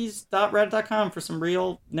blankies.reddit.com for some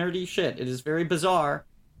real nerdy shit. It is very bizarre,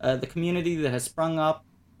 the community that has sprung up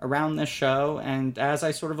around this show, and as I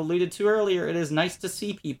sort of alluded to earlier, it is nice to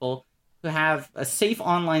see people who have a safe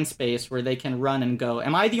online space where they can run and go,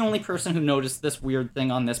 am I the only person who noticed this weird thing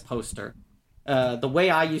on this poster? The way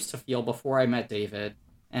I used to feel before I met David,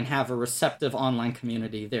 and have a receptive online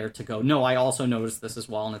community there to go, no, I also noticed this as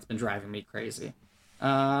well, and it's been driving me crazy.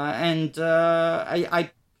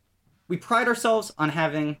 We pride ourselves on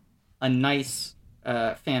having a nice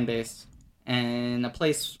fan base and a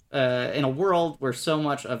place in a world where so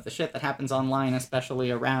much of the shit that happens online, especially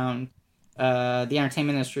around the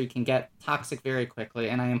entertainment industry, can get toxic very quickly.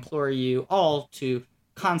 And I implore you all to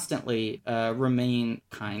constantly remain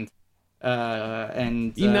kind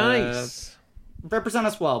and be nice. Represent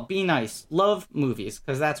us well. Be nice. Love movies,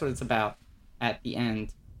 because that's what it's about at the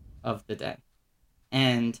end of the day.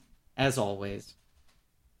 And as always,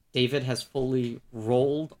 David has fully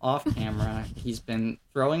rolled off camera. He's been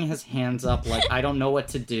throwing his hands up like, I don't know what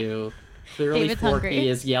to do. Clearly, David's Forky hungry.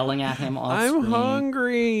 is yelling at him off I'm screen.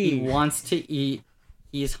 hungry. He wants to eat.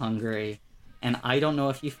 He's hungry. And I don't know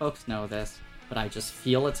if you folks know this, but I just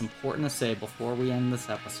feel it's important to say before we end this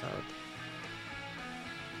episode.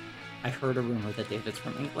 I heard a rumor that David's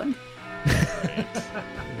from England. Right.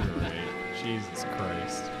 Jesus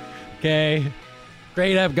Christ. Okay.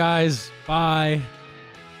 Great app, guys. Bye.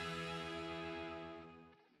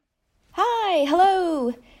 Hi,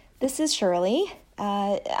 hello. This is Shirley.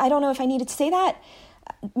 I don't know if I needed to say that.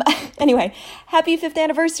 Anyway, happy 5th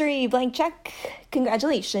anniversary, Blank Check.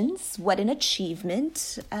 Congratulations. What an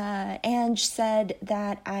achievement. Ange said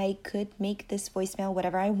that I could make this voicemail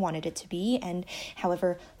whatever I wanted it to be and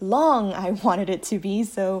however long I wanted it to be.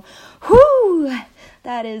 So, whoo,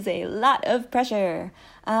 that is a lot of pressure.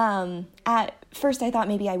 At first, I thought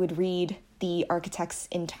maybe I would read the architect's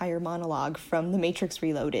entire monologue from The Matrix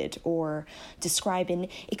Reloaded, or describe in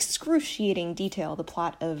excruciating detail the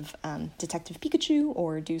plot of Detective Pikachu,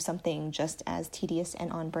 or do something just as tedious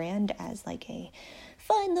and on brand as like a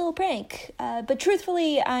fun little prank. But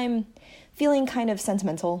truthfully, I'm feeling kind of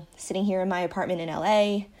sentimental, sitting here in my apartment in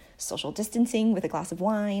LA, social distancing with a glass of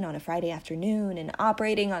wine on a Friday afternoon, and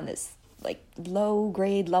operating on this like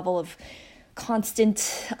low-grade level of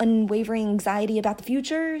constant, unwavering anxiety about the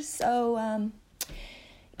future. So,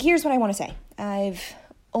 here's what I want to say. I've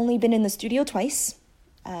only been in the studio twice.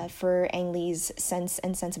 for Ang Lee's Sense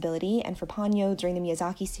and Sensibility, and for Ponyo during the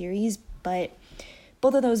Miyazaki series, but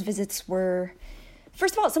both of those visits were,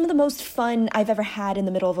 first of all, some of the most fun I've ever had in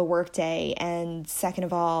the middle of a workday, and second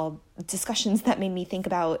of all, discussions that made me think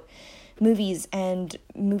about movies and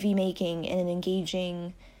movie making in an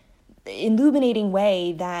engaging, illuminating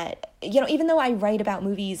way that, even though I write about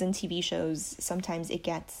movies and TV shows, sometimes it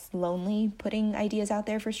gets lonely putting ideas out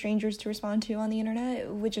there for strangers to respond to on the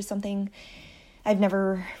internet, which is something I've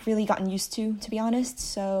never really gotten used to be honest.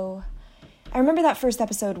 So I remember that first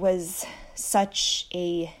episode was such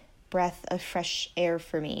a breath of fresh air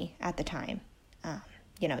for me at the time.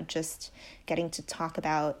 Just getting to talk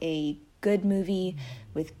about a good movie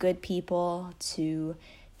with good people, to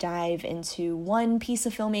dive into one piece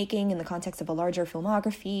of filmmaking in the context of a larger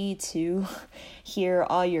filmography, to hear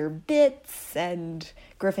all your bits, and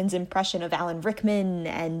Griffin's impression of Alan Rickman,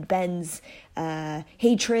 and Ben's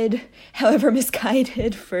hatred, however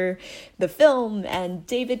misguided, for the film, and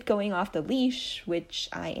David going off the leash, which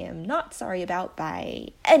I am not sorry about by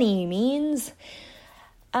any means.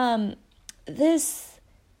 This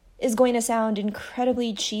is going to sound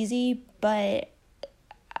incredibly cheesy, but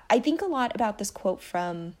I think a lot about this quote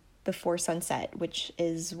from Before Sunset, which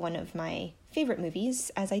is one of my favorite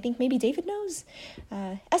movies, as I think maybe David knows.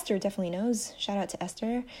 Esther definitely knows. Shout out to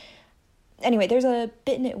Esther. Anyway, there's a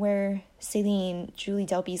bit in it where Celine, Julie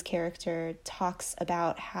Delpy's character, talks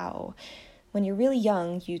about how when you're really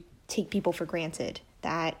young, you take people for granted,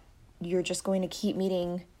 that you're just going to keep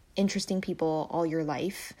meeting interesting people all your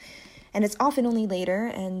life. And it's often only later,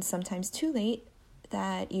 and sometimes too late,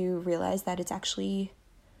 that you realize that it's actually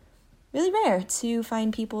really rare to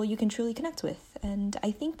find people you can truly connect with. And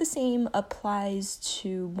I think the same applies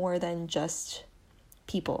to more than just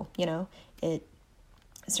people, It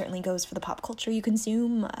certainly goes for the pop culture you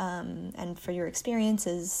consume, and for your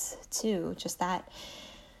experiences too. Just that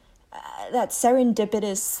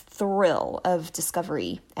serendipitous thrill of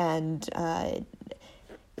discovery and,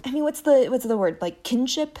 what's the word? Like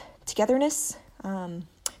kinship, togetherness.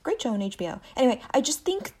 Great show on HBO. Anyway, I just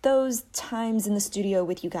think those times in the studio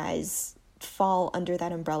with you guys fall under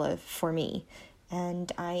that umbrella for me.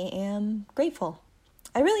 And I am grateful.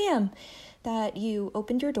 I really am, that you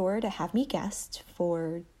opened your door to have me guest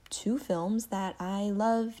for 2 films that I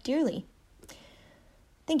love dearly.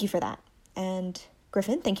 Thank you for that. And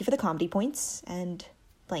Griffin, thank you for the comedy points. And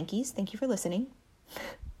Blankies, thank you for listening.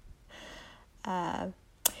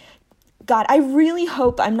 God, I really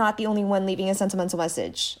hope I'm not the only one leaving a sentimental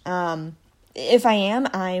message. If I am,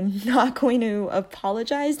 I'm not going to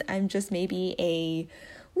apologize. I'm just maybe a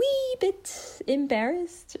wee bit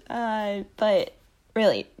embarrassed. But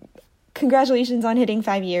really, congratulations on hitting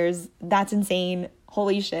 5 years. That's insane.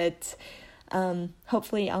 Holy shit.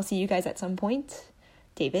 Hopefully I'll see you guys at some point.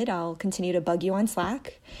 David, I'll continue to bug you on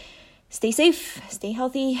Slack. Stay safe, stay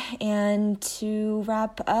healthy, and to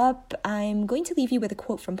wrap up, I'm going to leave you with a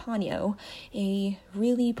quote from Ponyo, a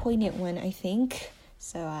really poignant one, I think.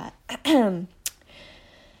 So,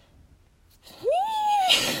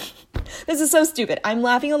 this is so stupid. I'm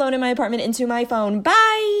laughing alone in my apartment into my phone.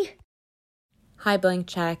 Bye! Hi, Blank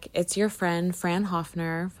Check. It's your friend, Fran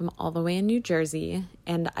Hoffner, from all the way in New Jersey,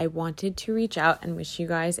 and I wanted to reach out and wish you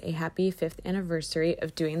guys a happy 5th anniversary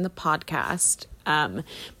of doing the podcast.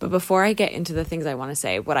 But before I get into the things I want to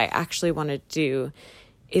say, what I actually want to do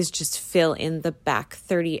is just fill in the back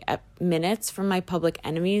 30 minutes from my Public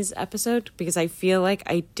Enemies episode, because I feel like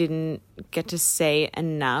I didn't get to say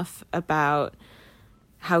enough about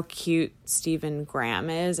how cute Stephen Graham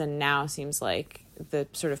is, and now seems like the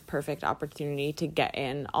sort of perfect opportunity to get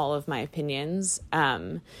in all of my opinions.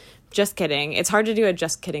 Just kidding. It's hard to do a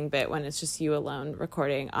just kidding bit when it's just you alone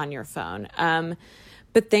recording on your phone.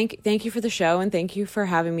 But thank you for the show, and thank you for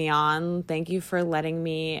having me on. Thank you for letting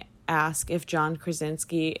me ask if John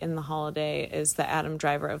Krasinski in The Holiday is the Adam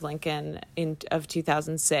Driver of Lincoln of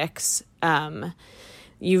 2006.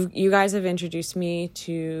 You guys have introduced me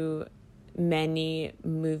to many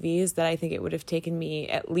movies that I think it would have taken me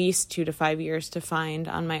at least 2 to 5 years to find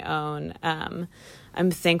on my own.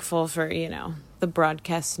 I'm thankful for, the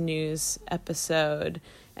broadcast news episode,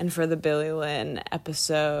 and for the Billy Lynn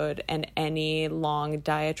episode, and any long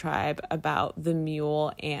diatribe about The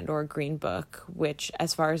Mule and or Green Book, which,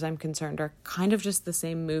 as far as I'm concerned, are kind of just the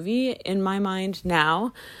same movie in my mind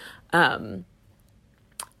now. I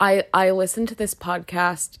listen to this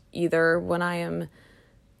podcast either when I am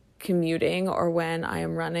commuting or when I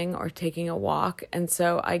am running or taking a walk, and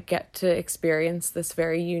so I get to experience this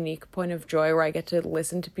very unique point of joy where I get to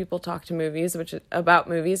listen to people talk to movies, which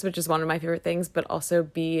is one of my favorite things, but also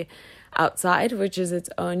be outside, which is its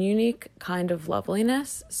own unique kind of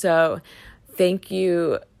loveliness. So thank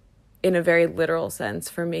you in a very literal sense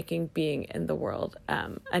for making being in the world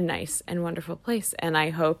a nice and wonderful place. And I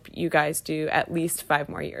hope you guys do at least 5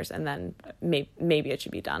 more years, and then maybe it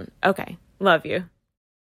should be done. Okay. Love you.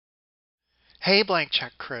 Hey, Blank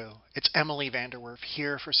Check crew. It's Emily Vanderwerf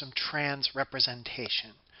here for some trans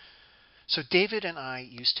representation. So David and I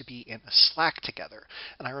used to be in a Slack together,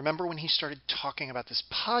 and I remember when he started talking about this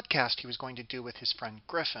podcast he was going to do with his friend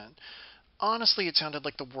Griffin. Honestly, it sounded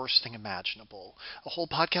like the worst thing imaginable. A whole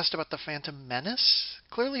podcast about the Phantom Menace?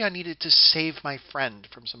 Clearly I needed to save my friend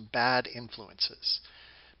from some bad influences.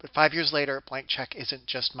 But 5 years later, Blank Check isn't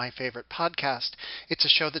just my favorite podcast. It's a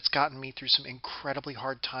show that's gotten me through some incredibly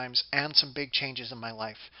hard times and some big changes in my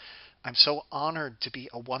life. I'm so honored to be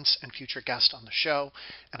a once and future guest on the show,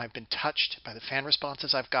 and I've been touched by the fan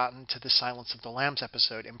responses I've gotten to the Silence of the Lambs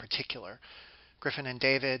episode in particular. Griffin and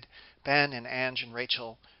David, Ben and Ange and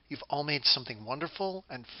Rachel, you've all made something wonderful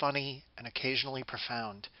and funny and occasionally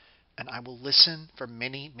profound, and I will listen for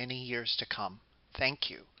many, many years to come. Thank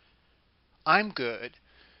you. I'm good.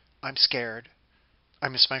 I'm scared. I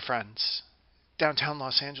miss my friends. Downtown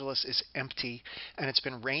Los Angeles is empty, and it's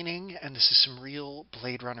been raining, and this is some real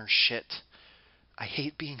Blade Runner shit. I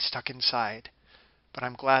hate being stuck inside, but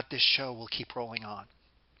I'm glad this show will keep rolling on.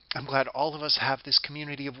 I'm glad all of us have this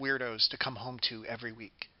community of weirdos to come home to every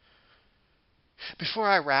week. Before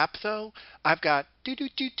I wrap, though, I've got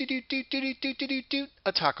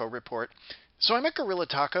a taco report. So I'm at Gorilla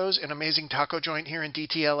Tacos, an amazing taco joint here in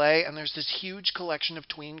DTLA, and there's this huge collection of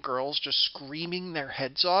tween girls just screaming their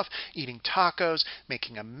heads off, eating tacos,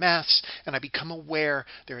 making a mess, and I become aware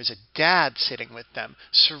there is a dad sitting with them,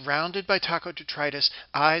 surrounded by taco detritus,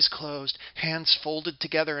 eyes closed, hands folded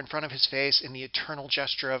together in front of his face in the eternal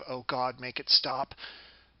gesture of, oh God, make it stop.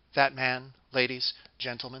 That man, ladies,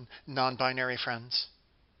 gentlemen, non-binary friends,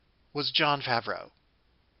 was Jon Favreau.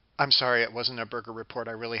 I'm sorry it wasn't a burger report.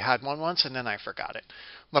 I really had one once, and then I forgot it.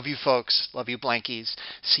 Love you folks. Love you blankies.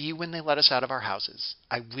 See you when they let us out of our houses.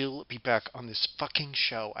 I will be back on this fucking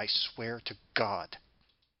show, I swear to God.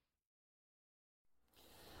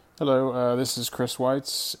 Hello, this is Chris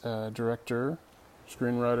Weitz, director,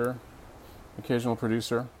 screenwriter, occasional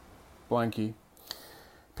producer, blankie,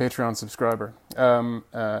 Patreon subscriber. And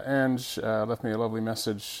left me a lovely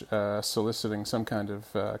message soliciting some kind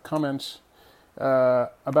of comment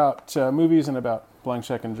about movies and about Blank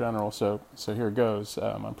Check in general, so here it goes.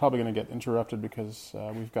 I'm probably going to get interrupted because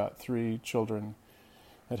we've got 3 children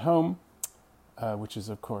at home, which is,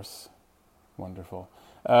 of course, wonderful.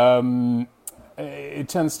 It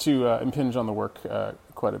tends to impinge on the work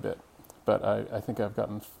quite a bit, but I think I've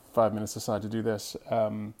gotten 5 minutes aside to do this.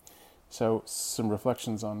 So some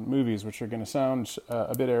reflections on movies, which are going to sound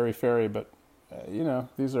a bit airy-fairy, but,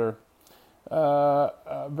 these are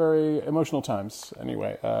very emotional times.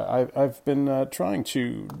 Anyway, I've been trying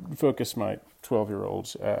to focus my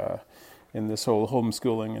 12-year-old in this whole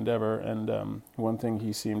homeschooling endeavor, and one thing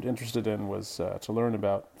he seemed interested in was to learn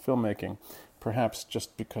about filmmaking, perhaps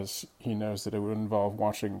just because he knows that it would involve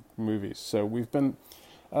watching movies. So we've been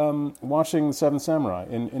watching The Seven Samurai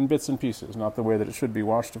in bits and pieces, not the way that it should be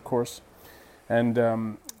watched, of course.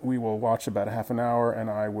 And we will watch about a half an hour, and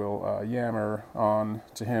I will yammer on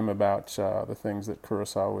to him about the things that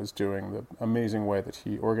Kurosawa is doing, the amazing way that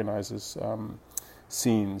he organizes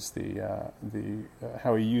scenes,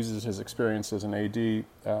 how he uses his experience as an AD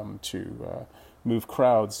to move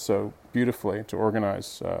crowds so beautifully, to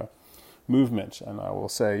organize movement. And I will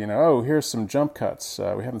say, here's some jump cuts.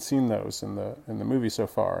 We haven't seen those in the movie so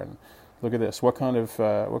far, and look at this. What kind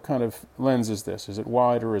of lens is this? Is it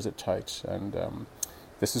wide or is it tight? And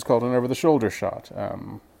this is called an over-the-shoulder shot.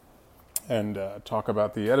 And talk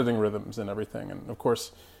about the editing rhythms and everything. And of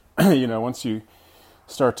course, once you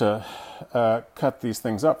start to cut these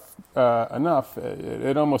things up enough,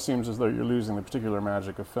 it almost seems as though you're losing the particular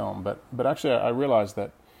magic of film. But actually, I realized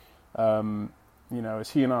that, as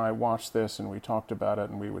he and I watched this and we talked about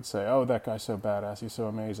it, and we would say, "Oh, that guy's so badass. He's so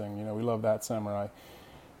amazing. We love that samurai."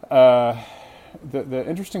 The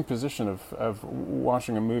interesting position of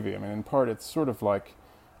watching a movie. I mean, in part, it's sort of like,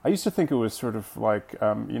 I used to think it was sort of like,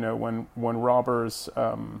 when robbers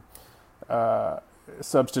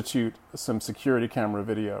substitute some security camera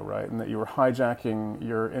video, right, and that you were hijacking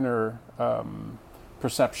your inner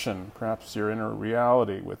perception, perhaps your inner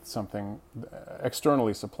reality, with something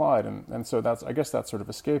externally supplied, and so I guess that's sort of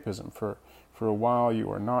escapism. For a while, you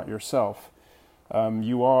are not yourself.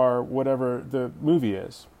 You are whatever the movie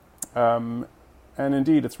is. And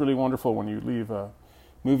indeed, it's really wonderful when you leave a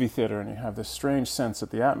movie theater and you have this strange sense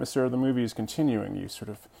that the atmosphere of the movie is continuing. You sort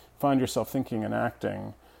of find yourself thinking and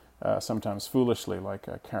acting, sometimes foolishly, like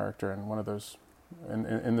a character in one of those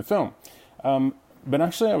in the film. But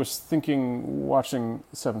actually, I was thinking, watching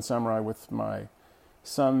Seven Samurai with my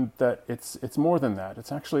son, that it's more than that.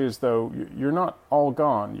 It's actually as though you're not all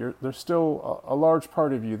gone. There's still a large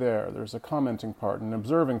part of you there. There's a commenting part, an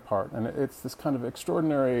observing part, and it's this kind of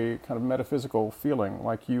extraordinary, kind of metaphysical feeling,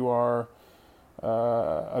 like you are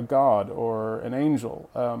a god or an angel,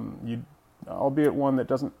 albeit one that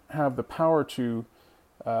doesn't have the power to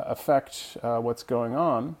affect what's going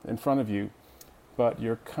on in front of you, but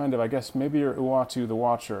you're kind of, I guess, maybe you're Uatu the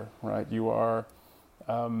Watcher, right? You are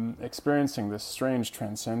experiencing this strange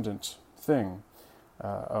transcendent thing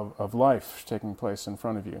of life taking place in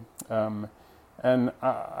front of you. And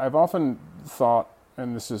I've often thought,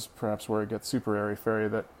 and this is perhaps where it gets super airy-fairy,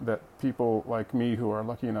 that people like me who are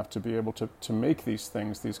lucky enough to be able to make these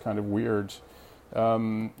things, these kind of weird,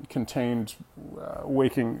 contained,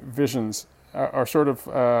 waking visions, are sort of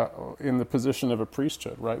in the position of a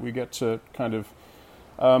priesthood, right? We get to kind of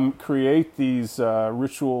create these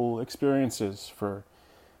ritual experiences for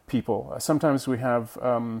people. Sometimes we have,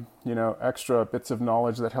 extra bits of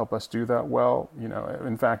knowledge that help us do that well.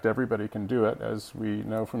 In fact, everybody can do it, as we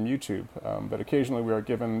know from YouTube. But occasionally we are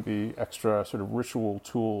given the extra sort of ritual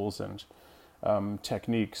tools and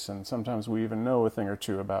techniques, and sometimes we even know a thing or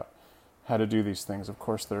two about how to do these things. Of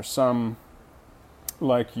course, there's some,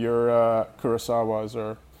 like your Kurosawas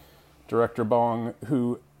or Director Bong,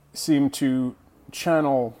 who seem to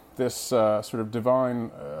channel this sort of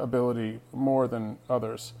divine ability more than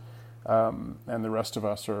others. And the rest of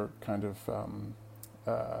us are kind of,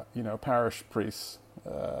 parish priests,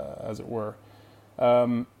 as it were.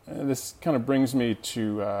 And this kind of brings me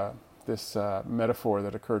to this metaphor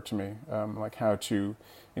that occurred to me, like how to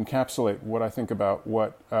encapsulate what I think about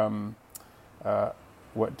what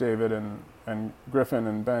David and Griffin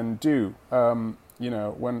and Ben do. When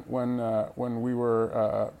we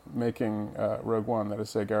were making Rogue One, that is,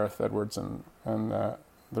 say, Gareth Edwards and the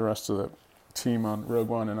rest of the team on Rogue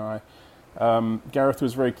One and I, Gareth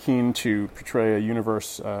was very keen to portray a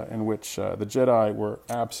universe in which the Jedi were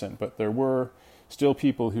absent, but there were still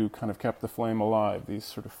people who kind of kept the flame alive, these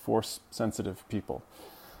sort of force-sensitive people.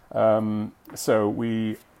 So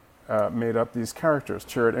we made up these characters,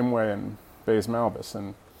 Chirrut Imwe and Baze Malbus,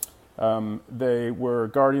 and they were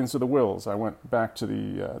guardians of the wills. I went back to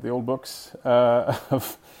the old books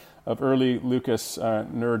of early Lucas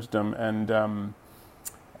nerddom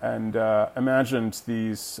and imagined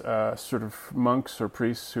these sort of monks or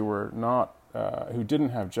priests who were not who didn't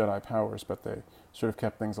have Jedi powers, but they sort of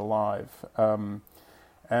kept things alive. And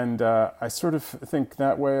I sort of think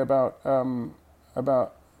that way about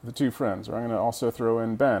the two friends. Or I'm going to also throw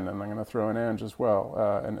in Ben, and I'm going to throw in Ange as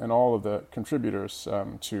well, and all of the contributors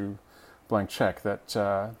to Blank Check, that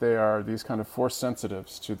they are these kind of force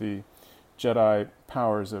sensitives to the Jedi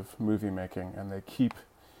powers of movie making, and they keep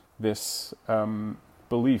this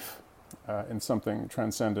belief in something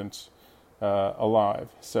transcendent alive.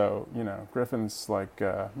 So, Griffin's like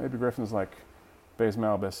maybe Griffin's like Baze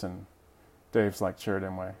Malbus and Dave's like Chirrut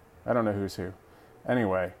Imwe. I don't know who's who.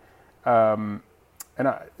 Anyway, when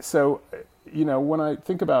I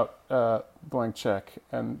think about Blank Check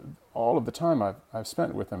and all of the time I've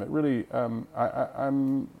spent with them, it really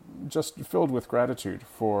I'm just filled with gratitude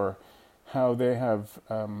for how they have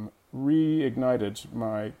reignited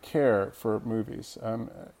my care for movies,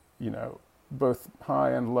 both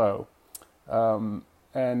high and low. I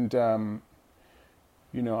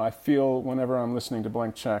feel whenever I'm listening to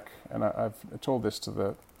Blank Check, and I've told this to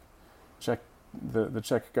the Czech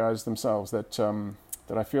guys themselves,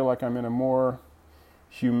 that I feel like I'm in a more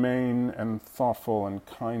humane and thoughtful and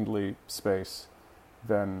kindly space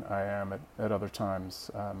than I am at other times.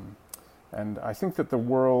 And I think that the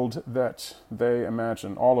world that they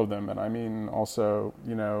imagine, all of them, and I mean also,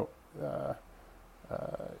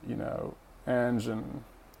 Ange and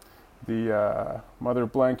the Mother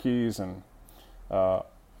Blankies and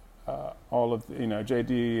all of,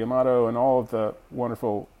 J.D. Amato and all of the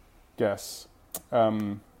wonderful guests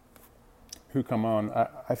who come on,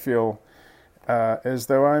 I feel as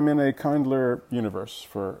though I'm in a kindler universe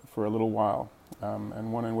for a little while,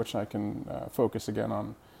 and one in which I can focus again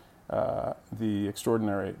on the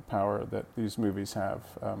extraordinary power that these movies have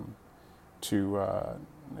to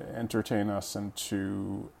entertain us and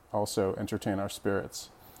to also entertain our spirits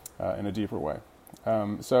in a deeper way.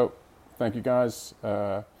 So thank you guys.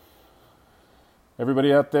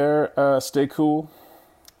 Everybody out there, stay cool,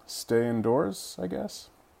 stay indoors, I guess,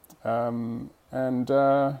 and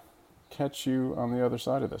catch you on the other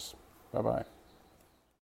side of this. Bye-bye.